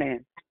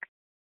morning.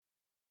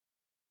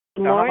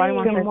 Good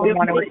morning. Good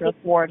morning with your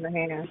sword in the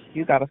hand.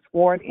 You got a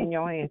sword in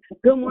your hand.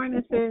 Good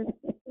morning, sis.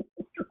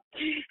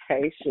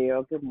 Hey,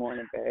 Shell. Good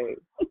morning, babe.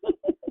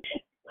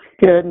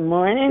 Good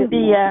morning,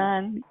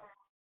 Dionne.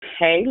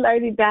 Hey,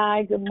 Lady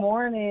Di. Good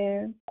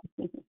morning.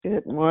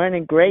 Good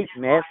morning. Great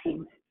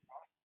message.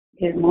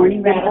 Good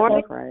morning, Good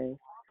morning. Praise.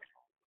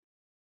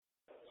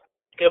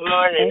 Good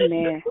morning.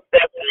 Amen. This is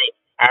Stephanie.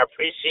 I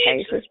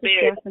appreciate your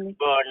spirit. Stephanie.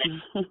 Good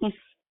morning.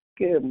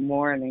 Good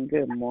morning.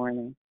 Good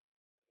morning.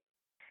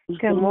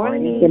 Good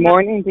morning. Good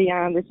morning,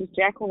 Dionne. This is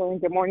Jacqueline.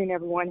 Good morning,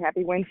 everyone.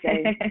 Happy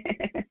Wednesday.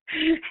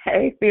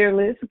 Hey,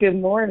 Fearless. Good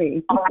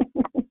morning.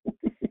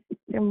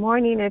 Good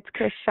morning. It's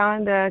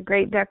Krishanda.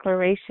 Great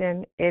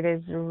declaration. It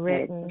is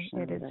written.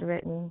 Hey, It is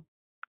written.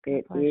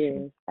 It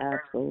is,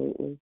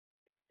 absolutely.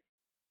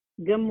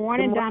 Good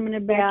morning,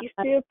 Dominic Yeah, Beck.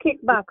 You still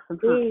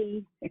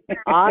kickboxing,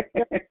 huh?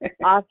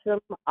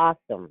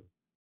 Awesome.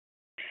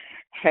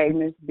 Hey,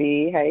 Miss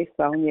B. Hey,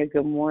 Sonia.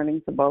 Good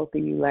morning to both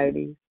of you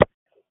ladies.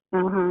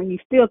 You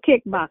still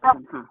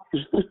kickboxing, huh?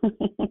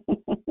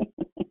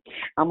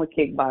 I'm a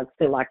kickbox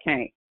till I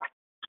can't.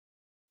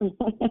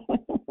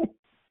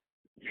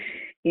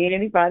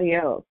 Anybody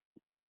else?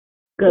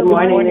 Good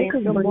morning.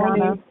 Good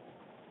morning.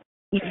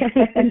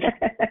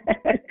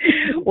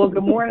 Well,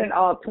 good morning,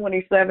 all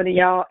 27 of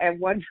y'all at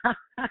one time.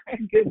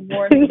 Good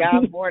morning,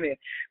 God morning.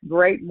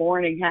 Great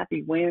morning.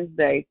 Happy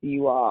Wednesday to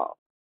you all.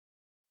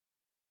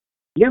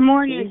 Good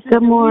morning.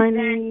 Good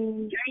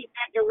morning. Great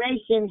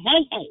decoration.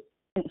 Hey.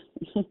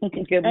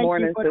 Good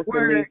morning,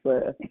 Sister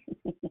Lisa.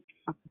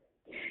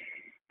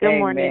 Good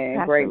morning, Amen.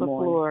 Pastor Great LaFleur.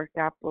 morning.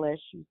 God bless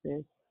you,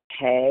 sis.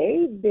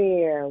 Hey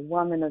there,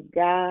 woman of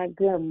God.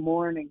 Good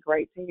morning.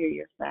 Great to hear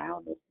your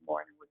sound this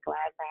morning. We're glad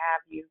to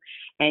have you,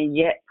 and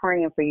yet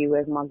praying for you,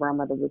 as my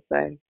grandmother would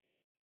say,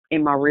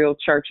 in my real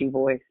churchy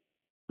voice.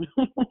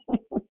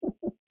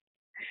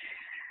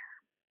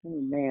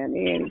 Man,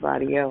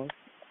 anybody else?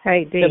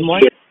 Hey, Dee. Good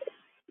morning.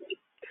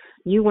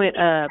 You went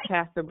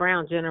Pastor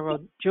Brown, General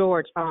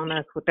George on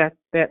us with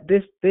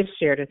this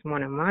share this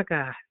morning. My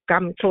God,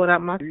 got me pulling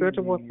out my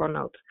spiritual warfare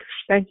notes.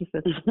 Thank you,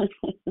 sister.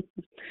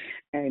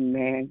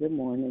 Amen. Good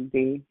morning,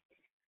 Dee.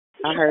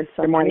 I heard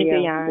Good morning, somebody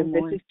else. Dionne.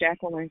 This is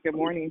Jacqueline. Good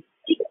morning.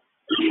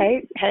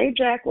 Hey,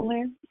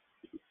 Jacqueline.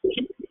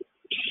 It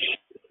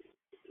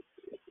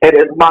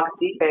is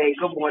Moxie. Hey,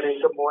 good morning.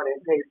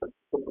 Hey, good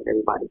morning,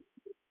 everybody.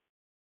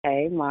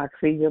 Hey,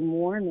 Moxie. Good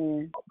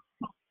morning.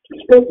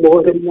 Good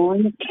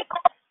morning.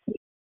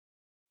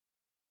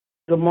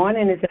 Good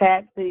morning, it's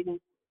Patsy.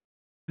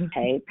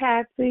 Hey,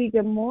 Patsy.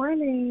 Good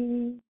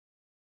morning.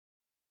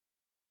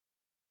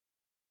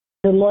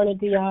 Good morning,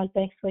 Dionne.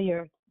 Thanks for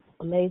your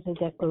amazing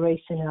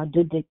declaration.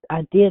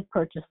 I did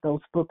purchase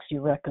those books you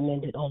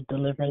recommended on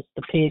Deliverance,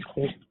 the pigs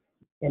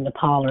and the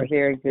pollard.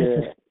 Very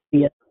good.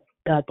 Yeah.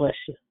 God bless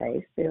you.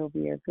 Hey,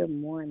 Sylvia. Good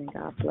morning.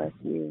 God bless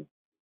you.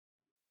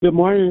 Good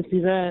morning,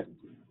 Yvette.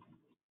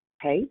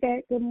 Hey,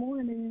 Dad. Good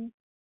morning.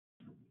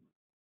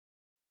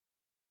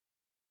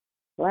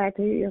 Glad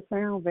to hear your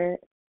sound, Vet.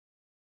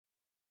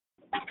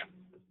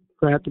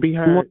 Glad to be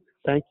heard.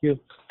 Thank you.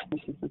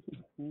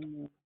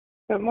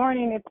 Good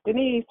morning. It's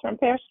Denise from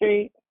Pear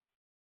Street.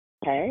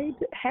 Hey,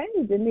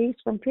 Denise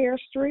from Pear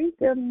Street.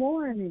 Good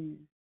morning.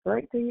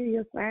 Great to hear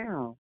your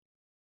sound.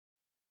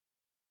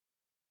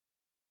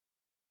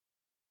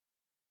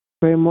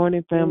 Great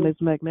morning, family.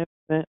 It's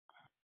Magnificent.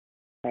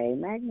 Hey,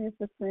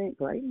 Magnificent.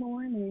 Great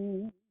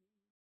morning.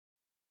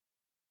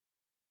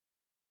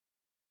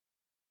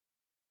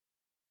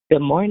 Good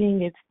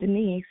morning. It's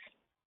Denise.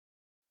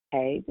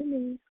 Hey,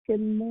 Denise.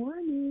 Good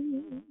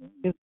morning.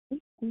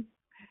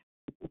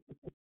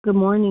 Good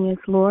morning.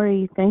 It's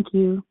Lori. Thank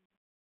you.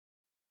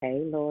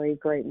 Hey, Lori.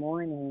 Great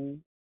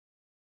morning.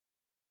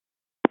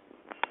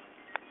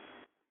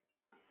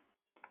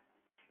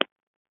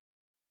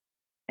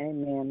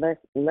 Amen.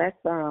 Let's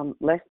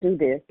do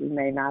this. You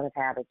may not have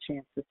had a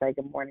chance to say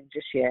good morning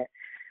just yet,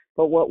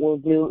 but what we'll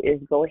do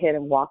is go ahead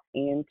and walk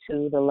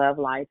into the Love,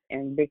 Life,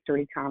 and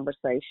Victory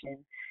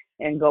conversation,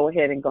 and go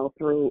ahead and go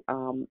through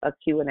a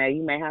Q&A.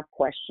 You may have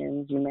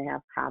questions. You may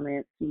have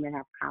comments. You may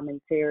have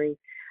commentary.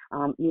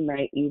 You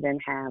may even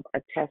have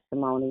a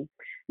testimony.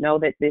 Know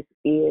that this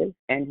is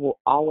and will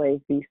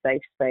always be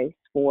safe space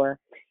for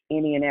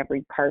any and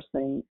every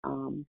person.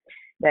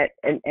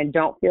 And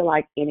don't feel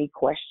like any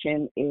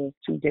question is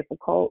too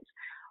difficult,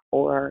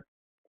 or,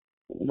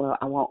 well,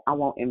 I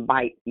won't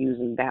invite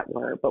using that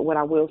word, but what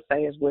I will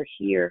say is we're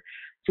here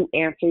to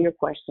answer your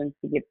questions,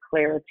 to give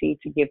clarity,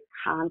 to give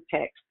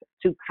context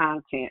to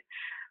content,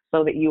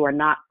 so that you are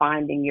not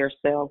finding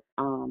yourself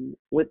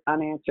with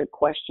unanswered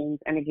questions.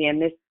 And again,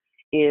 this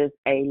is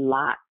a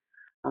lot.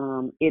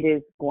 It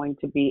is going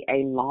to be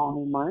a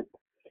long month,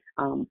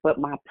 but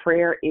my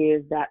prayer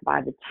is that by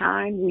the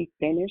time we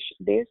finish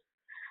this,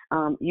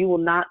 you will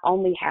not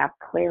only have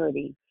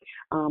clarity,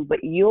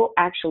 but you'll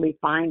actually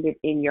find it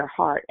in your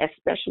heart,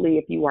 especially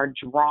if you are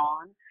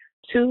drawn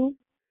to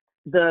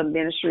the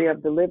ministry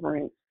of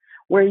deliverance,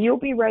 where you'll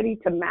be ready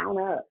to mount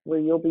up, where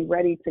you'll be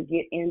ready to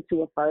get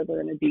into a further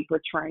and a deeper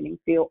training.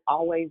 Phil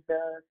always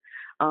does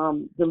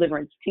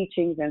deliverance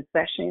teachings and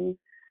sessions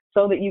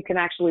so that you can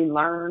actually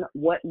learn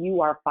what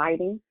you are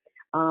fighting.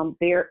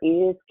 There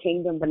is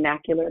kingdom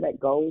vernacular that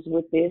goes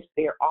with this.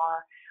 There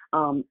are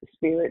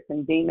spirits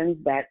and demons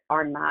that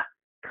are not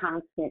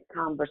constant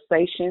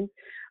conversation,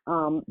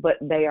 but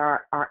they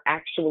are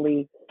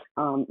actually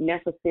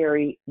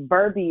necessary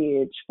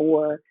verbiage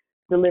for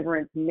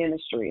deliverance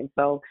ministry. And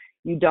so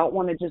you don't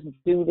want to just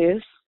do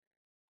this.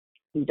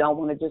 You don't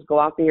want to just go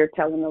out there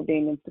telling no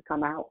demons to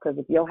come out, because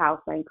if your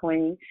house ain't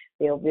clean,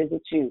 they'll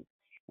visit you.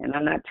 And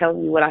I'm not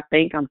telling you what I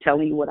think, I'm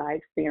telling you what I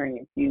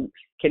experienced. You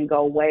can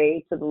go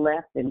way to the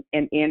left and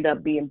end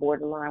up being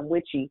borderline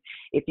witchy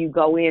if you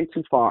go in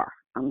too far.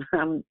 I'm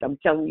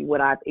telling you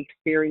what I've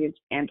experienced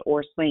and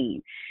or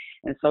seen.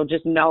 And so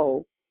just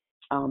know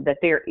that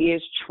there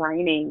is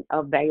training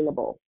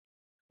available,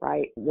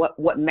 right?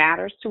 What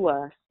matters to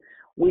us,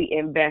 we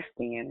invest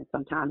in. And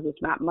sometimes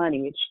it's not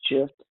money, it's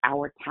just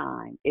our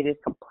time. It is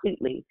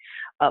completely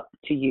up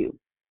to you.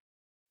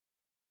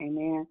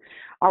 Amen.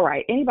 All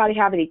right. Anybody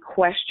have any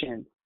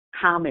questions,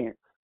 comments,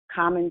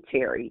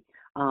 commentary,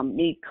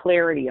 need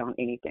clarity on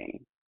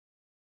anything?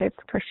 It's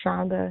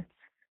Krishanda.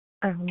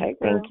 Hey,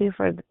 thank you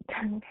for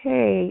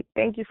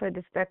thank you for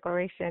this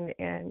declaration,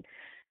 and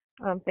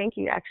thank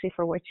you actually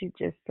for what you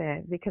just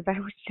said, because I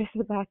was just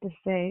about to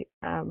say,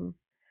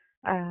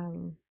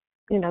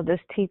 this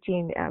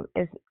teaching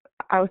is.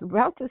 I was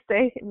about to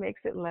say it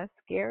makes it less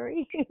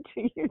scary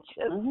until you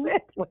just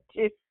said what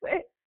you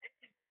said.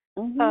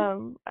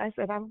 I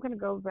said I'm gonna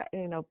go back,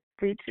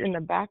 reach in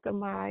the back of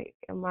my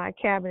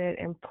cabinet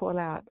and pull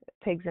out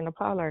Pigs in the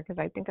Parlor, because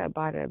I think I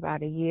bought it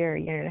about a year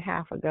and a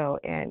half ago,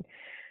 and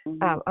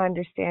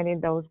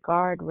understanding those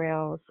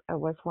guardrails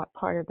was what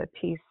part of the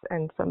piece.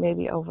 And so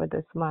maybe over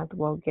this month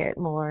we'll get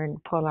more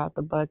and pull out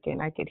the book,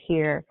 and I could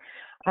hear.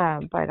 I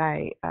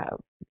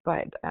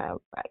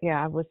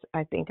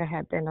think I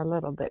had been a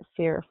little bit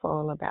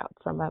fearful about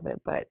some of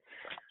it, but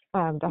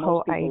the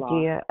whole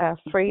idea of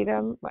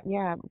freedom, but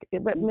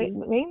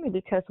mainly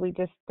because we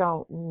just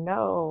don't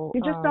know.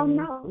 You just don't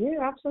know.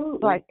 Yeah,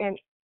 absolutely. And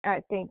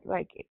I think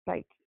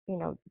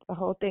the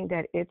whole thing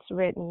that it's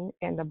written,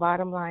 and the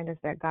bottom line is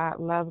that God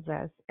loves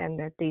us, and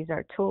that these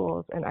are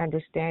tools, and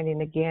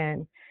understanding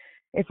again.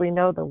 If we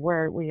know the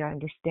word, we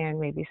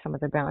understand maybe some of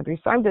the boundaries.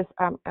 So I'm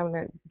going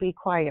to be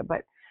quiet,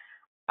 but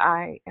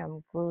I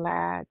am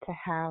glad to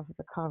have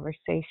the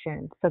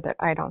conversation so that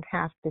I don't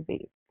have to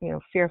be,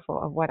 fearful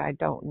of what I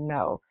don't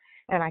know.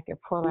 And I can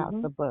pull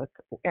out the book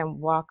and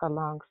walk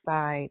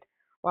alongside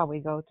while we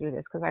go through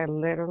this, because I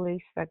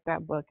literally stuck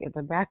that book in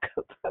the back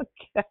of the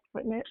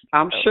cabinet.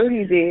 I'm sure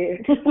you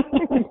did.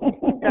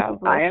 God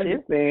bless I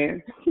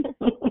understand.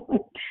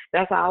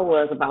 That's how I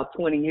was about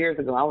 20 years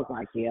ago. I was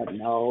like, yeah,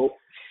 no,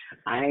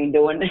 I ain't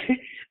doing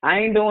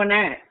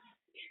that.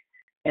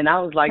 And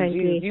I was like,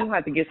 Jesus, you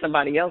have to get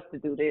somebody else to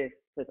do this,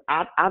 because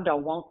I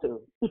don't want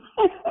to.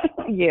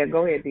 Yeah,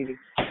 go ahead, Didi.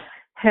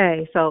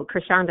 Hey, so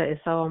Krishanda is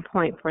so on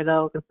point for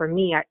those. And for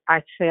me,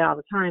 I say all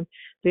the time,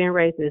 being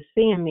raised as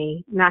seeing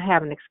me, not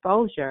having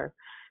exposure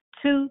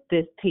to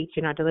this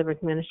teaching or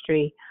deliverance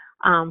ministry,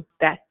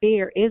 that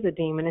fear is a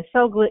demon. It's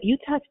so good. You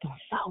touched on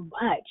so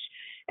much.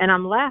 And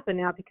I'm laughing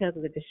now because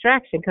of the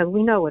distraction, because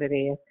we know what it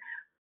is.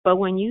 But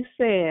when you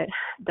said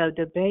the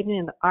debating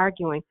and the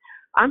arguing,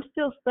 I'm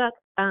still stuck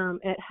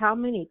at how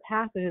many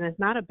pastors, and it's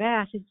not a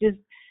bash, it's just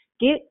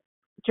get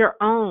your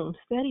own,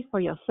 study for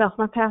yourself.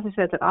 My pastor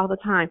says it all the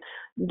time.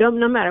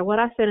 No matter what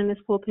I said in this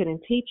pulpit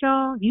and teach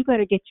y'all, you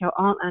better get your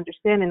own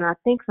understanding. And I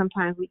think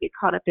sometimes we get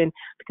caught up in,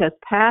 because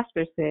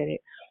pastor said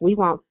it, we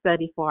won't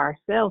study for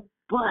ourselves.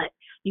 But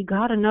you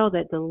got to know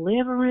that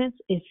deliverance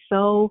is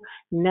so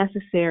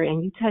necessary.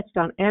 And you touched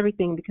on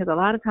everything, because a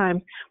lot of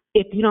times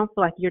if you don't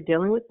feel like you're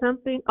dealing with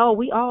something,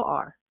 we all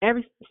are.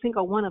 Every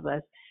single one of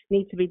us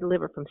needs to be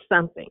delivered from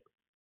something.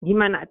 You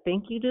might not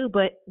think you do,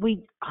 but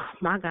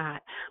my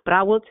God. But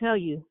I will tell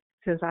you,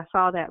 since I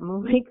saw that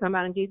movie come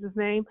out in Jesus'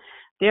 name,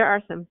 there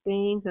are some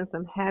things and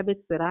some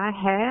habits that I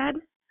had,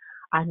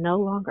 I no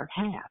longer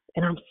have.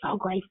 And I'm so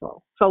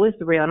grateful. So it's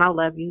real. And I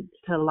love you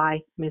to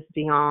life, Miss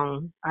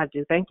Dionne. I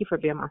do. Thank you for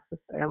being my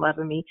sister and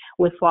loving me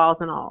with flaws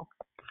and all.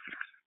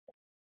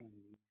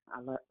 I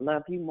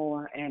love you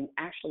more. And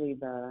actually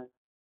the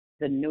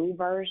new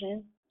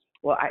version,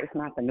 well, it's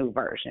not the new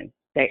version.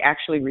 They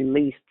actually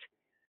released,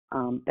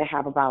 they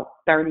have about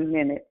 30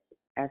 minutes,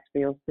 as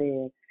Phil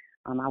said.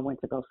 I went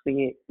to go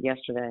see it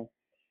yesterday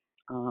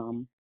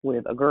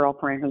with a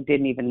girlfriend who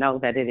didn't even know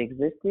that it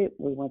existed.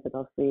 We went to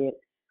go see it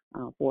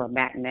for a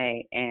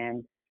matinee,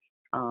 and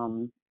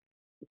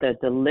the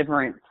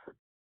deliverance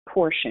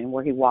portion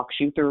where he walks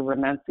you through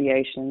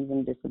renunciations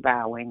and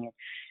disavowing and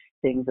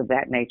things of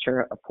that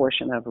nature, a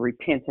portion of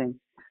repentance,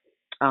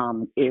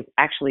 is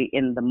actually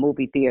in the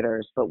movie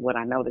theaters. But what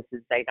I noticed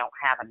is they don't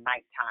have a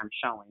nighttime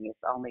showing. It's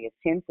only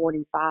a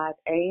 10:45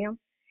 a.m.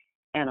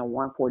 and a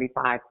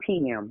 1:45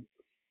 p.m.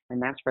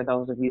 And that's for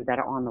those of you that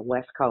are on the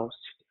West Coast,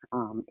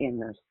 in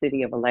the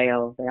city of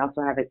Vallejo. They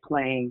also have it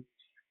playing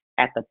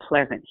at the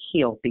Pleasant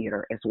Hill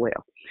Theater as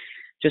well.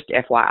 Just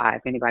FYI,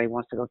 if anybody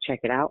wants to go check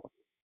it out.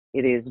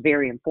 It is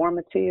very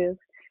informative.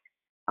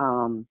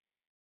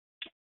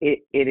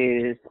 It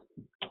is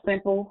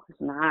simple.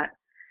 It's not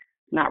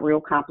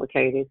real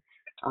complicated.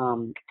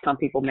 Some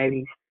people may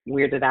be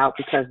weirded out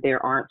because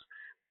there aren't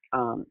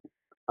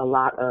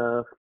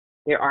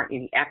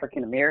any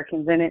African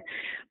Americans in it.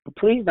 But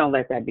please don't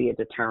let that be a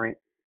deterrent.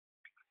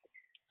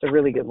 It's a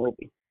really good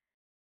movie.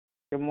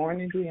 Good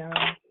morning,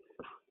 Dionne.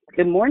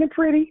 Good morning,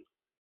 pretty.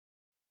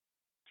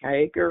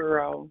 Hey,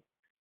 girl.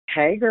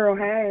 Hey, girl.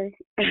 Hey.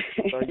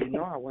 So you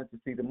know I went to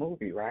see the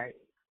movie, right?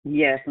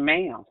 Yes,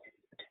 ma'am.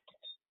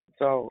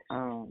 So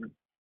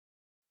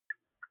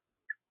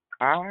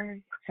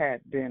I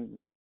had been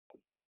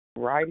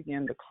riding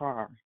in the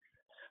car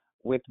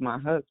with my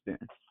husband,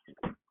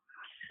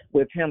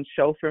 with him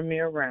chauffeuring me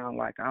around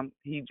like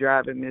he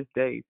driving Miss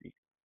Daisy,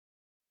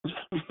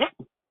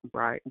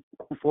 right?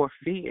 For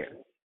fear,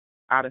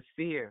 out of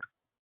fear.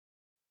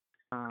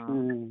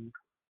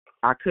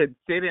 I couldn't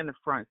sit in the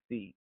front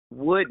seat,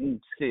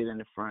 wouldn't sit in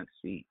the front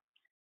seat.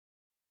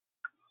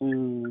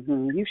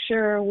 You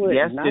sure would.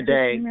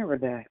 Yesterday, Remember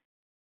that.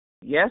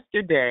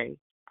 Yesterday,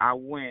 I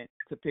went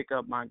to pick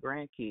up my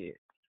grandkids.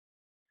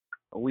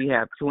 We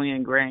have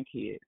twin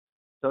grandkids,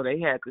 so they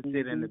had to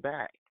sit in the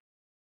back.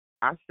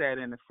 I sat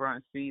in the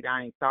front seat.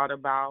 I ain't thought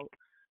about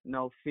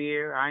no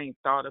fear. I ain't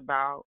thought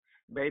about,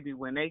 baby,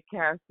 when they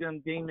cast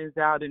them demons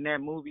out in that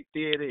movie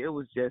theater, it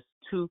was just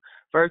two.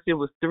 First, it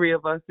was three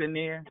of us in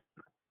there,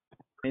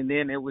 and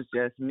then it was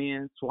just me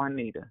and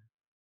Swanita.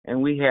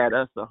 And we had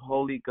us a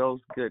Holy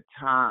Ghost good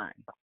time.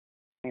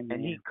 Amen.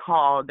 And he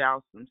called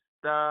out some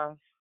stuff,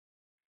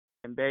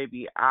 and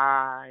baby,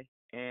 I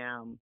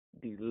am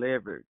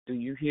delivered. Do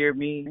you hear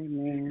me?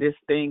 Amen. This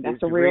thing That's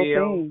is a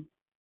real thing.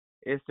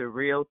 It's a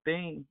real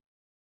thing.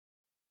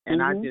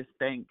 And I just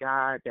thank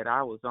God that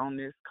I was on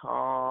this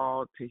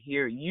call to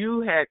hear.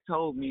 You had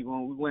told me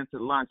when we went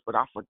to lunch, but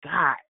I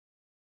forgot.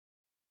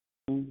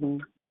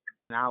 And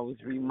I was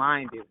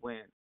reminded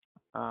when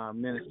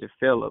Minister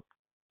Phillip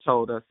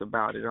told us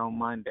about it on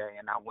Monday,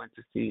 and I went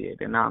to see it.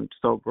 And I'm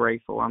so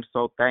grateful. I'm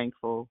so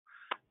thankful.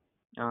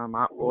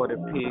 I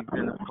ordered pigs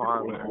in the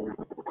parlor,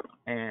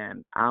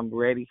 and I'm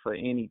ready for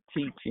any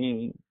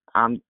teaching.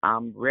 I'm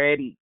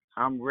ready.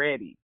 I'm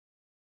ready.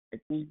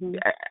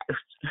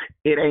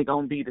 It ain't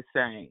gonna be the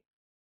same.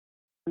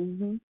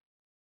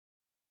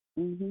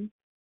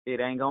 It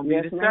ain't gonna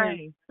be the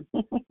same.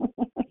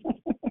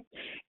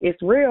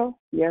 It's real.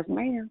 Yes,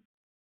 ma'am.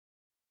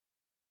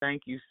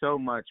 Thank you so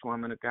much,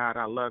 woman of God.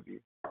 I love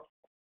you.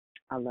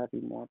 I love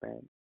you more,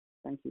 babe.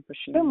 Thank you for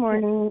sharing. Good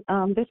morning.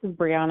 This is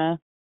Brianna.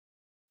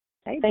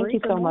 Hey, Thank you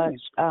so much.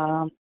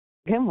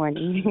 Good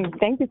morning.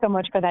 Thank you so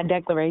much for that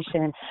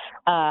declaration.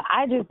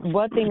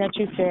 One thing that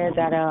you said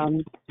that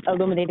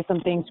illuminated some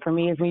things for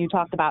me is when you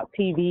talked about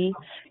TV,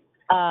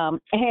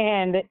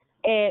 and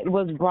it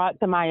was brought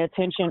to my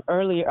attention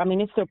earlier. I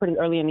mean, it's still pretty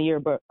early in the year,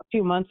 but a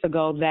few months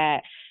ago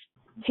that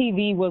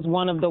TV was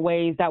one of the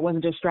ways that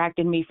was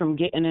distracting me from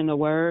getting in the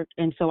Word.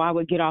 And so I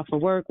would get off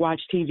of work,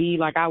 watch TV.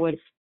 Like I would,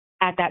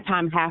 at that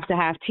time, have to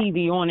have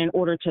TV on in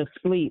order to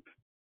sleep.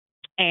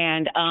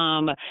 And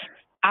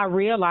I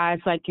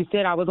realized, like you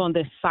said, I was on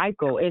this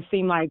cycle. It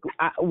seemed like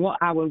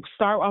I would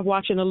start off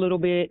watching a little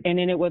bit, and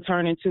then it would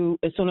turn into,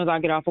 as soon as I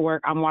get off of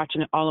work, I'm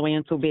watching it all the way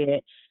until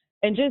bed.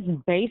 And just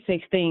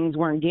basic things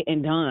weren't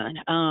getting done.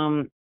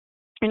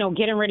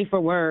 Getting ready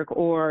for work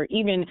or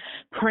even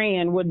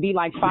praying would be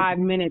like 5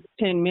 minutes,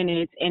 10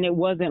 minutes, and it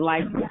wasn't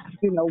like,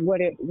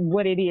 what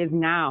it is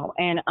now.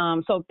 And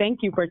so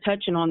thank you for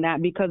touching on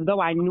that, because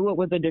though I knew it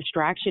was a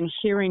distraction,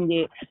 hearing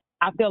it,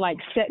 I feel like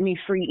set me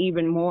free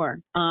even more.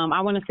 I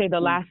want to say the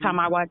last time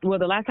I watched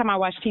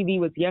TV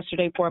was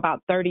yesterday for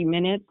about 30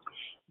 minutes.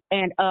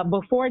 And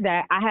before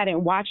that, I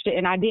hadn't watched it,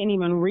 and I didn't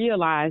even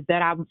realize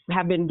that I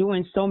have been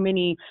doing so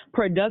many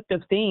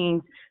productive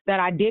things that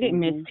I didn't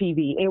miss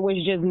TV. It was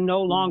just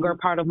no longer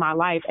part of my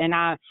life. And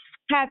I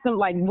had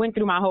went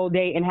through my whole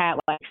day and had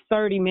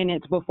 30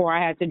 minutes before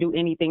I had to do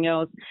anything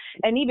else.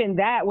 And even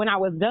that, when I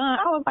was done,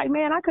 I was like,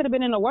 man, I could have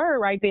been in the Word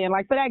right then,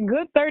 for that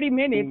good 30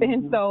 minutes.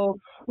 And so,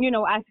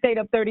 I stayed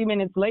up 30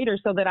 minutes later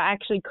so that I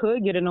actually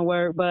could get in the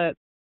Word. But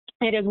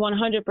it is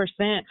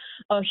 100%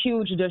 a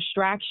huge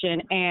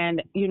distraction.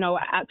 And,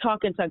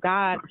 talking to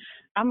God,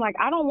 I'm like,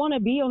 I don't want to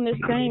be on this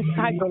same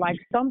cycle. Like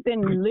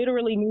something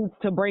literally needs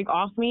to break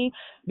off me,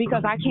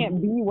 because I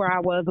can't be where I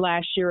was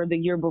last year or the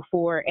year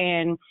before.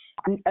 And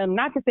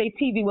not to say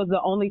TV was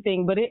the only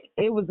thing, but it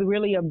was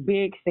really a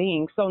big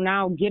thing. So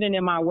now getting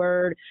in my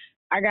Word,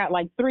 I got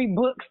 3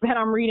 books that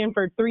I'm reading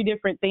for 3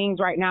 different things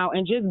right now,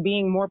 and just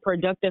being more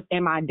productive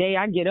in my day.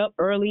 I get up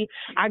early,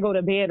 I go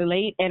to bed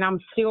late, and I'm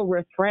still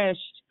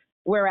refreshed.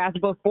 Whereas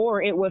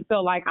before it would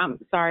feel like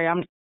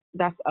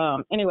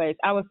anyways,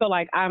 I would feel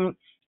like I'm,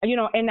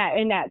 in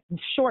that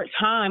short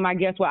time, I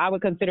guess what I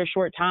would consider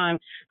short time,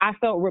 I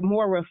felt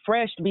more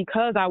refreshed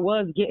because I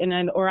was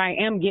I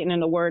am getting in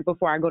the Word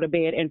before I go to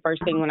bed and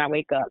first thing when I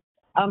wake up.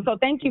 So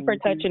thank you for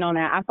touching on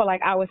that. I feel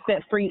like I was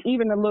set free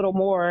even a little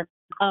more,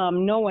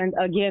 knowing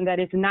again that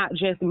it's not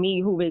just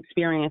me who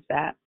experienced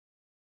that.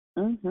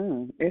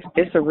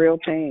 It's a real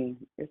thing.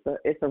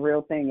 It's a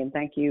real thing, and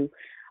thank you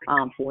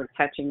for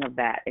touching of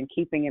that and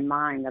keeping in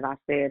mind that I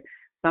said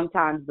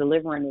sometimes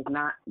deliverance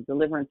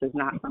is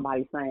not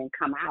somebody saying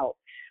come out,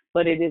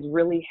 but it is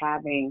really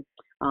having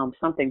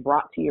something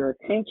brought to your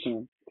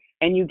attention,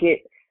 and you get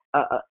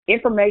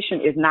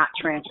information is not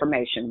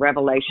transformation.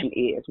 Revelation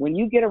is. When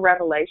you get a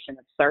revelation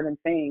of certain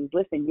things,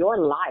 listen, your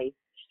life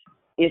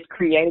is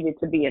created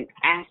to be an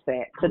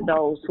asset to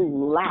those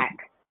who lack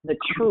the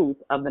truth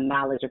of the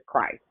knowledge of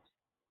Christ.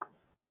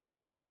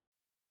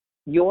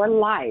 Your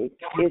life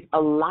is a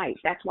light.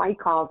 That's why he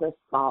calls us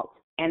salt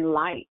and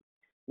light.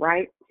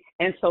 right?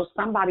 And so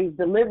somebody's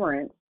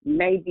deliverance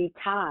may be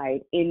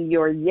tied in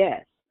your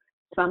yes.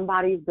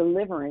 Somebody's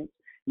deliverance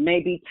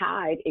may be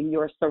tied in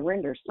your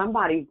surrender.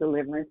 Somebody's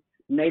deliverance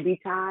may be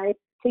tied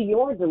to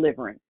your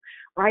deliverance,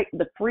 right?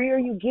 The freer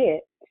you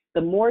get,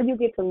 the more you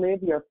get to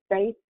live your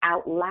faith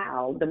out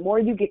loud, the more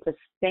you get to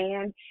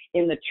stand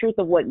in the truth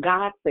of what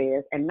God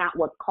says and not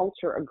what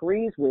culture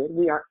agrees with.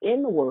 We are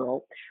in the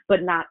world,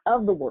 but not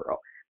of the world.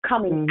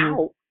 Coming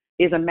out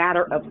is a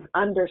matter of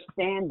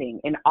understanding.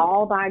 In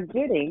all thy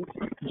getting,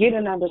 get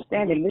an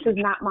understanding. This is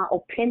not my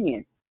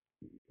opinion.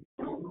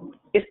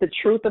 It's the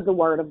truth of the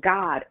word of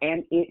God,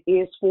 and it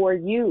is for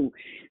you.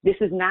 This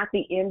is not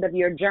the end of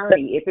your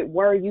journey. If it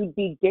were, you'd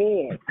be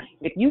dead.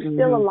 If you're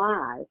still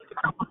alive,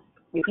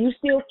 if you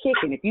still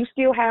kicking, if you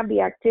still have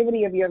the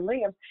activity of your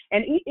limbs,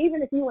 and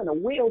even if you're in a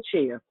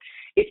wheelchair,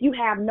 if you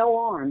have no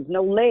arms,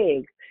 no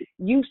legs,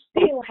 you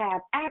still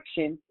have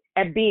action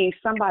at being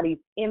somebody's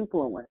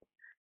influence,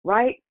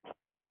 right?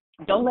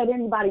 Don't let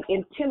anybody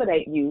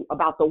intimidate you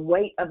about the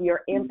weight of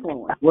your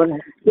influence.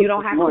 You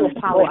don't have to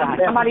apologize.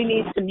 Somebody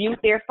needs to mute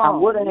their phone.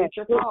 Mute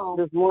your phone.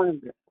 This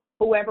morning.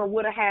 Whoever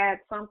would have had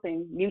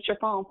something, mute your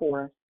phone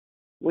for us.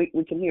 We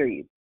can hear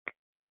you.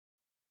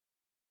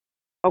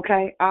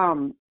 Okay.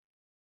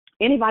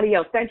 Anybody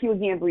else? Thank you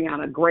again,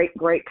 Brianna. Great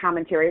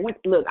commentary. I went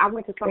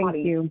to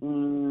somebody.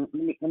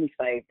 Let me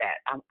save that.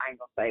 I ain't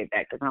gonna save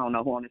that because I don't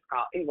know who on this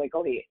call. Anyway,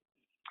 go ahead.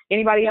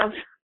 Anybody else?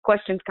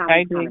 Questions,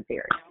 comments,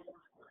 commentary.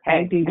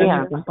 Hey,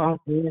 yeah.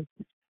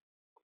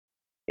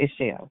 It's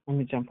Shell. Let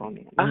me jump on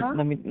in.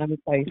 Let me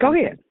say Go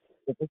ahead.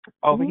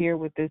 Over here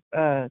with this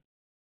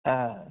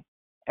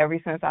ever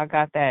since I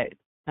got that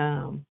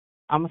I'm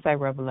gonna say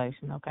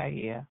revelation, okay,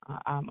 yeah.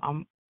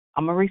 I'm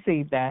gonna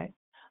receive that.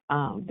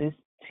 This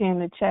chin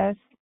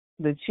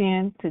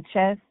to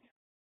chest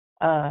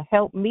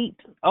help meet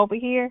over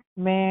here,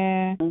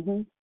 man.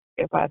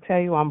 If I tell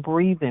you I'm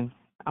breathing.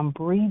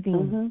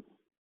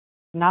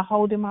 Not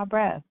holding my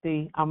breath.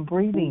 I'm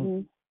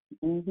breathing.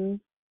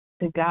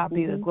 To God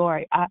be the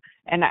glory.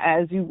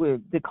 As you were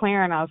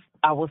declaring,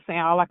 I was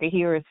saying all I could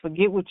hear is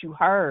forget what you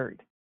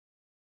heard.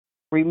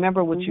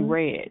 Remember what you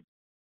read.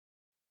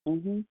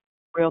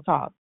 Real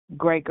talk.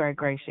 Great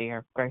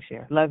share.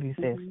 Love you,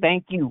 sis.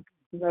 Thank you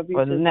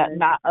for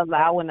not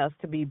allowing us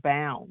to be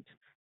bound.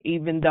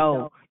 Even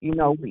though,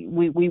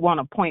 we want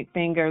to point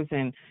fingers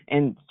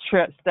and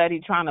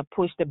study trying to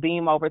push the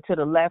beam over to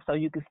the left so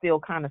you can still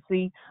kind of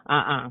see.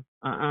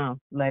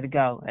 Let it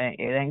go. It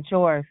ain't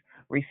yours.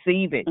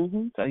 Receive it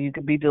so you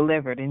can be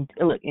delivered. In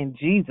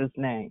Jesus'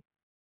 name.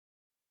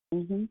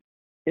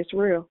 It's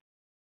real.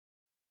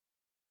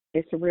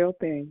 It's a real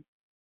thing.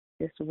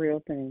 It's a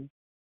real thing.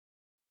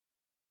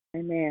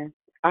 Amen.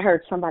 I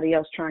heard somebody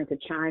else trying to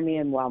chime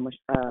in while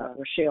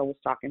Rochelle was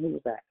talking. Who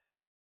was that?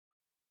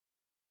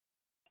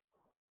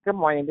 Good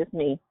morning, this is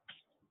me.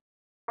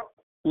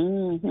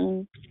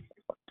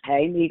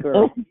 Hey, me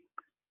girl.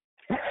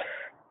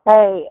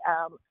 Hey,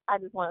 I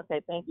just want to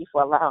say thank you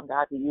for allowing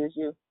God to use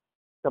you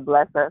to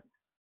bless us.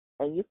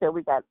 And you said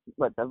we got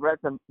the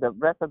rest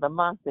of the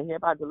month to hear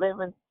about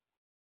deliverance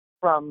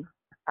from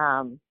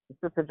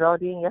Sister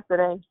Jodine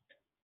yesterday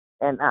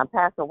and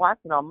Pastor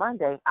Watson on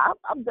Monday.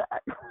 I'm done.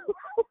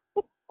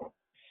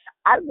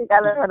 I think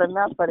I heard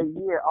enough for the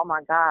year. Oh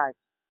my gosh,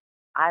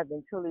 I've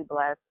been truly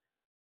blessed.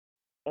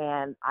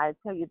 And I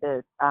tell you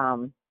this,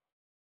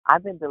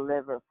 I've been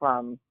delivered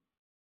from,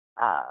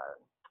 I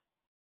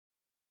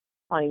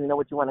don't even know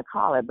what you want to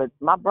call it, but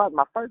my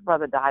first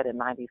brother died in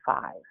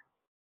 95.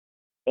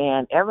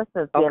 And ever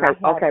since then,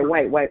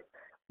 wait.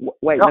 No,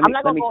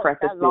 let me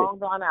preface this. Long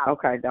drawn out.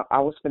 Okay, I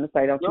was going to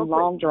say, don't you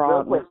long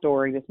draw the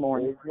story this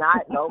morning. It's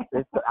not,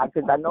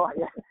 because I know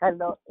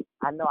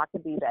I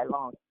could be that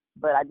long.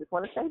 But I just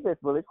want to say this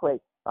really quick.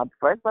 My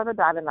first brother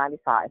died in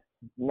 95.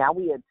 Now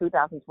we are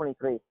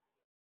 2023.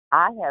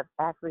 I have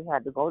actually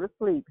had to go to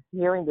sleep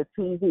hearing the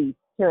TV,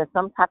 hearing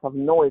some type of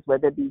noise,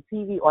 whether it be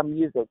TV or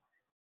music,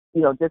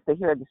 just to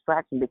hear a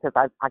distraction, because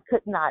I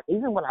could not,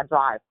 even when I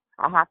drive,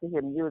 I have to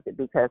hear music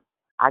because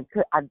I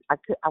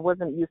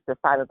wasn't used to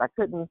silence.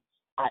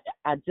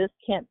 I just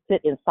can't sit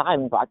in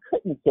silence. I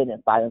couldn't sit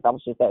in silence, I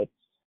should say.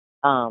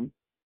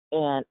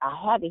 And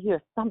I had to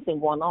hear something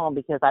going on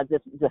because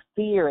the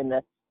fear and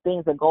the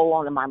things that go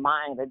on in my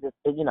mind are just,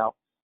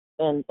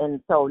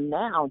 and so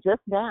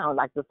just now,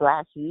 like this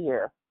last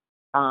year,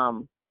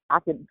 I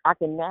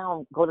can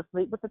now go to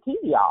sleep with the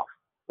TV off.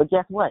 But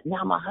guess what?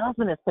 Now my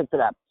husband has picked it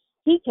up.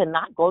 He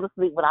cannot go to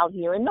sleep without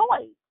hearing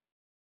noise.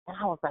 And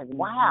I was like,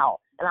 wow.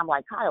 And I'm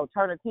like, Kyle,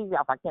 turn the TV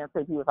off. I can't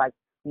sleep. He was like,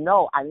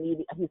 no, I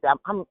need it. He said,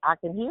 I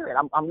can hear it.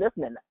 I'm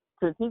listening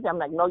to the TV. I'm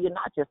like, no, you're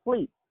not. You're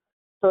asleep.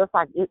 So it's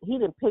like he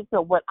didn't pick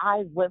up what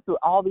I went through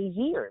all these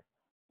years.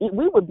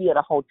 We would be at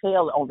a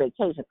hotel on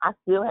vacation. I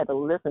still had to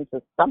listen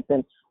to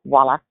something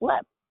while I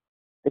slept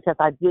because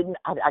I couldn't.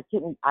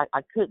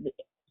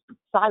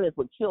 Silence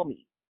would kill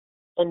me.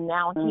 And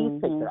now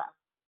he's picked it up.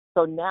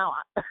 So now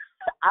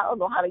I don't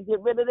know how to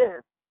get rid of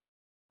this.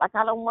 Like,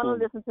 I don't want to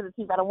listen to the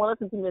TV. I don't want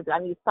to listen to music. I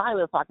need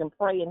silence so I can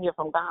pray and hear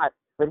from God.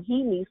 But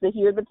he needs to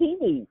hear the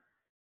TV.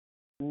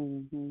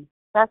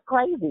 That's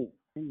crazy.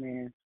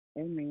 Amen.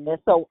 Amen. And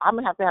so I'm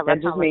gonna have to have that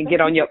a just means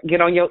conversation.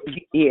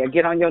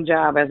 get on your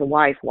job as a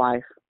wife.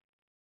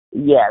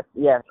 Yes.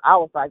 I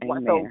was like,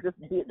 what? So Amen.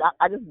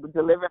 I just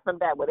delivered from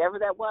that, whatever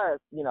that was.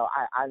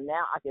 I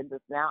now I can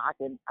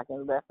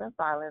rest in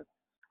silence.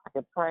 I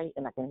can pray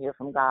and I can hear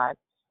from God.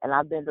 And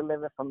I've been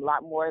delivered from a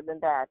lot more than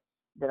that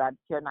I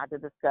care not to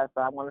discuss.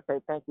 So I want to say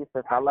thank you,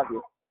 sis. I love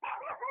you.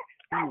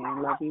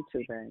 Amen. Love you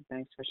too, babe.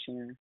 Thanks for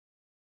sharing.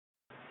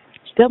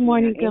 Good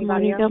morning, Good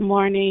morning. Good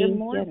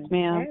morning. Yes,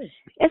 ma'am. Hey.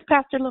 It's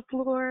Pastor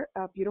LaFleur.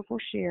 A beautiful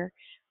share.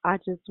 I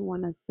just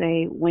want to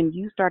say, when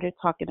you started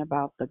talking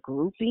about the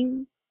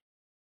grouping,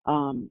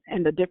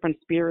 and the different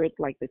spirits,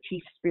 like the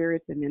chief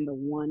spirits, and then the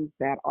ones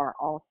that are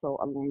also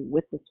along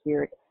with the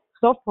spirit,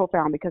 so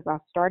profound, because I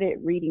started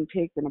reading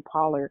Pigs in a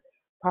Parlor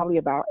probably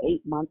about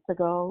 8 months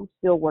ago,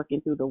 still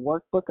working through the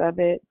workbook of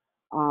it.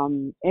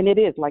 And it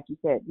is, like you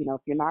said,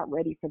 if you're not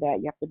ready for that,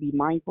 you have to be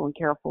mindful and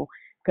careful,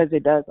 because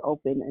it does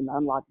open and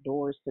unlock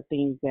doors to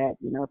things that,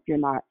 if you're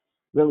not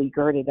really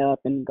girded up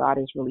and God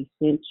has really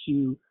sent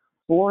you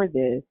for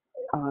this,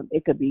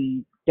 it could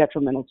be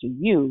detrimental to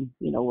you,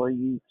 where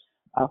you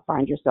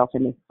find yourself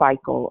in this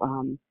cycle.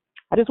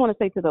 I just want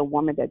to say to the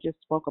woman that just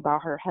spoke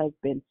about her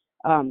husband,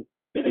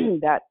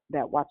 that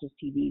watches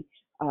TV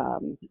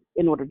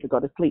in order to go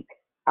to sleep.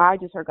 I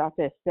just heard God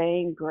say,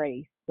 same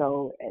grace.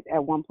 So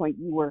at one point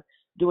you were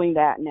doing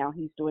that, now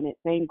he's doing it,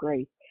 same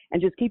grace.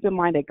 And just keep in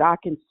mind that God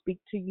can speak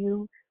to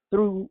you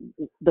through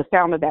the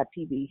sound of that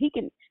TV. He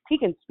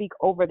can speak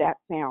over that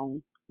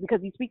sound, because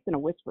he speaks in a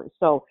whisper.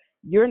 So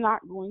you're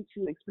not going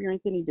to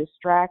experience any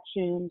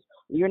distractions.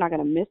 You're not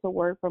going to miss a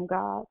word from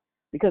God,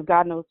 because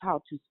God knows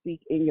how to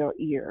speak in your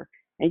ear.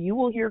 And you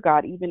will hear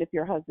God even if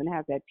your husband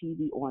has that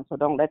TV on. So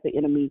don't let the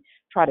enemy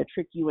try to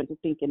trick you into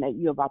thinking that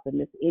you're about to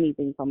miss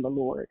anything from the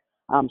Lord.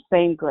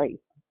 Same grace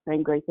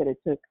that it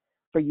took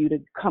for you to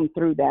come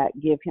through that,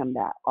 give him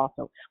that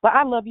also. But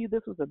I love you.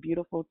 This was a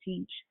beautiful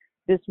teach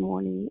this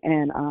morning.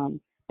 And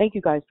thank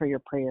you guys for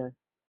your prayer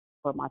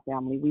for my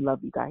family. We love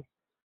you guys.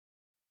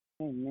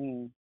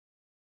 Amen.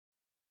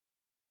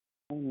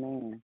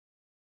 Amen.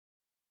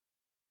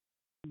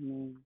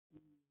 Amen.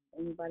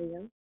 Anybody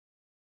else?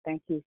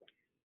 Thank you.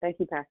 Thank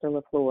you, Pastor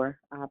LaFleur.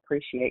 I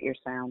appreciate your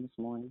sound this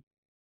morning.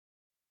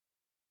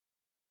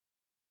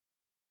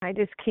 I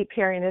just keep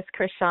hearing this,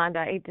 Krishanda.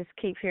 I just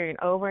keep hearing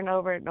over and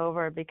over and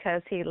over,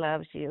 because he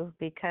loves you,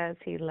 because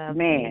he loves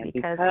Man, you,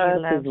 because he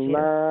loves his you.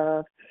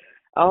 love,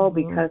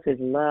 because his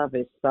love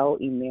is so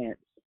immense.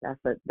 That's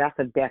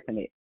a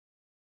definite.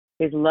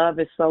 His love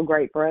is so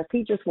great for us.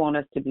 He just wants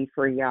us to be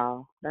free,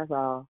 y'all. That's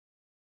all.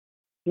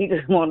 He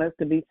just wants us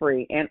to be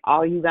free. And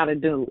all you got to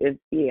do is,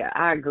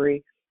 I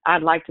agree.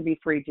 I'd like to be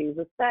free,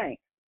 Jesus.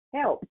 Thanks.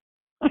 Help.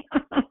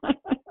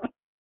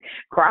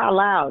 Cry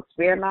loud.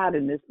 Spare not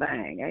in this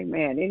thing.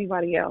 Amen.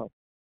 Anybody else?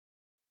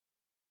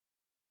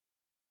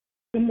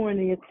 Good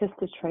morning, it's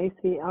Sister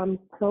Tracy. I'm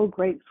so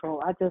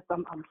grateful.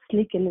 I'm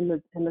sneaking in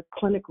the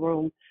clinic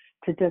room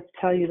to just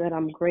tell you that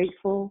I'm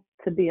grateful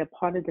to be a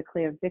part of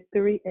Declare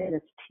Victory and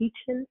its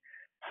teaching.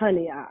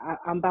 Honey,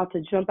 I'm about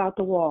to jump out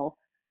the wall,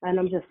 and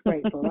I'm just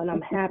grateful, and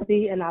I'm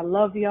happy, and I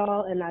love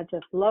y'all, and I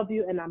just love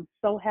you, and I'm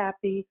so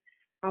happy.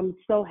 I'm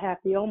so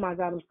happy. Oh my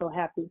God, I'm so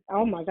happy.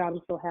 Oh my God,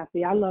 I'm so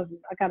happy. I love you.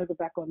 I gotta go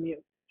back on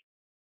mute.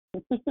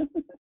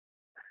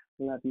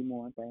 Love you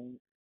more, babe.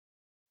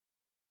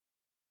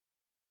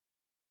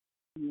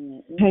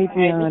 Hey,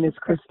 Dionne, it's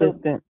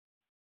Persistent.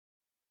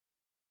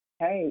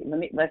 Hey,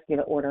 let's get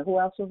an order. Who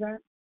else was that?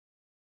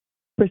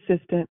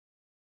 Persistent.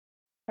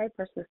 Hey,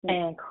 Persistent.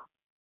 And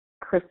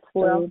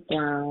Crystal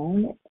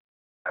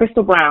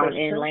Brown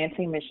in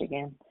Lansing,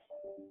 Michigan.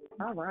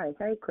 All right.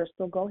 Hey,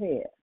 Crystal, go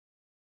ahead.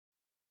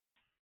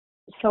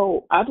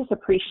 So I just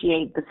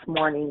appreciate this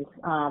morning's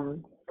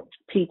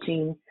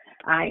teaching.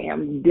 I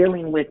am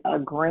dealing with a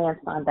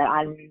grandson that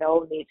I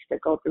know needs to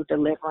go through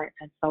deliverance,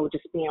 and so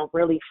just being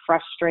really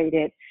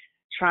frustrated,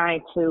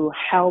 trying to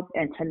help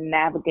and to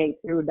navigate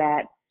through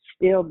that,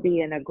 still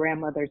be in a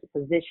grandmother's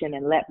position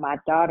and let my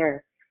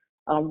daughter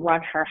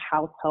run her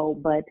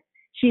household, but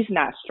she's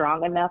not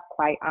strong enough,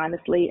 quite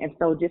honestly. And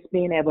so just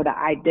being able to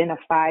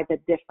identify the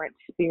different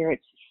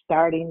spirits,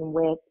 starting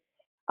with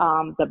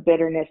the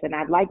bitterness, and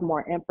I'd like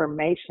more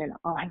information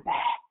on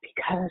that,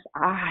 because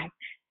I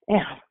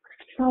am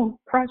so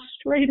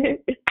frustrated.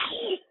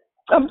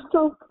 I'm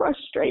so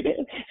frustrated,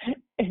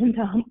 and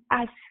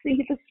I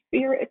see the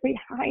spirit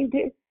behind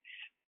it,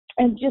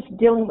 and just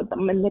dealing with the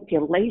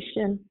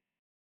manipulation,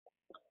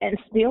 and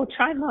still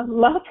trying to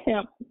love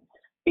him,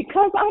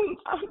 because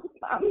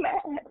I'm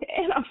mad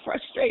and I'm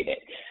frustrated,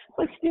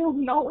 but still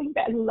knowing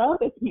that love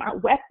is my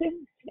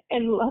weapon,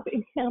 and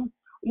loving him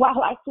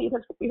while I see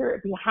the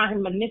spirit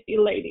behind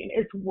manipulating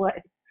is what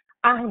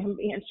I am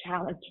being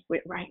challenged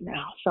with right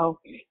now. So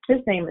his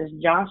name is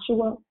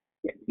Joshua.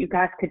 If you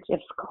guys could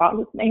just call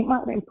his name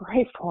out and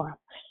pray for him.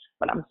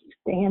 But I'm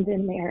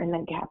standing there in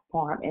the gap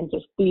for him, and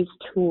just these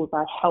tools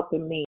are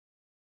helping me.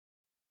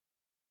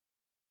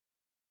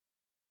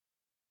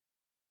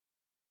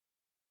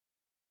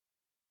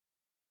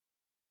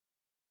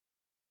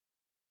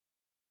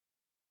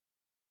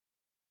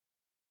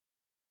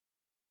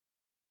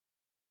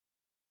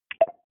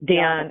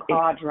 Dionne, the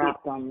call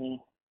dropped on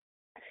me.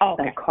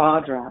 okay. The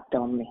call dropped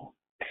on me.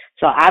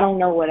 So I don't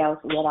know what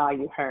all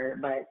you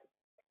heard, but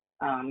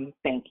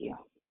thank you.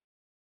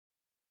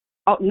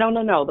 Oh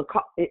no. The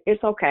call,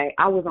 it's okay.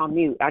 I was on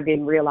mute. I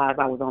didn't realize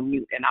I was on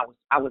mute, and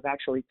I was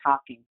actually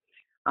talking.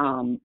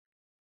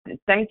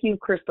 Thank you,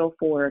 Crystal,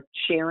 for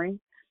sharing.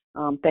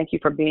 Thank you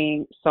for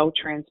being so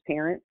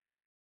transparent.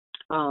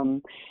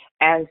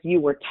 As you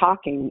were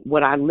talking,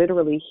 what I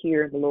literally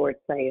hear the Lord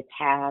say is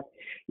have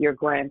your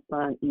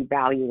grandson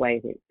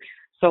evaluated.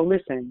 So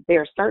listen,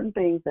 there are certain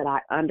things that I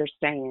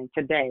understand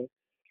today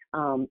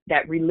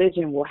that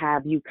religion will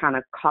have you kind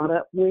of caught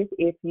up with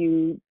if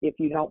you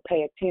don't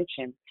pay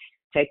attention.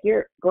 Take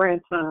your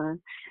grandson,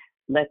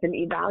 let them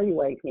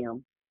evaluate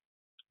him.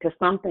 Because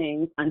some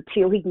things,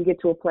 until he can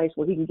get to a place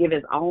where he can give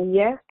his own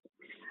yes,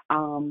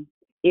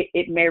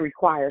 it may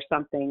require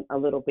something a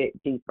little bit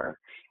deeper.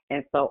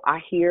 And so I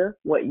hear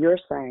what you're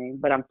saying,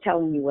 but I'm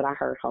telling you what I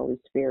heard Holy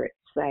Spirit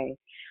say.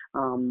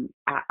 I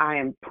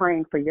am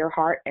praying for your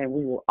heart, and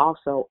we will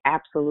also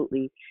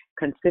absolutely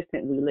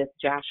consistently lift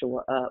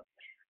Joshua up.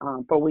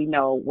 For we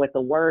know what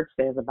the word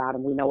says about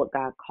him. We know what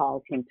God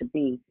called him to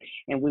be,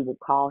 and we will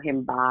call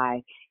him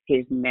by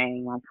his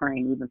name. I'm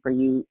praying even for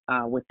you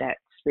with that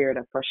spirit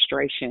of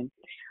frustration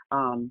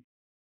and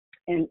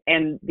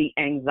the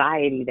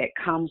anxiety that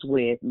comes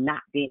with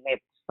not being able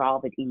to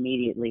solve it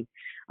immediately.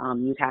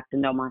 You'd have to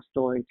know my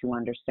story to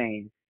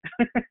understand.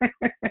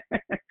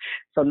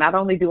 So not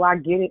only do I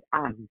get it,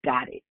 I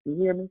got it. You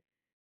hear me?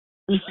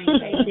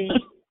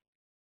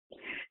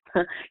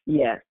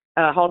 Yes.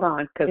 Hold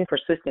on, because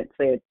Persistent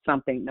said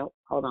something. No,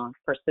 hold on.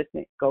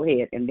 Persistent, go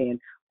ahead. And then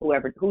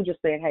who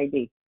just said, hey,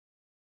 D?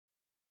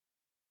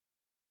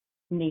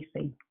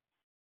 Nisi.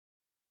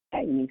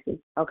 Hey, Nisi.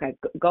 Okay,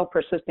 go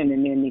Persistent,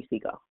 and then Nisi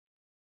go.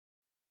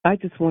 I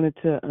just wanted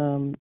to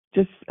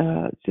just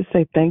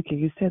say thank you.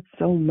 You said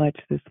so much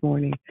this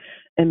morning.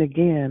 And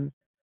again,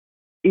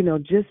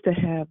 just to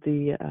have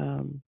the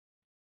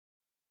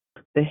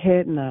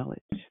head knowledge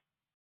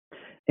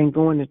and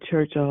going to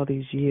church all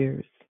these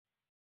years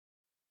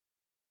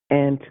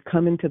and to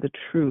come into the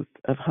truth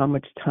of how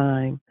much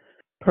time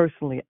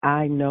personally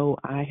I know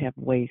I have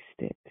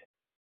wasted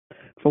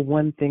for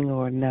one thing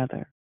or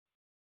another.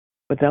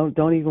 But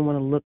don't even want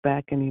to look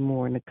back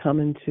anymore, and to come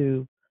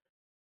into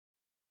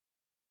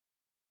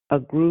a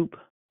group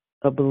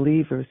of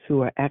believers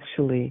who are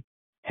actually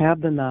have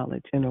the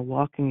knowledge and are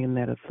walking in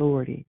that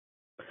authority.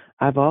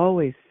 I've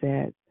always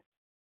said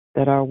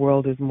that our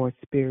world is more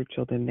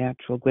spiritual than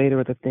natural. Greater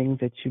are the things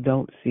that you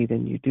don't see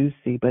than you do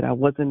see, but I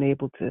wasn't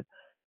able to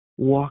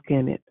walk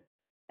in it,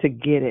 to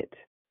get it.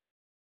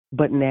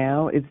 But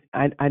now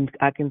I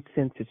can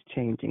sense it's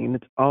changing, and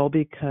it's all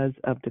because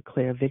of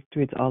Declare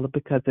Victory. It's all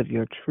because of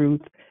your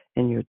truth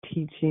and your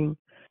teaching.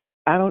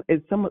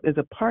 There's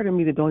a part of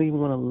me that don't even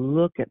want to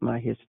look at my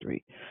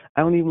history.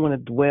 I don't even want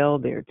to dwell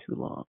there too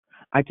long.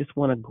 I just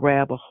want to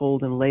grab a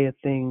hold and lay at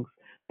things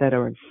that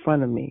are in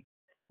front of me.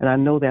 And I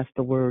know that's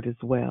the word as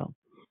well.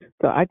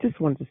 So I just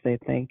wanted to say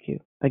thank you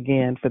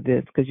again for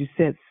this, because you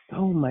said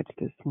so much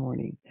this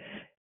morning.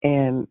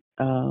 And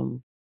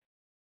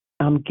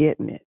I'm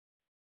getting it.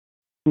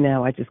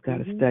 Now I just got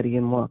to study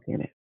and walk in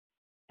it.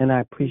 And I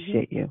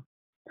appreciate you.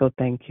 So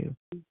thank you.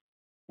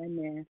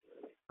 Amen.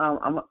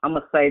 I'm going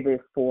to say this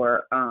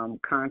for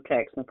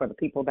context and for the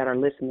people that are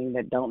listening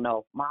that don't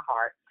know my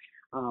heart.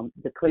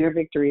 Declare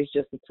Victory is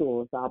just a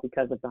tool. It's all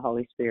because of the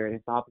Holy Spirit.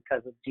 It's all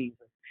because of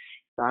Jesus.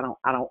 So I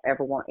don't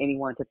ever want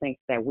anyone to think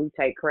that we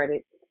take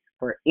credit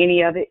for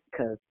any of it,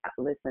 because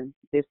listen,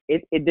 this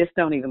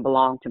don't even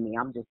belong to me.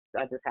 I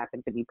just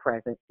happen to be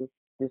present.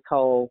 This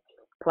whole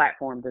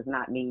platform does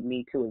not need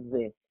me to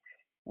exist.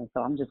 And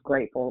so I'm just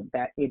grateful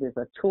that it is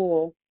a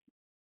tool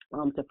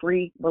to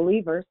free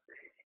believers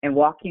and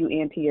walk you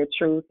into your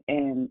truth.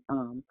 And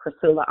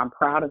Priscilla, I'm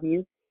proud of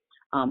you.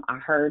 I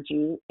heard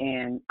you,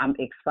 and I'm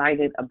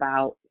excited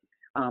about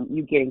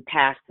you getting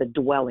past the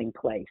dwelling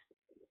place,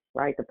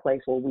 right? The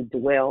place where we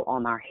dwell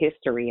on our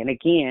history. And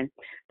again,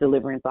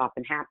 deliverance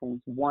often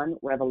happens one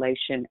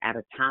revelation at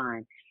a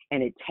time.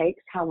 And it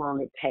takes how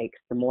long it takes.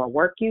 The more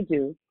work you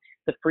do,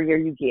 the freer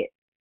you get,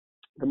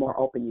 the more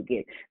open you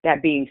get.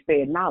 That being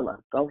said, Nala,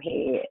 go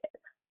ahead.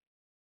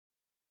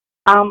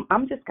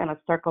 I'm just going to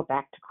circle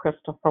back to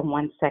Crystal for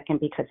 1 second,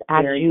 because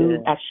as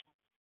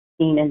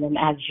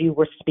you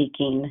were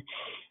speaking,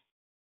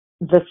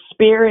 the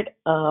spirit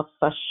of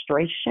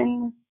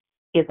frustration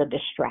is a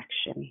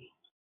distraction.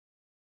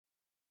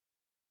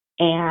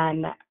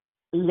 And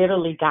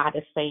literally God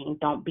is saying,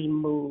 don't be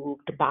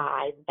moved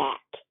by that.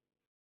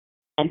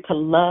 And to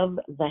love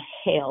the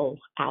hell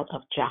out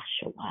of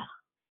Joshua.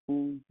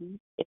 Mm-hmm.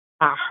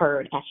 I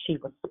heard as she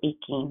was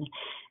speaking.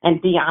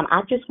 And Dionne,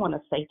 I just want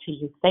to say to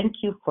you, thank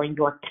you for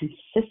your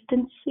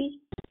consistency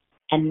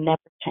and never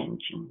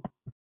changing.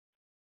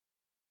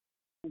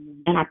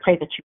 Mm-hmm. And I pray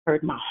that you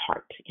heard my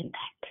heart in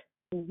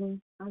that. Mm-hmm.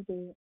 I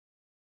did.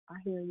 I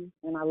hear you,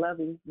 and I love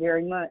you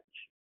very much.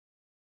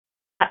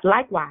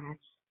 Likewise.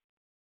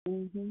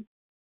 Mm-hmm.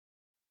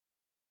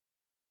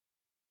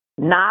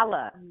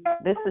 Nala,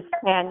 this is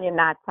Tanya,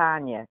 not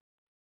Tanya.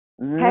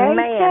 Man,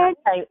 I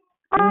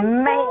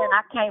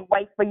can't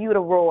wait for you to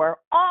roar.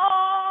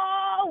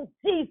 Oh,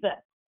 Jesus.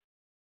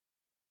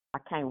 I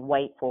can't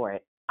wait for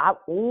it. I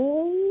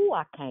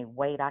can't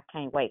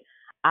wait.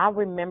 I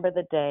remember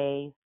the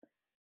days.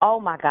 Oh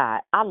my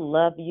God. I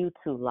love you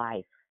to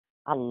life.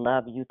 I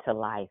love you to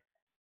life.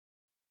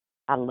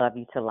 I love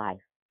you to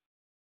life.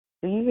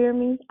 Do you hear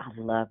me? I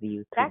love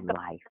you to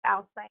life.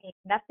 I'll say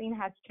nothing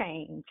has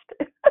changed.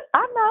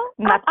 I know.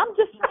 I'm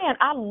just saying,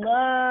 I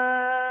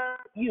love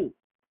you.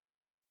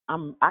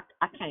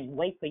 I can't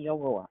wait for your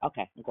roar.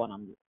 Okay, I'm going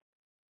on mute.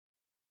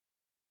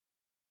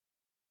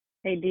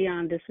 Hey,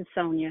 Dionne, this is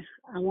Sonia.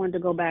 I wanted to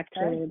go back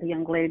to the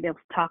young lady that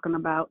was talking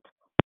about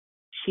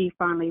she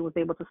finally was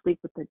able to sleep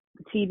with the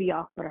TV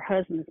off, but her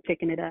husband is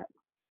picking it up.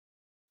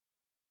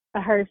 I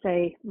heard her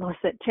say, Lord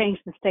said, change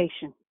the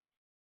station,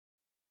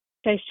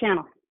 change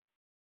channel,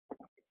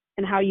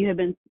 and how you have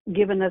been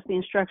giving us the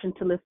instruction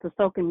to listen to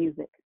soaking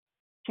music.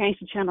 Change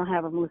the channel,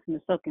 have them listen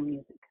to soaking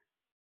music,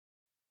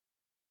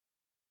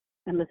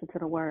 and listen to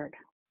the word,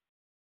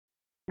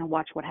 and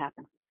watch what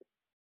happens.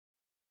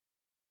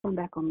 Come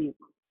back on mute.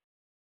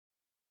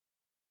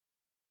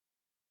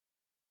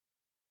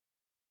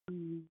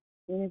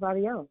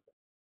 Anybody else?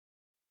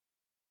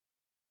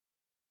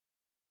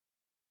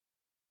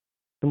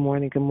 Good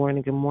morning.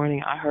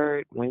 I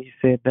heard when you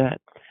said that,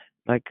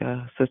 like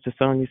Sister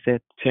Sonia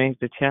said, change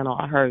the channel.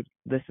 I heard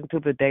listen to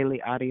the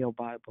daily audio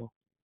Bible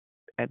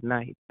at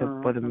night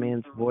for the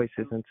men's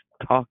voices and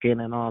talking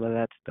and all of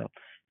that stuff.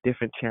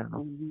 Different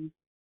channel. Mm-hmm.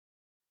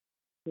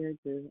 Very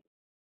good.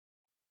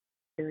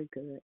 Very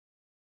good.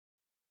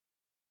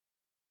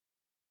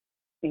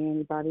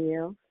 Anybody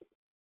else?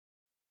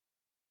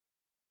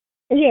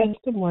 Yes,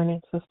 good morning,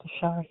 Sister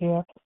Shar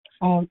here.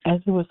 As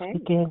you were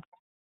speaking,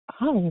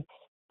 I'm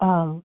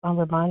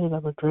reminded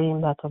of a dream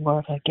that the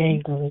Lord had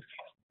gave me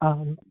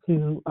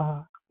to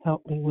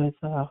help me with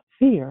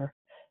fear.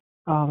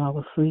 I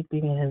was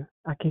sleeping and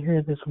I could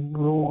hear this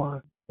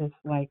roar. It's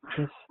like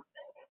this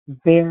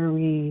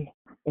very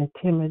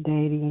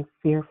intimidating,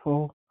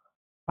 fearful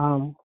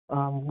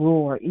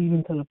roar,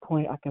 even to the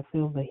point I could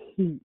feel the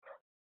heat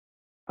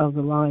of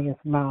the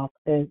lion's mouth.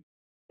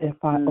 If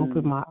I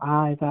opened my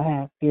eyes, I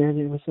had fear that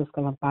it was just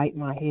going to bite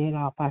my head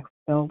off. I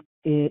felt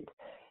it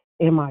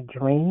in my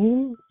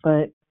dream,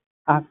 but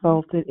I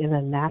felt it in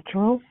the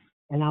natural,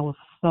 and I was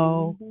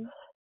so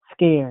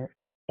scared.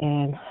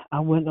 And I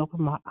wouldn't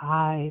open my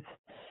eyes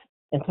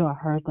until I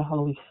heard the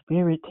Holy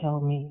Spirit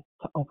tell me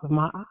to open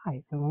my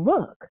eyes and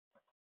look.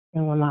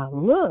 And when I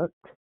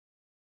looked,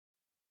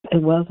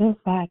 it was in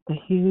fact a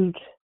huge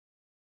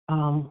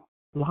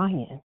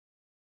lion.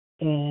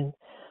 And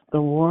the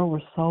roar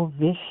was so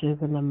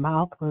vicious and the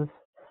mouth was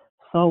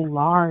so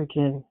large,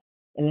 and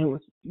it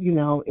was,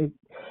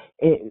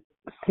 it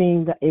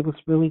seemed that it was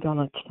really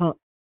gonna chunk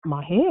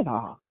my head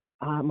off.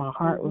 My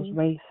heart was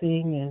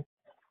racing,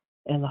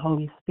 and the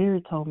Holy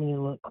Spirit told me to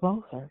look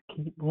closer,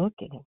 keep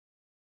looking,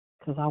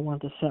 because I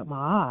wanted to shut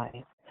my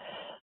eyes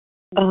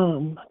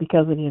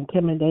because of the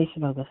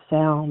intimidation of the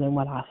sound and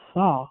what I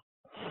saw.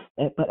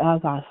 But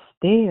as I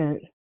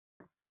stared,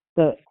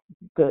 the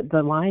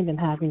lion didn't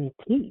have any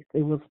teeth.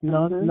 It was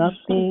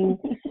nothing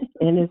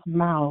in his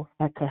mouth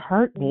that could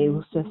hurt me. It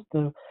was just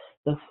the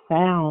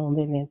sound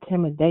and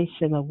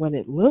intimidation of what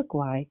it looked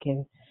like.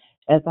 And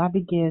as I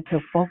began to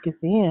focus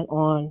in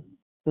on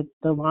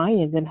the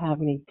lion didn't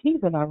have any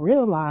teeth, and I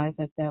realized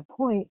at that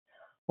point,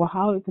 well,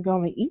 how is it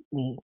going to eat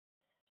me?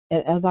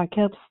 And as I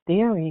kept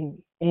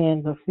staring,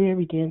 and the fear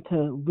began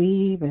to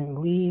leave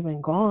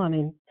and gone,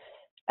 and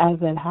as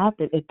that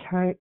happened, it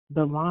turned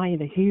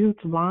the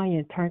huge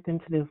lion turned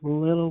into this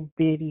little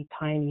bitty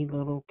tiny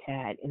little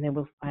cat, and it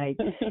was like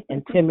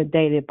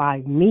intimidated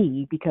by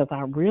me because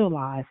I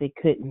realized it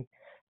couldn't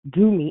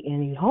do me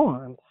any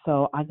harm.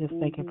 So I just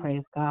thank and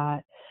praise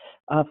God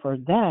for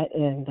that,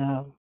 and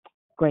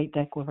great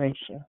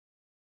declaration.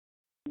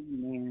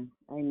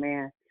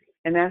 Amen.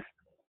 And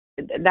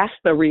that's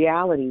the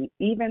reality,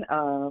 even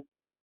of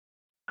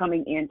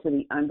coming into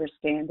the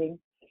understanding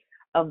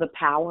of the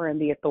power and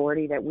the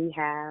authority that we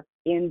have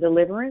in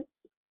deliverance.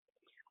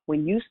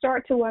 When you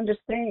start to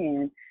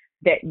understand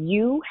that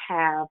you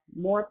have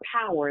more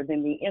power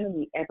than the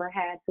enemy ever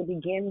had to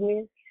begin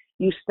with,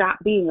 you stop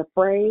being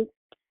afraid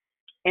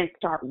and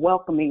start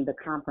welcoming the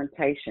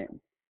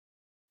confrontation.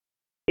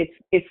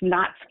 It's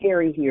not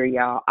scary here,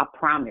 y'all. I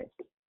promise.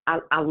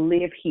 I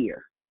live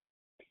here,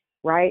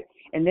 right?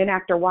 And then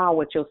after a while,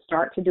 what you'll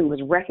start to do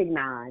is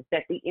recognize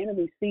that the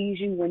enemy sees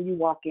you when you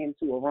walk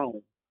into a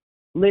room,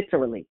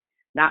 literally,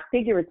 not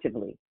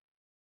figuratively.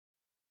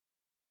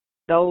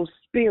 Those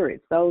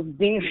spirits, those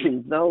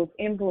demons, those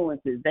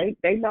influences,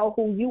 they know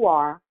who you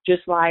are,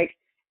 just like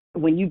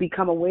when you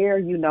become aware,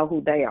 you know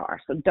who they are.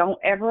 So don't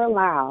ever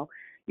allow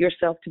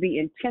yourself to be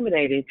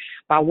intimidated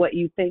by what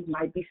you think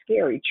might be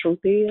scary. Truth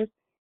is,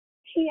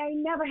 he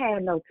ain't never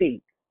had no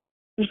teeth.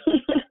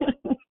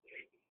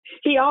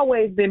 He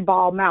always been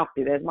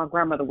ball-mouthed, as my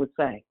grandmother would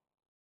say.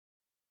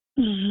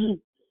 And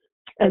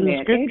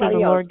the scripture the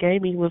Lord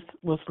gave me was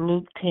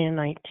Luke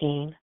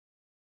 10:19.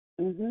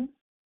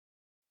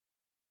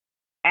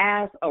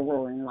 as a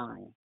roaring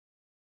lion.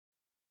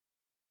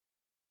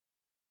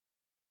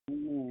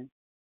 Amen.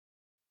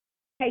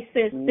 Hey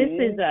sis,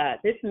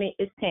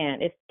 it's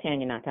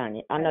Tanya, not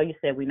Tanya. I know you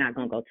said we're not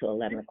gonna go to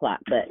 11 o'clock,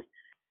 but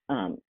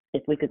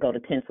if we could go to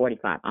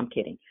 10:45, I'm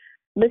kidding.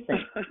 Listen,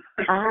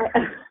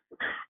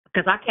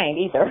 because I can't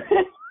either.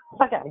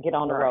 I got to get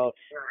on the road.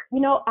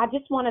 I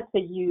just wanted to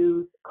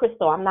use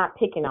Crystal. I'm not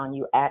picking on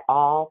you at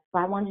all, but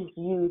I wanted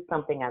to use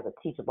something as a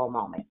teachable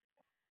moment.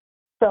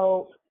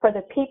 So for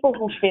the people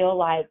who feel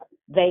like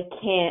they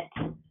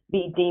can't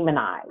be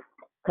demonized,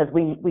 because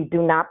we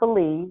do not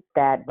believe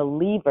that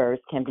believers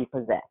can be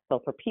possessed. So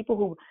for people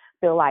who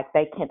feel like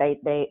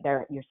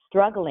you're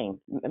struggling,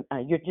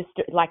 you're just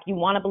like you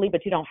want to believe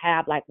but you don't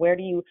have, like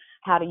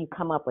how do you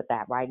come up with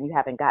that, right? You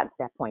haven't gotten to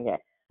that point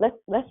yet. Let's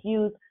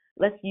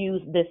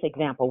use this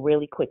example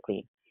really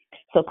quickly.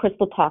 So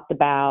Crystal talked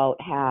about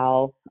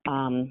how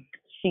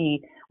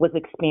she was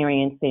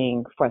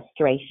experiencing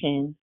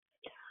frustration.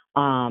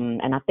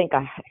 And I think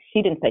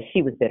she didn't say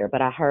she was bitter,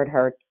 but I heard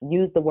her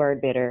use the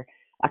word bitter.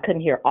 I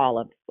couldn't hear all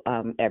of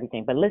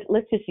everything, but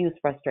let's just use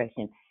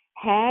frustration.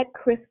 Had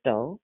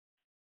Crystal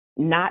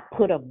not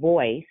put a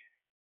voice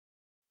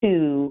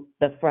to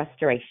the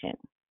frustration,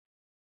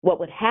 what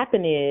would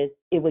happen is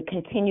it would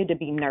continue to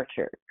be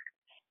nurtured.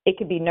 It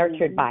could be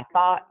nurtured by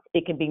thoughts.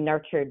 It can be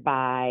nurtured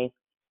by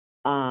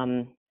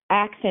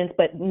actions,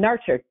 but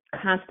nurtured,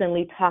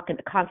 constantly talking,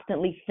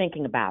 constantly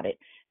thinking about it.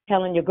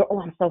 Telling your girl,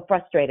 oh, I'm so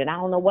frustrated. I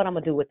don't know what I'm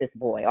going to do with this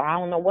boy, or I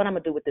don't know what I'm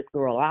going to do with this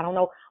girl, or I don't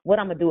know what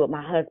I'm going to do with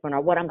my husband, or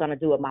what I'm going to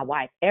do with my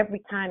wife.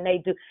 Every time they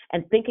do,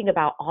 and thinking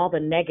about all the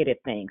negative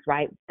things,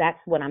 right? That's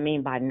what I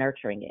mean by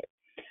nurturing it.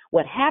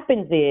 What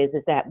happens is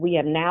that we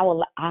have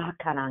now,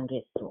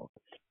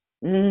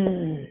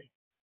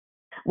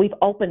 we've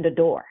opened the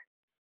door.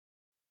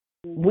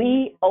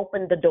 We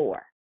opened the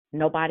door.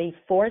 Nobody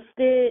forced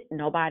it.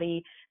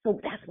 So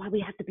that's why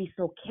we have to be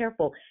so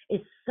careful.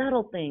 It's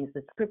subtle things.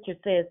 The scripture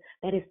says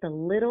that it's the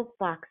little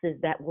foxes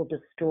that will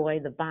destroy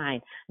the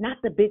vine, not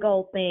the big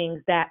old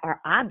things that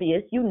are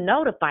obvious. You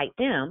know to fight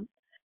them,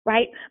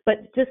 right?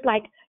 But just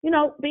like,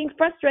 being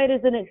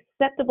frustrated is an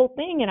acceptable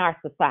thing in our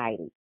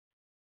society,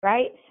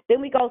 right? Then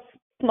we go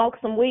smoke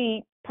some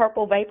weed,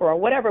 purple vapor, or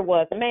whatever it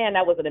was. Man,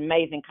 that was an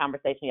amazing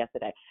conversation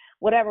yesterday.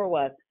 Whatever it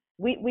was.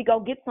 We go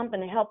get something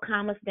to help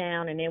calm us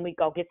down, and then we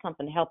go get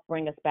something to help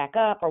bring us back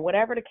up, or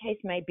whatever the case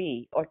may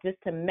be, or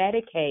just to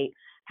medicate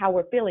how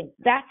we're feeling.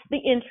 That's the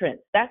entrance.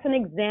 That's an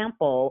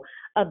example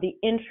of the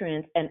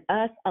entrance and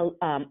us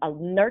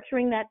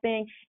nurturing that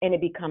thing, and it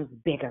becomes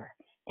bigger,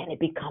 and it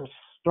becomes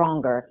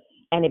stronger,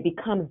 and it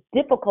becomes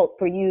difficult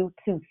for you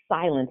to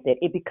silence it.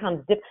 It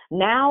becomes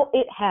now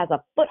it has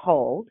a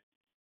foothold,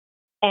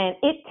 and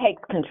it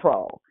takes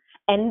control,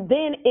 and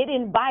then it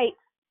invites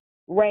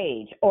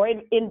rage, or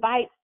it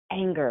invites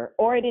anger,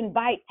 or it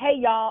invites, hey,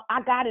 y'all,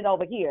 I got it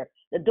over here.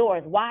 The door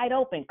is wide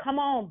open. Come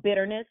on,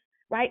 bitterness,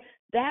 right?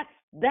 That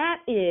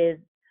is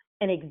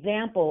an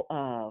example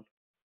of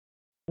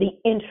the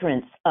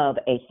entrance of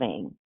a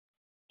thing.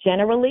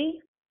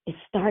 Generally, it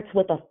starts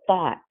with a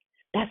thought.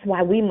 That's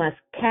why we must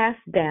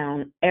cast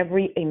down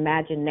every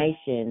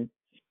imagination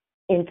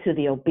into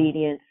the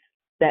obedience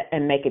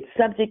and make it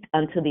subject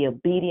unto the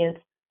obedience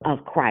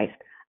of Christ.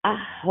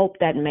 I hope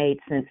that made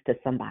sense to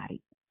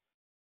somebody.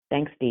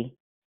 Thanks, Dee.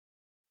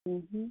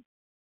 Mm-hmm.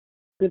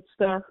 Good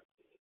stuff.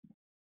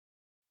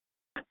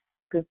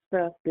 Good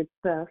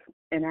stuff.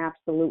 And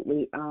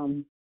absolutely,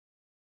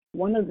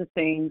 one of the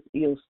things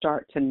you'll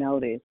start to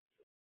notice,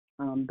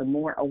 the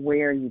more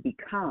aware you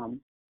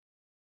become,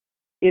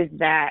 is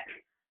that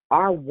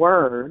our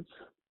words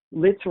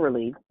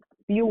literally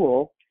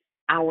fuel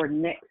our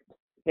next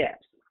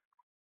steps.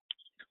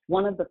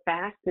 One of the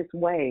fastest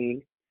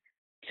ways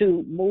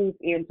to move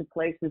into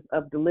places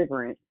of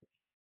deliverance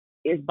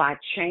is by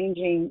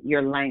changing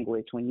your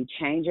language. When you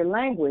change your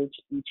language,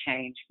 you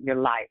change your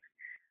life,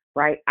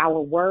 right?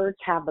 Our words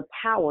have the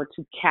power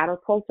to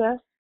catapult us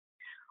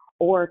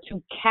or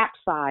to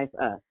capsize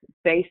us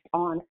based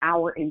on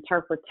our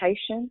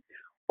interpretation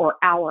or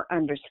our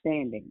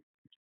understanding.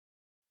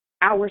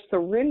 Our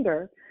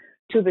surrender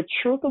to the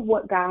truth of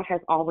what God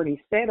has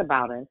already said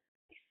about us.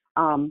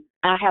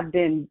 I have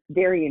been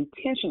very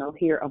intentional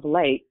here of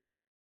late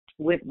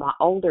with my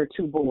older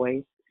two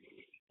boys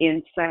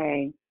in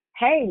saying,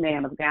 hey,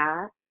 man of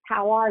God,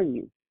 how are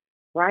you?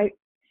 Right?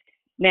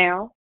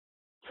 Now,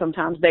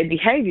 sometimes their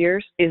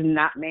behaviors is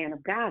not man of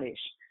Godish.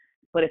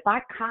 But if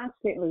I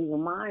constantly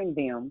remind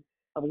them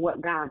of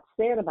what God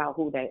said about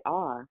who they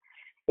are,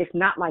 it's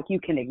not like you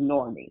can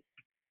ignore me,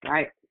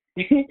 right?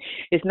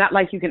 It's not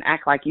like you can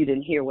act like you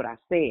didn't hear what I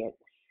said.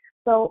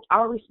 So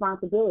our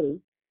responsibility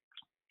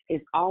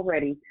is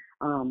already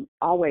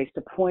always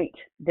to point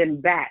them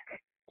back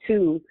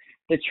to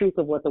the truth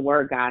of what the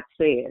Word God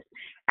says.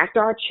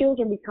 After our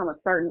children become a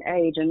certain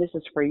age, and this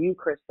is for you,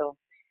 Crystal,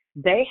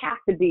 they have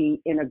to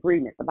be in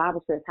agreement. The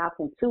Bible says, how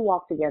can two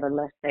walk together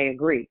lest they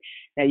agree?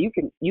 Now,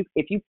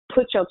 if you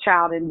put your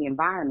child in the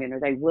environment, are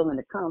they willing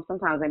to come?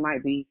 Sometimes they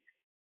might be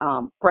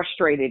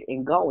frustrated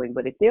in going,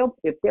 but if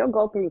they'll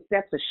go through the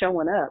steps of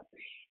showing up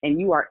and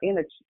you are in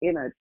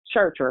a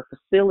church or a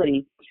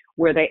facility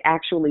where they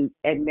actually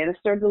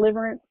administer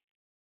deliverance,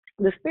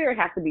 the spirit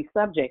has to be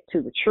subject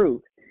to the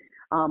truth.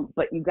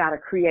 But you got to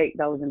create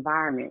those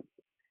environments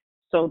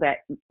so that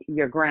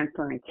your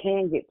grandson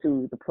can get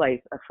to the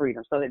place of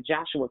freedom, so that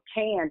Joshua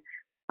can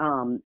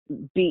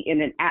be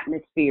in an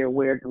atmosphere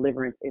where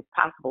deliverance is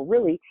possible.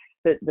 Really,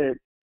 the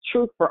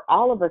truth for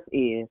all of us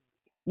is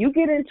you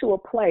get into a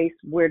place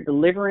where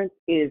deliverance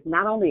is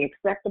not only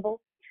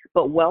acceptable,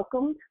 but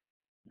welcomed.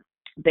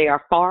 They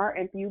are far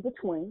and few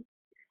between.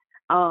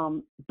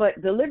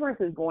 But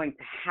deliverance is going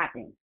to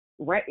happen,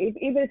 right?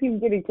 Even if you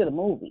get into the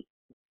movie,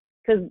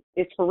 because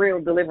it's for real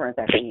deliverance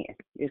at the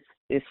end.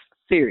 It's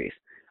serious.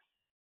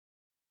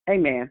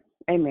 Amen.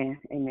 Amen.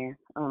 Amen.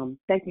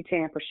 Thank you,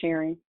 Tam, for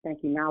sharing.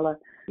 Thank you, Nala,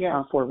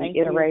 for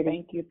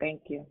reiterating.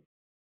 Thank you.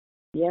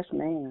 Yes,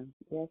 ma'am.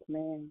 Yes,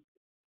 ma'am.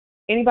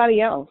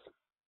 Anybody else?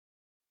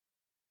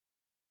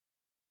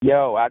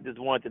 Yo, I just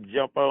wanted to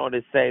jump on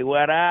and say,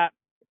 what up?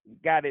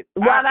 Got it.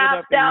 What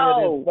up,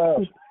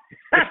 though?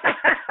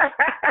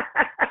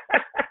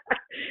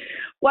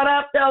 What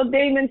up, though,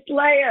 Demon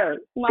Slayer?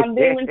 My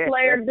Demon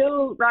Slayer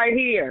dude right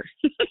here.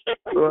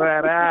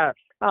 What up?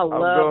 I love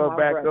I'm going my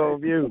back brother.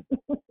 on mute.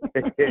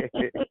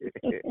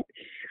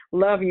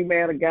 Love you,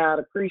 man of God.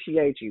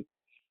 Appreciate you.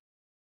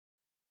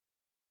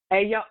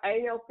 Hey, yo,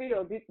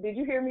 Phil, did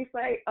you hear me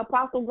say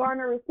Apostle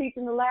Garner is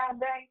teaching the lab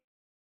day?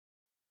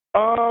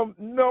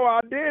 No,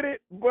 I did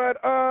it, but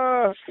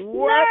what?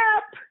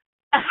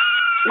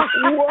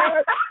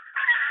 What?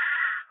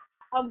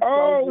 I'm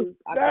so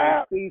juiced. I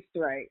can't see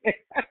straight.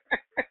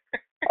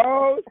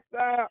 Oh,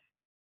 stop.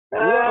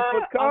 Run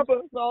for cover.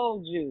 I'm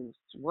so juiced.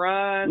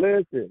 Run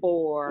Listen,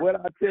 for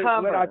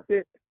cover.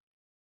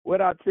 What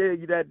I tell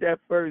you that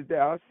first day,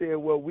 I said,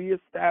 well, we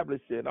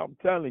established it. I'm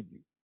telling you.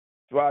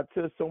 So I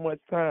took so much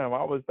time.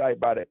 I was like,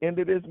 by the end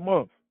of this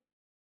month,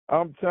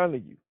 I'm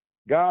telling you,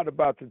 God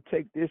about to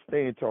take this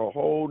thing to a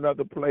whole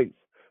nother place.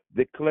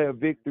 Declare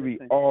victory,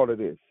 all of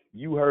this.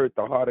 You heard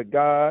the heart of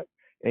God,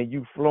 and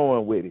you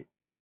flowing with it.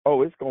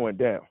 Oh, it's going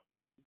down.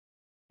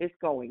 It's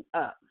going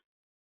up.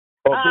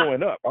 Oh,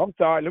 going up. I'm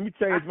sorry. Let me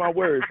change my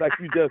words like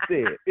you just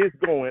said. It's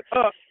going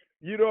up.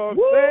 You know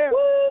what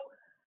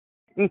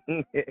I'm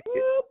saying?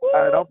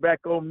 All right, I'm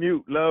back on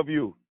mute. Love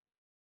you.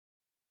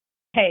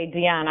 Hey,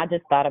 Dionne, I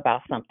just thought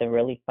about something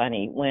really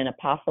funny. When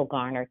Apostle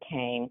Garner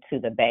came to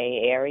the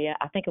Bay Area,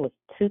 I think it was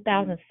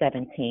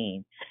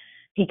 2017,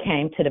 he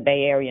came to the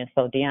Bay Area, and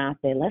so Dionne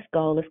said, let's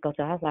go. So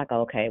I was like,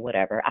 okay,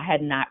 whatever.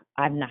 I've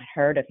not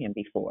heard of him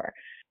before.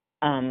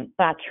 But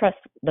I trust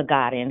the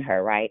God in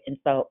her, right? And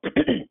so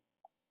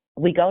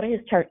we go to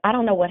his church. I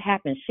don't know what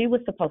happened. She was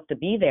supposed to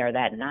be there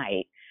that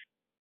night.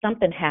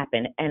 Something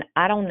happened, and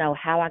I don't know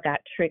how I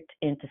got tricked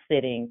into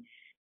sitting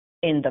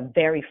in the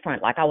very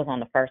front, like I was on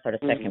the first or the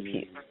second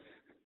pew.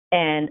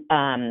 And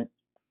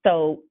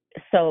so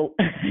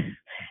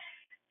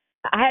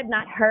I had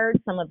not heard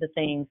some of the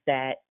things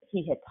that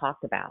he had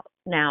talked about.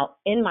 Now,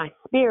 in my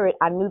spirit,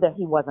 I knew that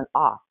he wasn't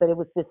off, but it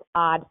was just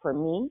odd for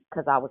me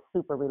because I was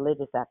super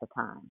religious at the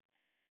time.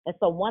 And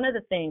so one of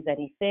the things that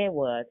he said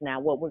was, now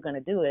what we're going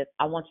to do is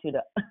I want you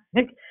to,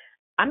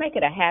 I make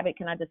it a habit.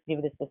 Can I just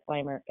give this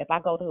disclaimer? If I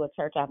go to a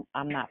church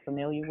I'm not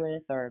familiar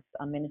with or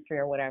a ministry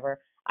or whatever,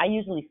 I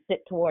usually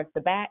sit towards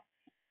the back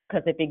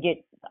because if it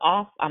gets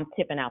off, I'm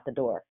tipping out the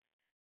door.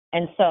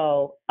 And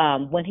so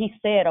when he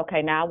said,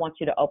 okay, now I want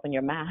you to open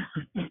your mouth.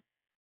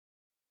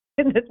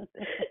 Open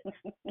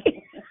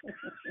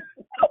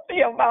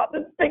your mouth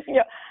and stick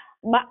your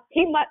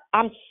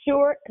I'm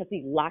sure because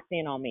he locked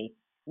in on me.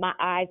 My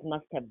eyes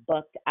must have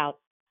bucked out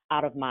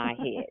of my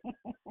head.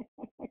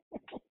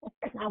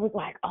 I was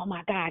like, oh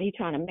my God, he's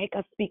trying to make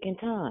us speak in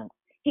tongues.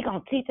 He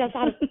gonna teach us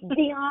how to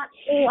Dionne.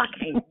 Oh, I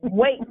can't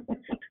wait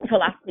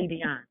till I see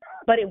Dionne.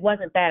 But it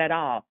wasn't that at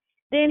all.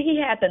 Then he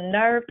had the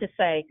nerve to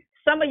say,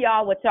 some of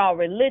y'all with y'all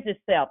religious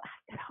self. I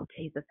said, oh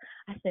Jesus.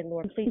 I said,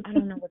 Lord, please, I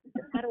don't know what to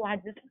do. How do I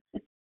just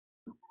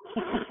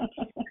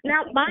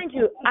Now, mind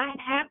you, I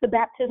have the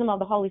baptism of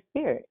the Holy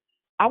Spirit.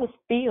 I was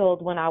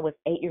filled when I was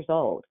 8 years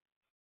old.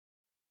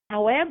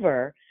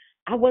 However,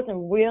 I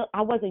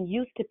wasn't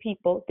used to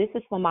people. This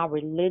is for my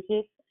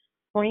religious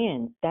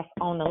friends that's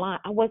on the line.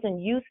 I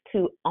wasn't used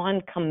to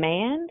on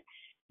command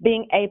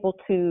being able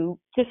to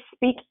just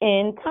speak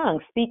in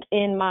tongues, speak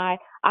in I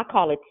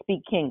call it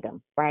speak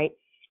kingdom, right?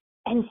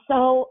 And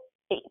so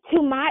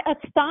to my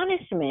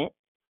astonishment,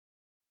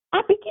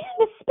 I began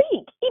to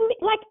speak.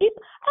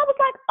 I was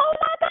like, oh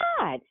my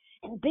God.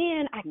 And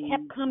then I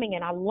kept coming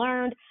and I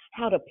learned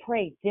how to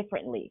pray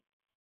differently.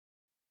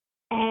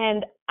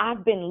 And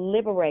I've been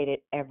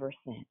liberated ever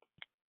since.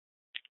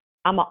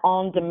 I'm an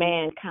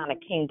on-demand kind of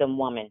kingdom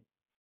woman.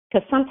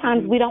 Because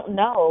sometimes we don't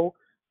know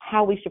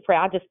how we should pray.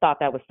 I just thought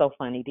that was so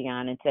funny,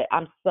 Dionne. And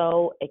I'm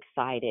so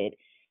excited.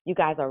 You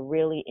guys are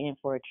really in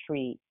for a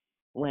treat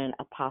when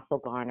Apostle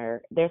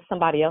Garner, there's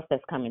somebody else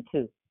that's coming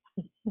too.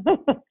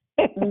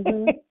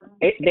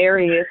 There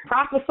he is.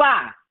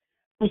 Prophesy.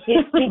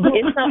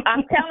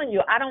 I'm telling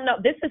you, I don't know.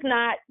 This is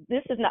not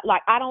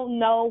like, I don't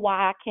know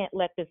why I can't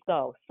let this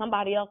go.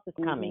 Somebody else is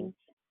coming.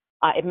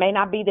 It may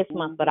not be this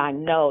month, but I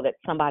know that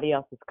somebody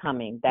else is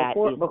coming. That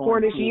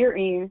before this year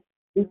ends.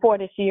 Before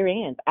this year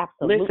ends,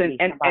 absolutely.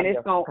 Listen, and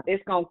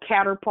it's gonna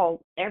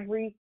catapult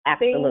everything.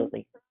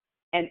 Absolutely.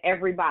 And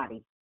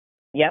everybody.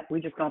 Yep.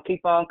 We're just gonna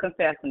keep on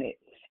confessing it.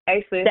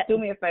 Hey, sis, do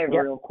me a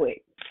favor real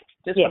quick,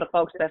 just for the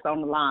folks that's on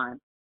the line.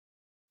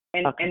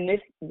 And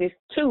this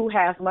too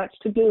has much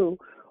to do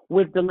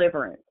with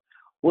deliverance.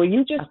 Will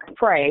you just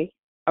pray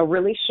a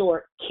really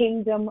short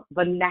kingdom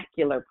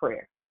vernacular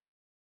prayer?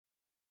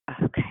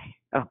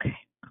 Okay.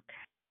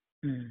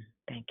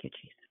 Thank you,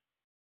 Jesus.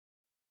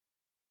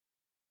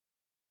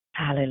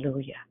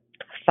 Hallelujah.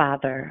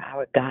 Father,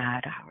 our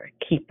God, our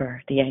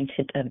keeper, the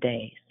Ancient of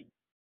Days.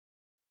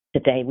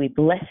 Today we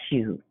bless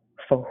you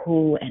for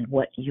who and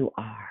what you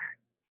are.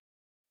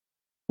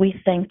 We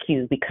thank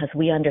you because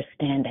we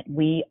understand that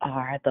we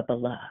are the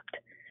beloved.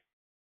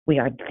 We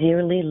are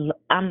dearly,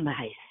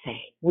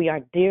 we are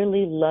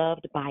dearly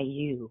loved by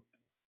you,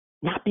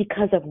 not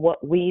because of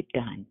what we've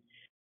done,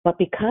 but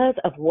because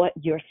of what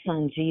your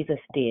son Jesus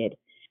did.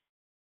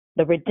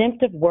 The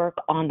redemptive work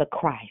on the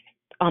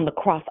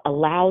cross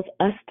allows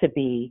us to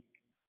be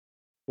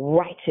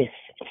righteous,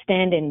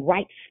 stand in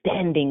right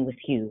standing with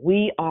you.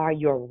 We are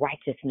your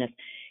righteousness.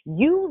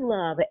 You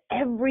love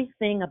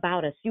everything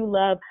about us. You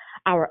love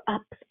our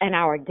ups and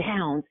our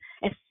downs,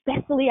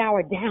 especially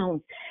our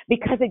downs,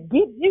 because it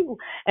gives you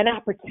an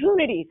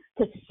opportunity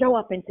to show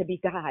up and to be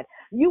God.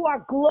 You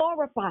are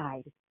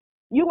glorified.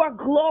 You are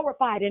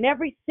glorified in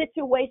every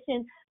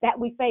situation that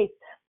we face.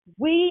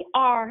 We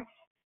are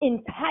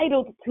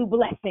entitled to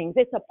blessings.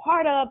 It's a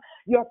part of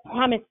your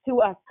promise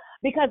to us,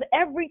 because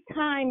every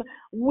time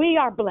we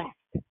are blessed,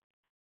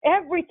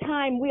 every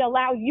time we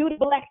allow you to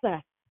bless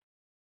us,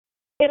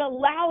 it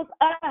allows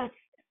us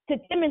to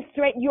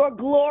demonstrate your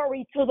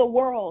glory to the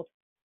world.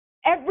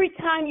 Every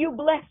time you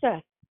bless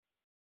us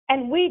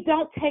and we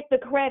don't take the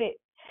credit,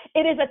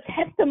 it is a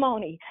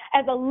testimony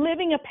as a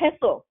living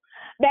epistle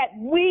that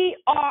we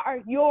are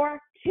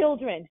your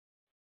children,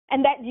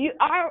 and that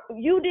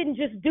you didn't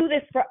just do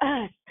this for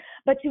us,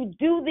 but you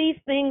do these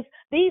things,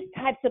 these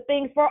types of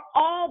things for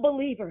all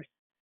believers.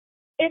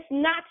 It's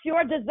not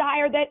your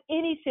desire that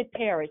any should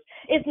perish.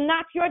 It's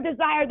not your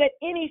desire that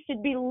any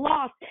should be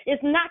lost.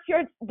 It's not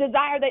your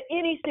desire that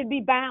any should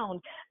be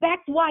bound.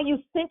 That's why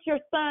you sent your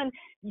son,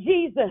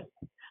 Jesus,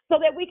 so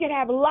that we could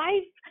have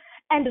life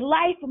and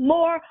life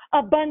more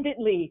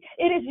abundantly.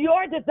 It is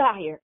your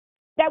desire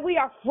that we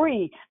are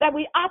free, that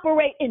we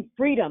operate in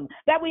freedom,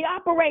 that we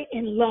operate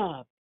in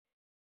love.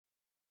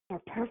 Our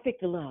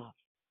perfect love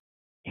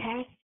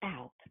casts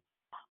out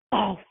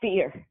all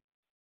fear.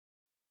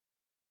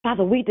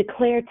 Father, we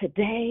declare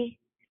today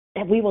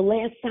that we will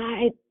lay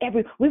aside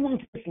we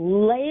won't just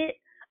lay it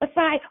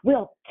aside,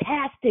 we'll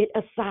cast it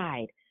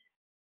aside.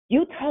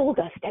 You told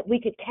us that we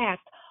could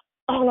cast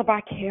all of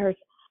our cares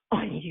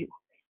on you.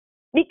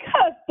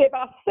 Because te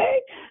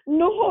basé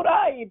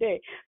nuhoraide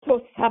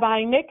to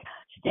sabainek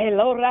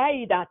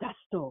steloraida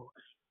tasto.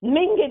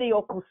 Mingedi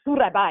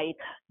okusurabai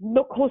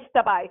no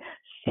kostabai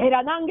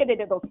sheranangede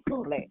de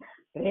dosule.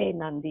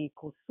 Renandi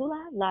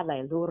kusula la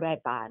la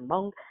lureba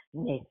mong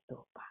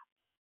nestopa.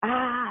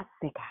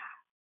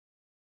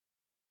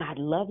 God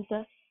loves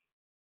us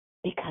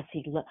because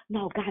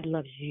God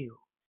loves you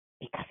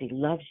because he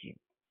loves you,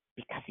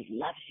 because he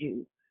loves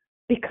you,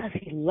 because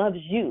he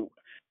loves you,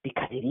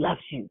 because he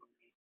loves you,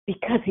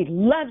 because he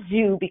loves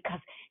you,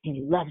 because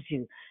he loves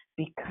you,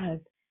 because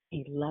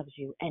he loves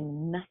you.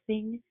 And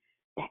nothing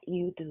that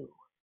you do,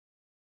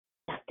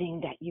 nothing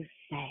that you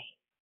say,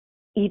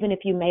 even if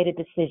you made a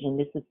decision,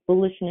 this is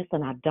foolishness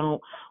and I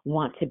don't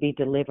want to be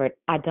delivered,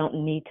 I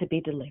don't need to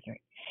be delivered.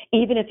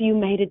 Even if you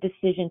made a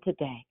decision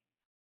today,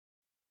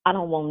 I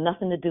don't want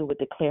nothing to do with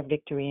declare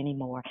victory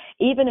anymore.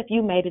 Even if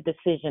you made a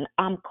decision,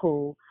 I'm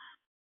cool,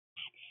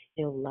 God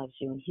still loves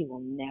you and he will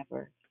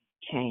never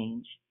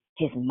change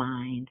his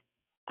mind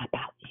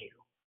about you.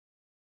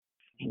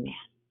 Amen.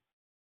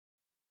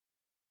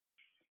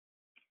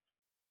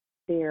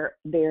 There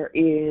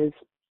is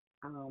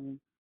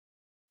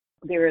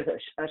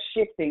a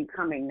shifting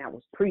coming that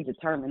was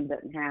predetermined,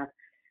 doesn't have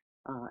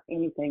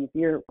anything. If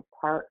you're a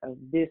part of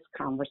this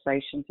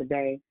conversation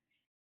today,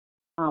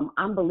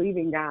 I'm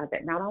believing God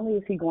that not only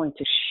is he going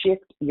to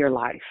shift your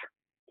life,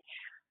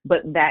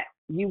 but that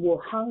you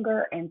will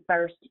hunger and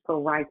thirst for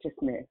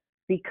righteousness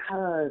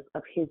because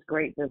of his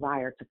great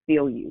desire to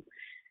fill you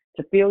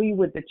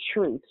with the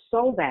truth,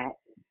 so that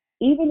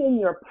even in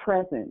your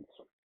presence,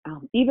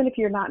 even if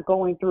you're not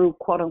going through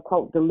quote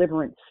unquote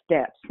deliverance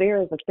steps,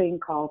 there is a thing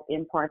called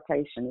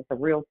impartation. It's a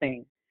real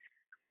thing.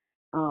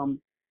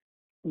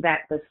 That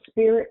the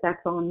spirit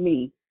that's on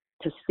me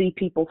to see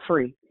people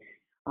free,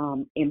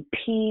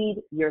 impede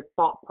your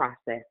thought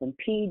process,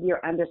 impede your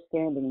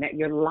understanding that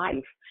your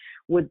life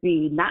would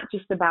be not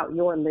just about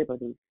your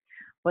liberty,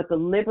 but the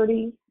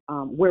liberty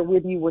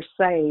wherewith you were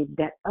saved,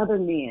 that other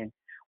men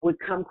would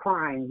come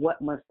crying, what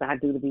must I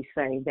do to be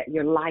saved? That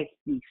your life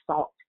be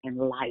salt and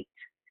light,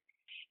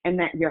 and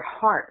that your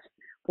heart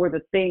for the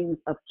things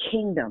of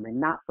kingdom and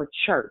not for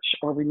church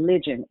or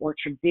religion or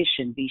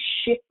tradition be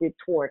shifted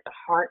toward the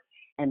heart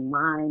and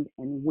mind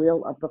and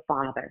will of the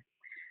Father,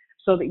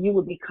 so that you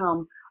would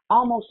become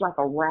almost like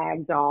a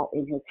rag doll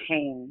in his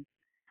hand.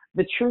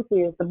 The truth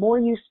is, the more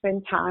you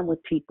spend time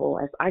with people,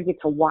 as I get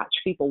to watch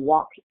people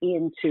walk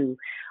into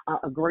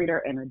a greater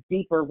and a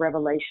deeper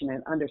revelation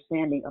and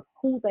understanding of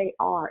who they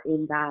are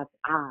in God's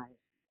eyes,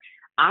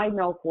 I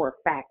know for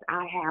a fact,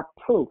 I have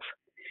proof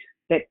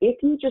that if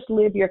you just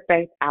live your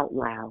faith out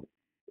loud,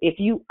 if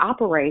you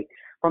operate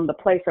from the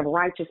place of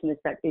righteousness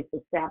that is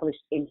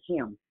established in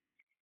him,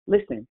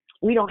 listen,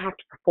 we don't have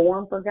to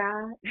perform for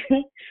God.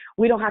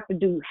 We don't have to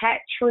do hat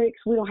tricks.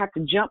 We don't have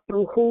to jump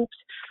through hoops.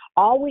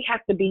 All we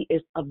have to be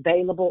is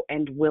available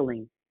and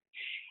willing.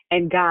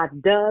 And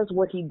God does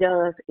what he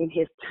does in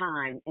his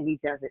time, and he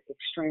does it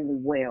extremely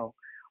well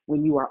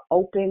when you are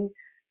open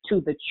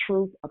to the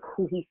truth of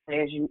who he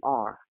says you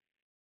are.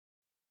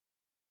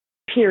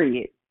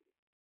 Period.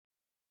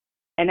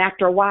 And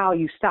after a while,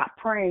 you stop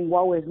praying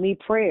woe is me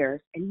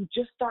prayers, and you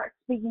just start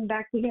speaking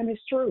back to him his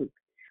truth.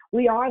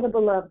 We are the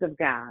beloved of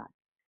God.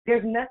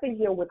 There's nothing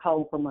he'll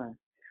withhold from us.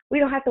 We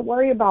don't have to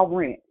worry about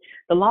rent.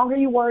 The longer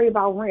you worry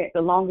about rent,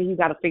 the longer you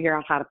got to figure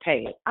out how to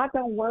pay it. I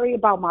don't worry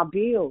about my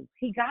bills.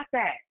 He got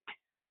that.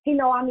 He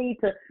know I need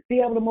to be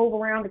able to move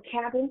around the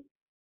cabin.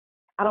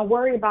 I don't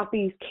worry about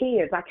these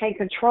kids. I can't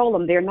control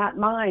them. They're not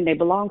mine. They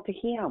belong to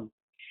him.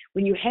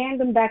 When you hand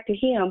them back to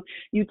him,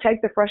 you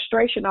take the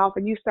frustration off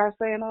and you start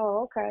saying,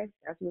 oh, okay,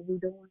 that's what we're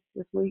doing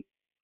this week.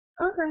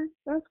 Okay,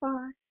 that's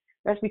fine.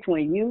 That's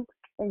between you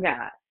and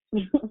God.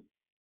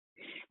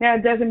 Now,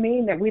 it doesn't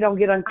mean that we don't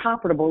get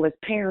uncomfortable as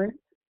parents.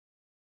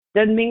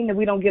 Doesn't mean that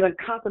we don't get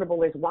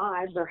uncomfortable as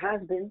wives or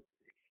husbands.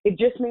 It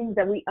just means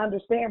that we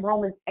understand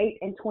Romans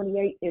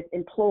 8:28 is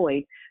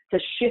employed to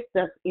shift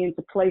us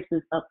into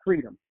places of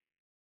freedom.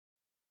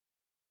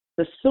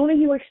 The sooner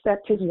you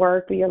accept his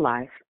word for your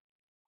life,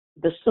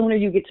 the sooner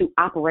you get to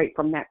operate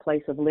from that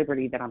place of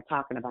liberty that I'm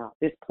talking about.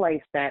 This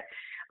place that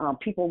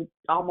people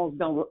almost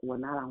don't, well,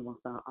 not almost,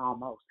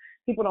 almost.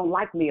 People don't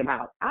like me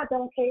about. I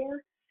don't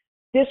care.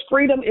 This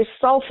freedom is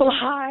so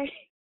fly.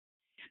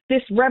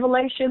 This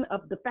revelation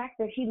of the fact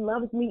that he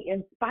loves me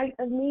in spite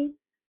of me,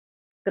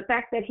 the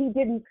fact that he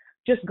didn't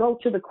just go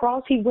to the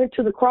cross, he went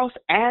to the cross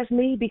as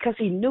me because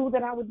he knew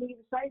that I would need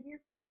a Savior.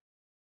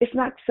 It's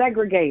not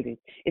segregated.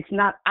 It's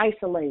not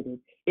isolated.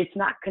 It's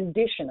not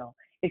conditional.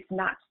 It's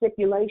not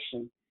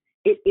stipulation.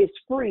 It is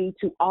free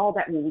to all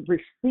that will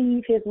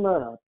receive his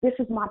love. This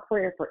is my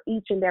prayer for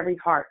each and every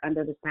heart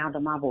under the sound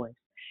of my voice,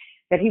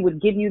 that he would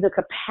give you the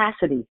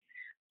capacity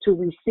to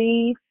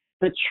receive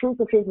the truth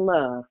of his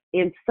love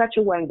in such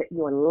a way that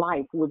your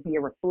life would be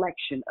a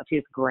reflection of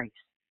his grace,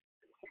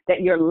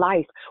 that your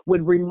life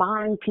would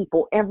remind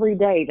people every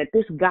day that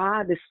this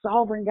God, this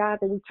sovereign God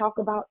that we talk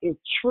about, is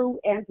true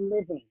and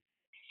living,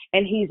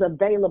 and he's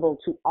available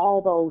to all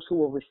those who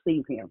will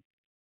receive him.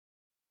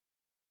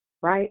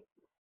 Right?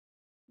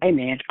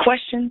 Amen.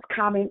 Questions,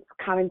 comments,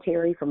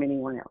 commentary from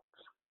anyone else?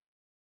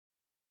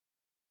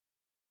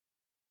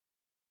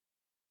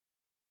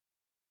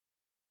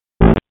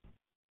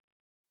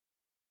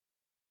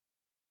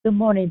 Good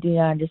morning,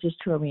 Dionne. This is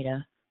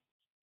Torina.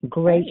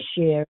 Great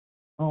share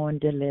on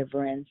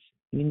deliverance.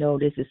 You know,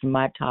 this is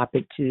my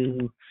topic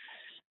too.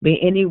 But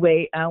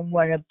anyway, I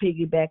want to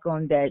piggyback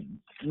on that.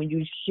 When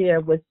you share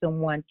with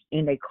someone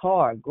in a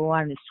car, go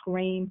on and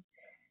scream.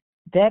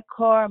 That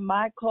car,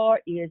 my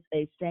car, is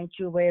a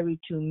sanctuary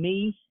to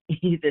me.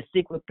 It's a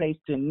secret place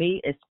to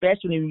me,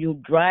 especially when you're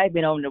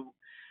driving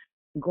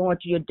going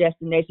to your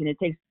destination. It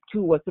takes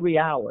 2 or 3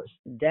 hours.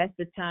 That's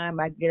the time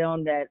I get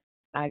on that.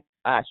 I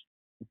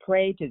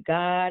pray to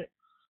God.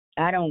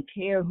 I don't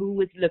care who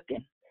is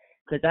looking,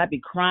 because I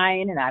be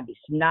crying and I be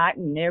snotting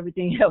and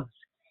everything else.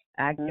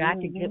 I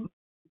got to get.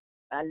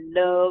 I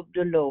love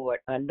the Lord.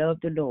 I love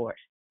the Lord.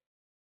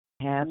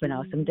 Have an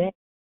awesome day.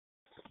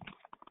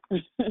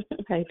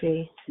 Hey,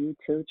 Dee. You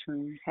too,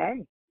 Trina.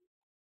 Hey.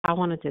 I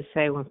wanted to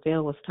say, when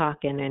Phil was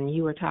talking and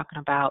you were talking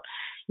about,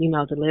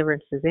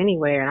 deliverance is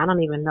anywhere, and I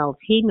don't even know if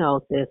he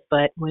knows this,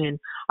 but when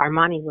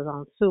Armani was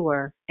on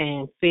tour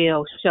and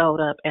Phil showed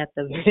up at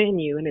the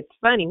venue, and it's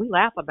funny, we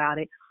laugh about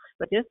it,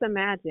 but just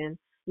imagine,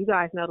 you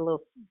guys know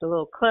the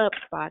little club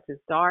spots,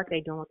 it's dark,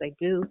 they doing what they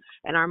do,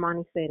 and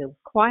Armani said it was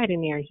quiet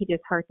in there, and he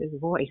just heard his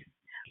voice.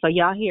 So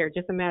y'all hear,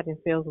 just imagine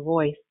Phil's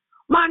voice,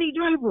 Monty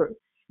Draper.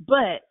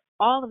 But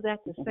all of that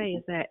to say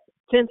is that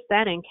since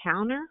that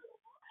encounter,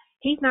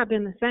 he's not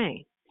been the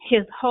same.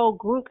 His whole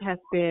group has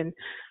been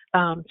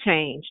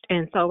changed.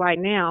 And so right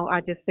now, I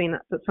just seen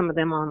some of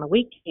them on the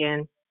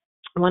weekend.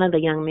 One of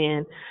the young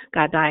men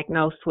got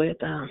diagnosed with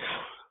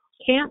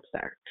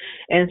cancer.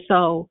 And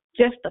so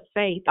just the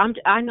faith,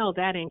 I know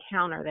that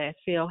encounter that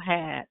Phil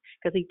had,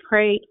 because he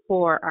prayed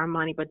for our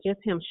money, but just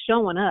him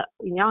showing up,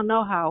 and y'all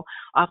know how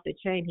off the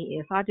chain he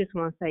is. So I just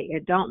want to say,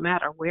 it don't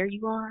matter where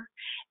you are.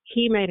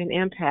 He made an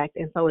impact,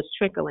 and so it's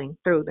trickling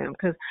through them.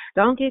 Because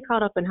don't get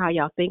caught up in how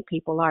y'all think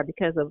people are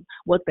because of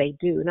what they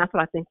do. And that's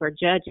what I think we're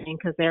judging,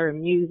 because they're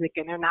in music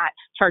and they're not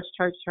church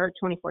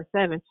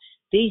 24/7.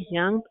 These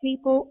young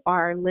people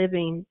are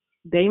living.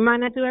 They might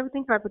not do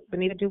everything perfect, but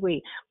neither do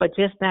we. But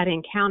just that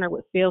encounter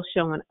with Phil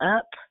showing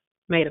up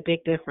made a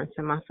big difference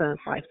in my son's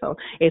life. So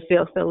it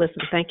feels so.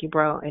 Listen, thank you,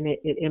 bro, and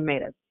it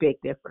made a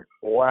big difference.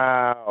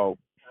 Wow.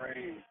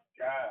 Praise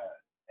God.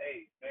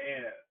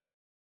 Amen.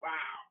 Wow.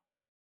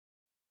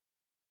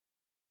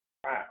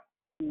 Wow.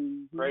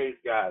 Mm-hmm. Praise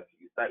God.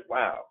 You like,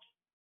 wow.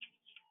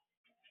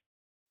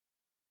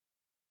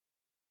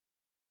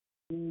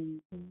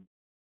 Mm-hmm.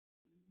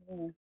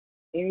 Yeah.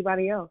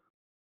 Anybody else?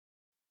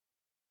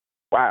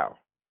 Wow.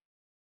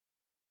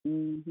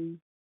 Mm-hmm.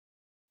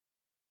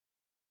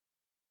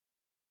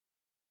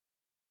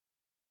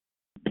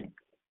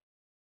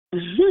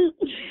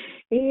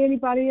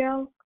 Anybody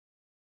else?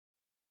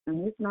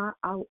 And if not,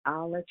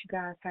 I'll let you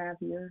guys have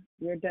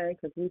your day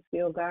because we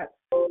still got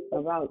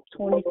about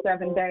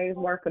 27 days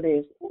worth of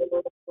this.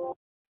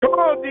 Come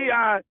on,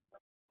 Dionne.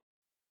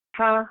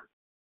 Huh?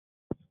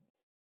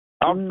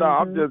 I'm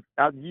sorry.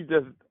 You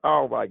just,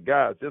 oh my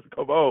gosh, just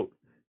come on.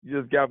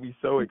 You just got me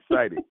so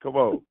excited. Come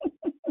on.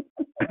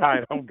 All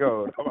right, I'm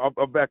going.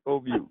 I'm back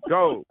on mute.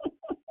 Go.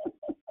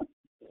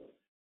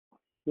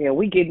 Yeah,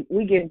 we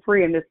getting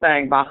free in this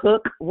thing by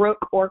hook, rook,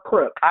 or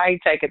crook. I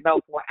ain't taking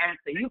no for an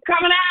answer. You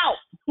coming out?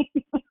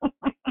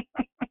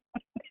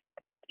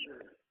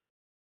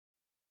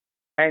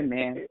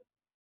 Amen.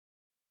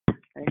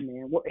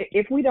 Amen. Well,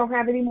 if we don't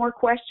have any more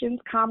questions,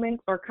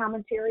 comments, or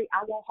commentary,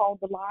 I won't hold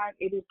the line.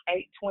 It is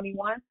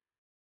 8:21.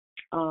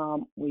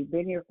 We've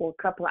been here for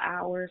a couple of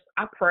hours.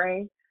 I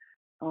pray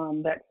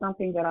that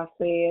something that I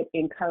said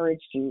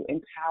encouraged you,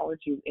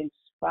 empowered you,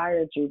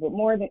 inspired you, but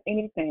more than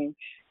anything,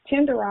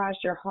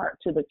 tenderized your heart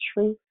to the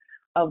truth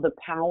of the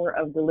power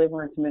of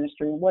Deliverance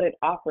Ministry and what it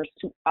offers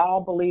to all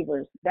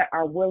believers that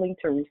are willing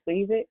to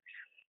receive it.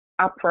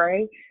 I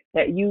pray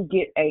that you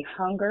get a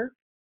hunger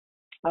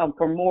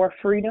for more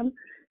freedom,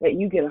 that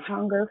you get a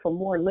hunger for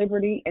more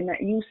liberty, and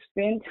that you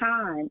spend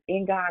time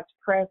in God's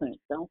presence.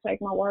 Don't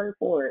take my word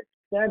for it.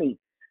 Study.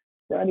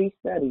 2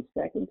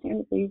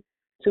 Timothy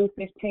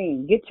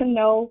 2:15. Get to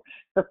know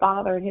the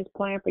Father and his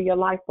plan for your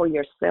life for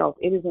yourself.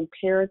 It is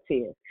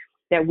imperative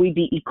that we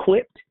be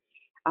equipped,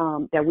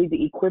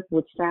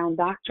 with sound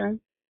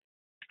doctrine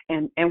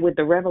and with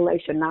the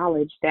revelation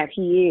knowledge that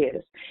he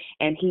is.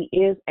 And he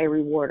is a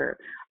rewarder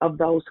of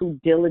those who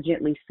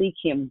diligently seek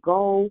him.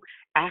 Go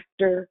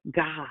after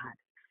God.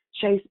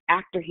 Chase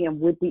after him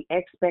with the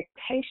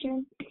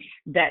expectation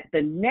that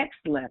the next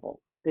level,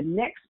 the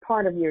next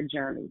part of your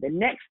journey, the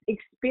next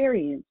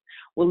experience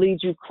will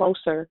lead you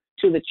closer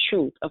to the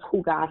truth of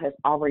who God has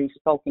already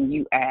spoken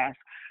you as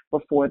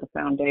before the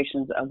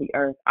foundations of the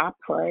earth. I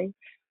pray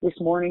this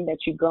morning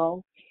that you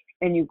go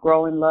and you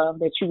grow in love,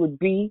 that you would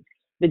be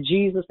the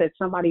Jesus that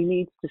somebody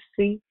needs to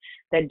see,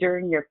 that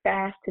during your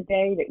fast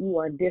today, that you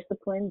are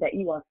disciplined, that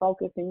you are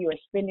focused, and you are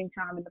spending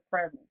time in the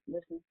presence.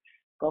 Listen,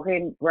 go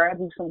ahead and grab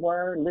you some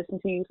word, listen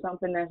to you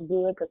something that's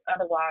good, because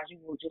otherwise you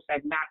will just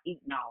have not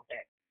eaten all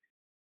day.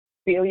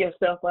 Fill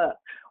yourself up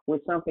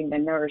with something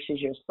that nourishes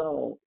your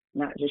soul,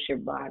 not just your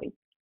body.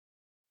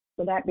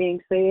 So that being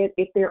said,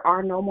 if there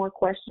are no more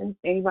questions,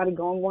 anybody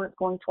going once,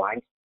 going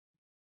twice?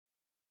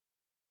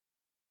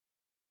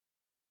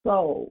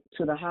 So,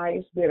 to the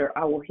highest bidder,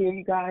 I will hear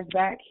you guys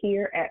back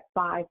here at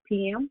 5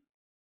 p.m.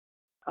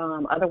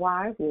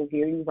 Otherwise, we'll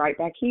hear you right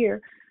back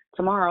here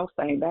tomorrow,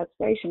 same bat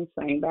station,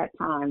 same bat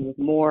time, with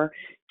more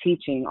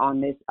teaching on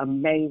this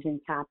amazing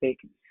topic,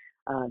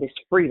 this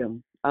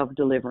freedom of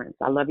deliverance.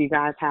 I love you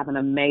guys. Have an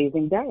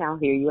amazing day. I'll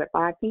hear you at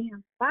 5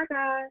 p.m. Bye,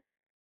 guys.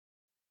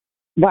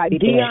 Right,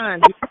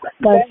 Dionne.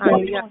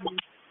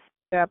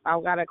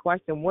 I got a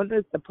question. When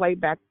is the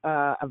playback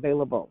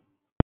available?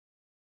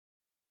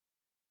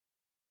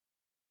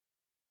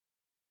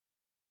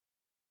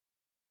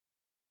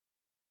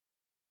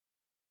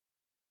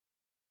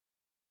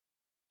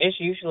 It's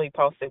usually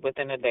posted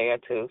within a day or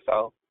two,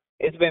 so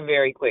it's been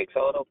very quick,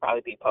 so it'll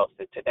probably be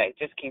posted today.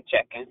 Just keep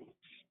checking.